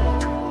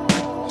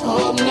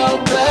 Hope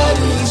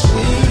nobody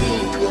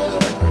sees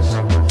us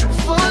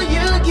before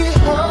you get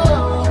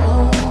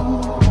home.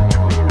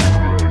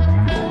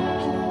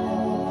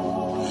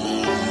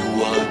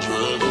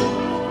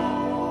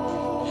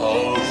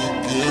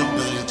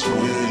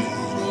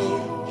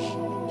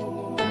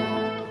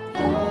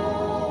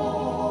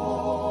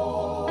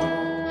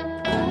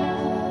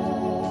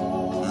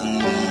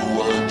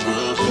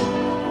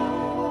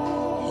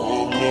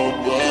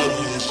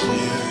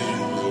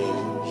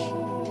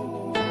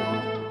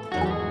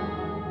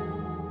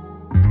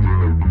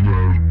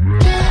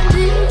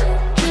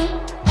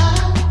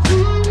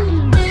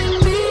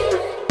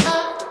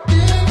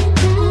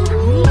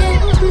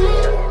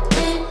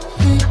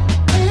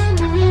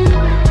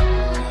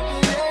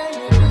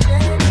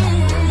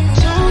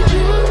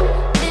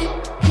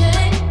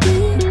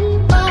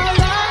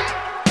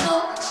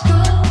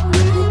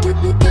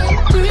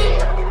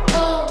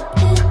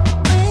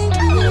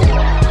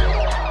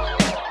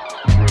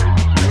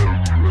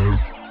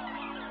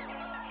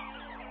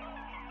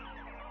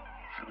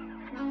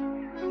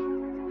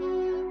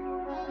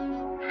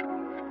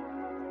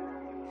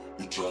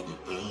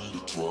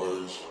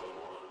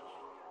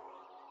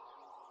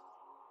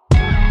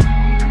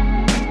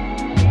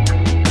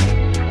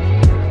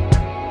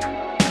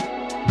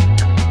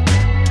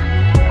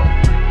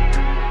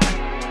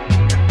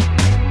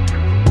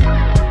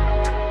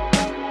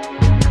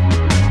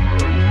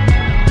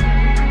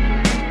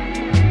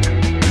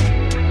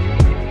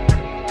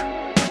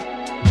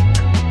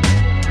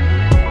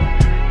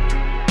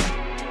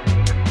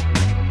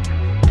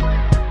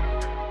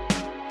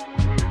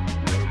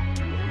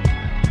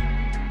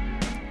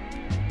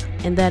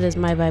 that is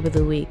my vibe of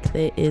the week.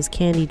 It is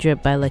Candy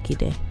Drip by Lucky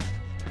Daye.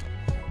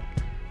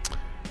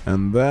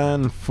 And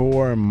then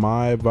for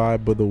my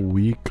vibe of the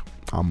week,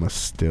 I'ma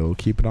still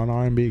keep it on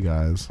R&B,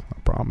 guys. I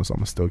promise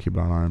I'ma still keep it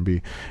on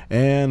R&B.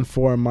 And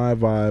for my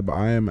vibe,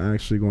 I am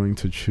actually going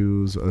to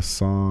choose a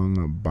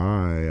song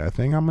by, I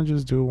think I'm gonna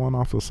just do one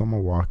off of Summer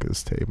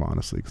Walker's tape,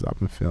 honestly, because I've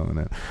been feeling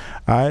it.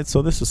 Alright,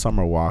 so this is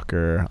Summer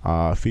Walker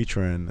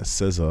featuring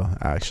SZA,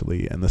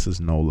 actually, and this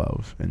is No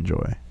Love.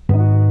 Enjoy.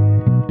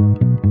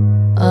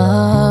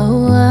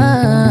 Oh,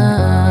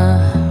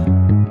 yeah.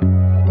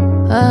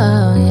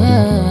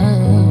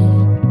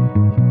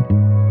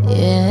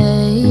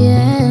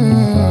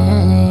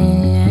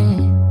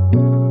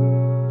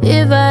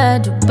 If I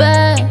had you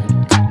back,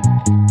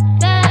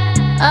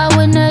 I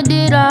wouldn't have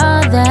did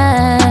all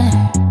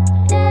that.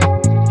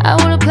 I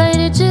would've played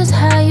it just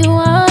how you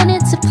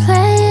wanted to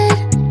play it.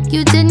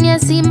 You didn't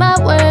yet see my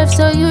worth,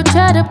 so you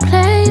tried to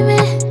play me.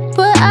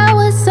 But I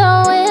was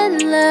so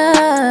in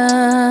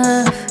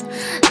love,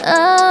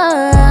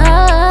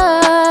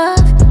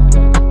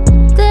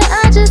 that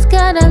I just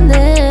got a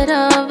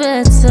little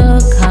bit too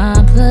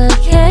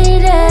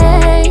complicated.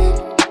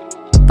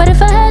 But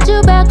if I had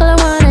you back, all I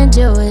wanna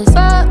do is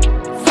fuck,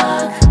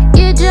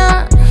 get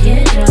drunk,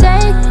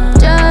 take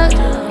drugs.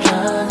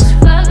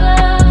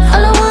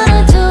 All I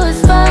wanna do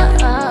is fuck,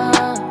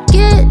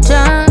 get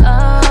drunk,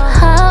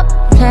 hop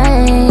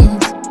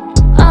planes.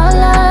 All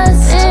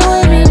us ain't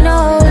with me,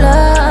 no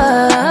loving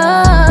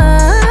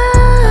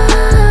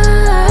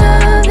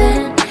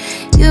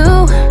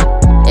you.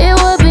 It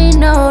would be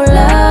no loving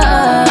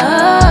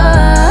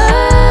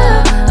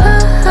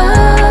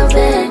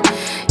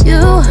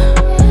you.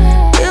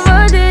 If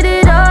I did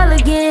it all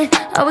again,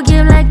 I would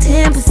give like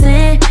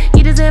 10%.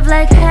 You deserve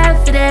like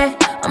half of that.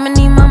 I'ma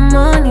need my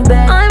money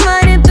back. I'm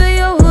riding through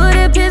your hood,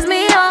 it pissed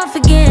me off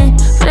again.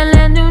 For the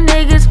land new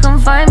niggas come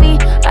find me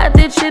out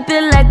there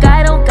tripping like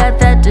I don't got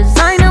that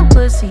designer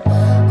pussy.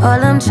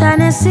 All I'm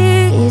tryna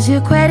see is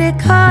your credit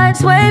card.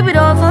 Swipe it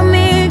off of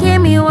me,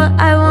 give me what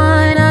I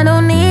want. I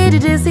don't need to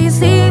just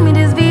see me,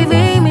 just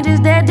VV me,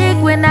 just that dick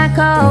when I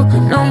call.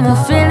 No more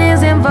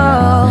feelings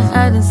involved.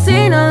 I done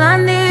seen all I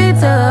need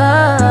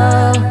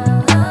to.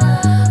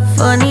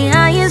 Funny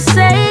how you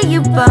say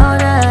you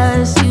bought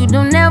us. You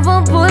don't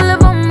ever pull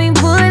up on me,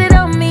 put it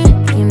on me,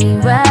 give me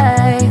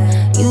right.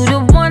 You the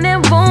one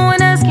that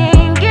won't us,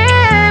 can't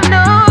give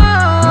no,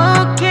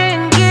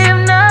 can't give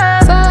no.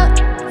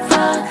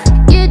 Fuck,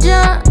 get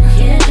drunk,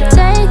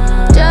 take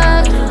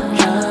drugs.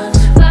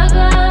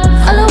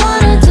 All I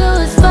wanna do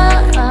is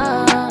fuck,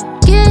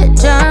 get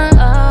drunk,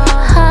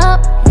 hop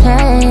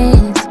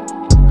planes.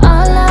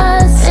 All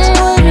us ain't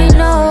with me,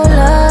 no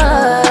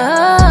loving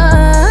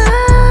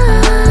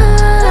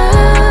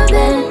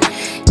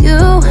you.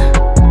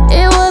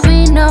 It would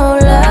be no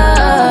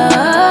loving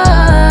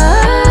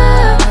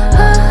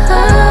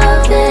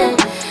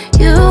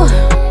you.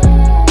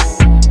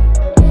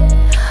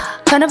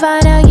 Kinda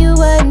find out you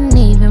wasn't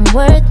even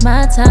worth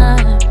my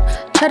time.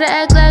 Try to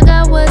act like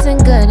I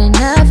wasn't good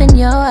enough in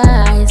your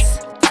eyes.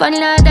 Funny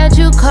now that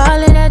you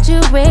calling, that you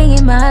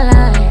ringing my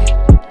line.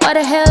 Why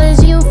the hell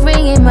is you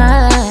ringing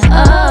my line?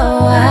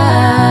 Oh,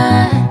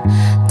 why?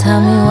 Tell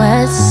me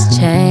what's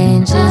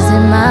changed. Is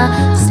it my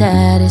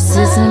status?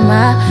 Is it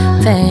my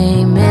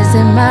fame? Is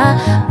it my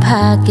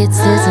pockets?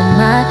 Is it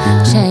my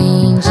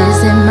change?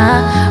 Is it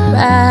my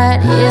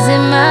ride? Is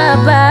it my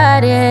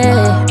body?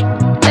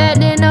 Back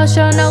then no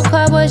show, no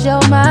club was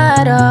your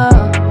motto.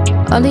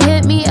 Only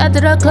hit me after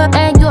the club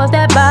and you off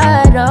that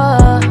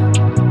bottle.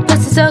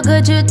 Pussy so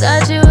good you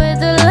thought you was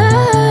a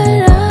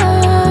lotto.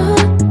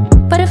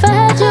 But if I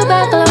had you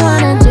back, all I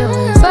wanna do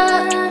is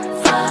fuck,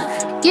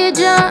 get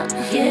drunk,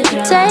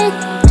 take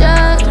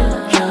drugs.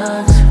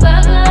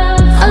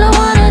 All I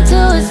wanna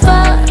do is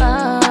fuck,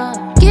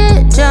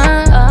 get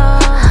drunk,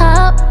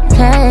 hop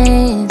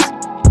planes.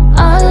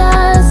 All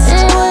us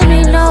ain't with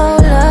me, no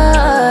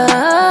loving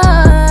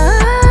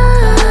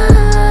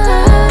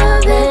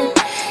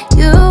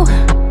you.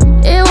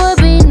 It would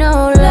be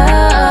no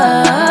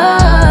loving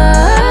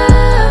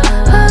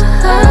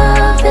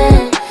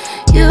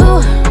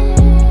you.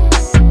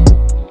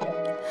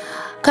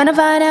 Kinda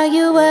find out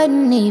you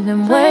wasn't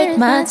even worth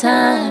my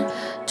time.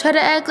 Try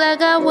to act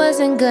like I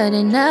wasn't good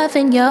enough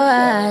in your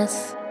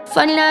eyes.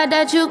 Funny now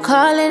that you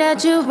calling,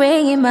 that you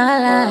ringing my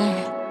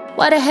line.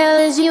 Why the hell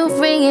is you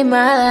ringing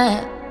my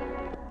line?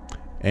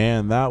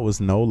 And that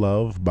was No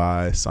Love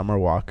by Summer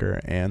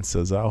Walker and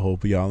SZA. I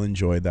hope y'all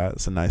enjoyed that.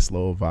 It's a nice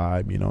little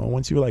vibe, you know.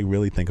 Once you like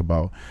really think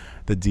about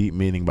the deep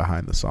meaning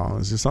behind the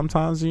songs,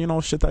 sometimes, you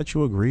know, shit that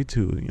you agree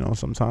to, you know,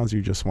 sometimes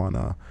you just want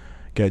to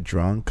get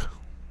drunk,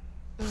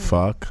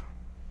 fuck,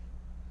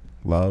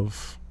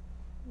 love,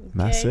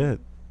 and that's it.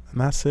 And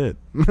that's it.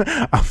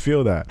 I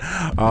feel that.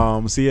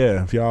 So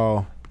yeah, if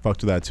y'all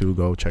fucked with that too,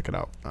 go check it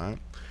out. All right.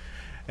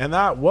 And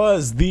that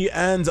was the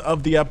end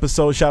of the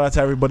episode. Shout out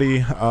to everybody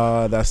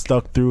that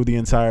stuck through the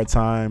entire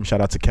time. Shout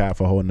out to Kat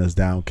for holding us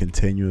down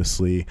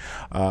continuously.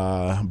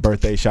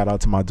 Birthday shout out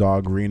to my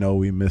dog Reno.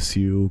 We miss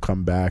you.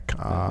 Come back.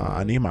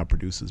 I need my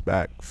producers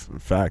back.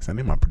 Facts. I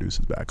need my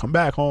producers back. Come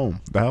back home.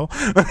 The hell?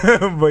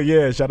 But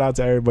yeah, shout out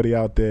to everybody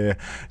out there.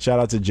 Shout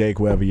out to Jake,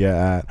 wherever you're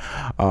at.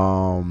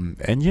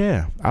 And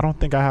yeah, I don't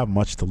think I have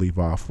much to leave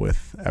off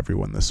with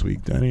everyone this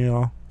week. Do any of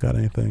y'all got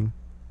anything?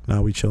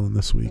 Now we chilling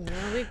this week. No,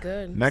 we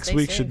good. Next Stay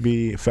week safe. should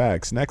be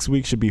facts. Next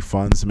week should be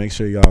fun. So make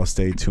sure y'all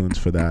stay tuned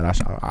for that.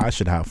 I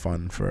should have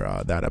fun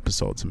for that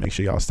episode. So make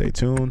sure y'all stay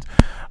tuned.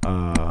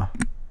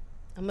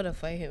 I'm gonna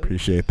fight him.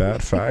 Appreciate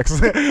that. Facts.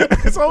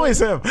 It's always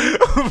him.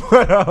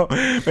 But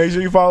make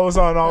sure you follow us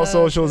on all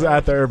socials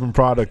at The Urban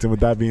Product. And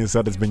with that being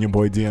said, it's been your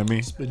boy DME.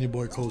 It's been your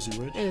boy Cozzy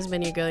Ricch. And it's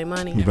been your girl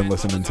Imani. You've been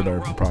listening to The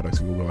Urban Products.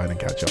 We'll go ahead and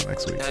catch y'all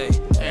next week. Hey,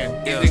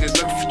 niggas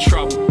looking for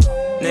trouble.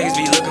 Niggas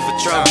be looking for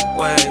trouble.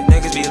 Why?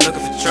 Niggas be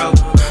looking for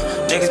trouble.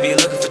 Niggas be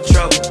looking for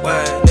trouble.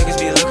 Why? Niggas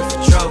be looking for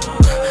trouble.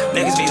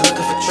 Niggas be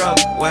looking for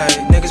trouble. Why?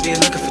 Niggas be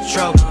looking for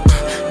trouble.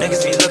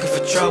 Niggas be looking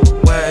for trouble.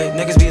 Why?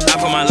 Niggas be looking.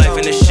 I put my life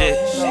in this shit.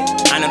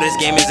 I know this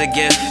game is a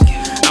gift.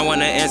 I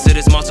wanna answer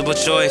this multiple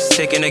choice,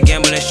 taking a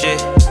gamble and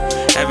shit.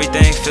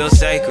 Everything feels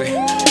sacred.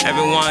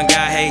 Everyone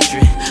got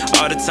hatred.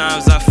 All the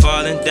times I've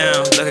fallen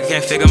down. Look, I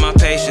can't figure my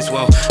patience.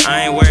 Whoa,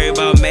 I ain't worried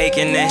about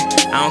making it.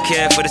 I don't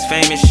care for this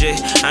famous shit.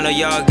 I know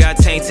y'all got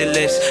tainted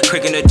lips.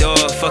 Cricking the door,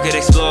 fuck it,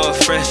 explore.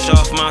 Fresh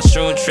off my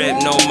shroom trip.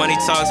 No money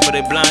talks, but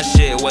it blind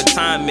shit. What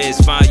time is?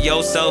 Find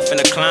yourself in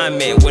a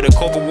climate with a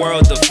corporate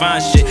world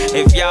define shit.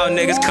 If y'all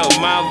niggas cut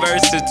my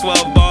verse to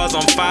 12 bars,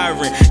 I'm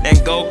firing.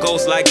 Then go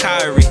ghost like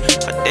Kyrie.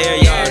 I dare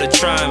y'all to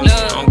try me.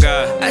 Oh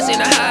God. I see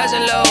the highs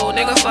and lows.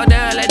 Nigga fall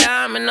down like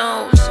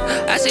dominoes.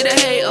 I see the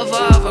hate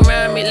evolve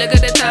around me. Look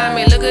at the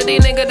timing. Look at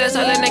these niggas that's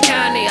all in the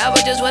county. I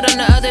was just with them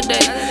the other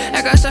day.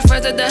 I got some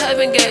friends at the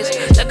heaven gates.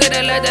 Look at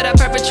the life that I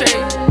perpetrate.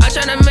 I'm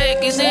tryna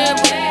make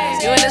example.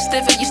 You in the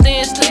stiff and you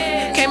stand still.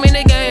 Came in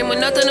the game with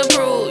nothing to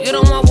prove. You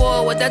don't want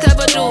war with that type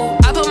of dude.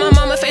 I put my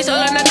mama face all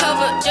on the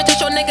cover. Just to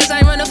show niggas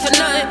I ain't running for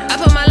nothing. I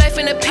put my life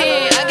in the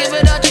pen. I give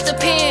it all just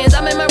depends.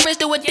 I make my wrist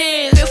do a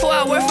dance. Before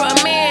I work for a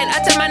man,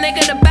 I tell my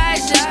nigga to buy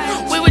shit.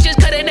 We was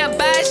just cutting up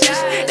biases.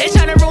 They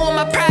tryna ruin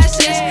my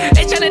process.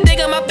 They tryna dig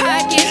in my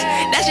pockets.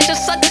 That shit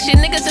just sucker shit.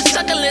 Niggas is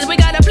sucklings. We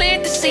got a plan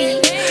to see.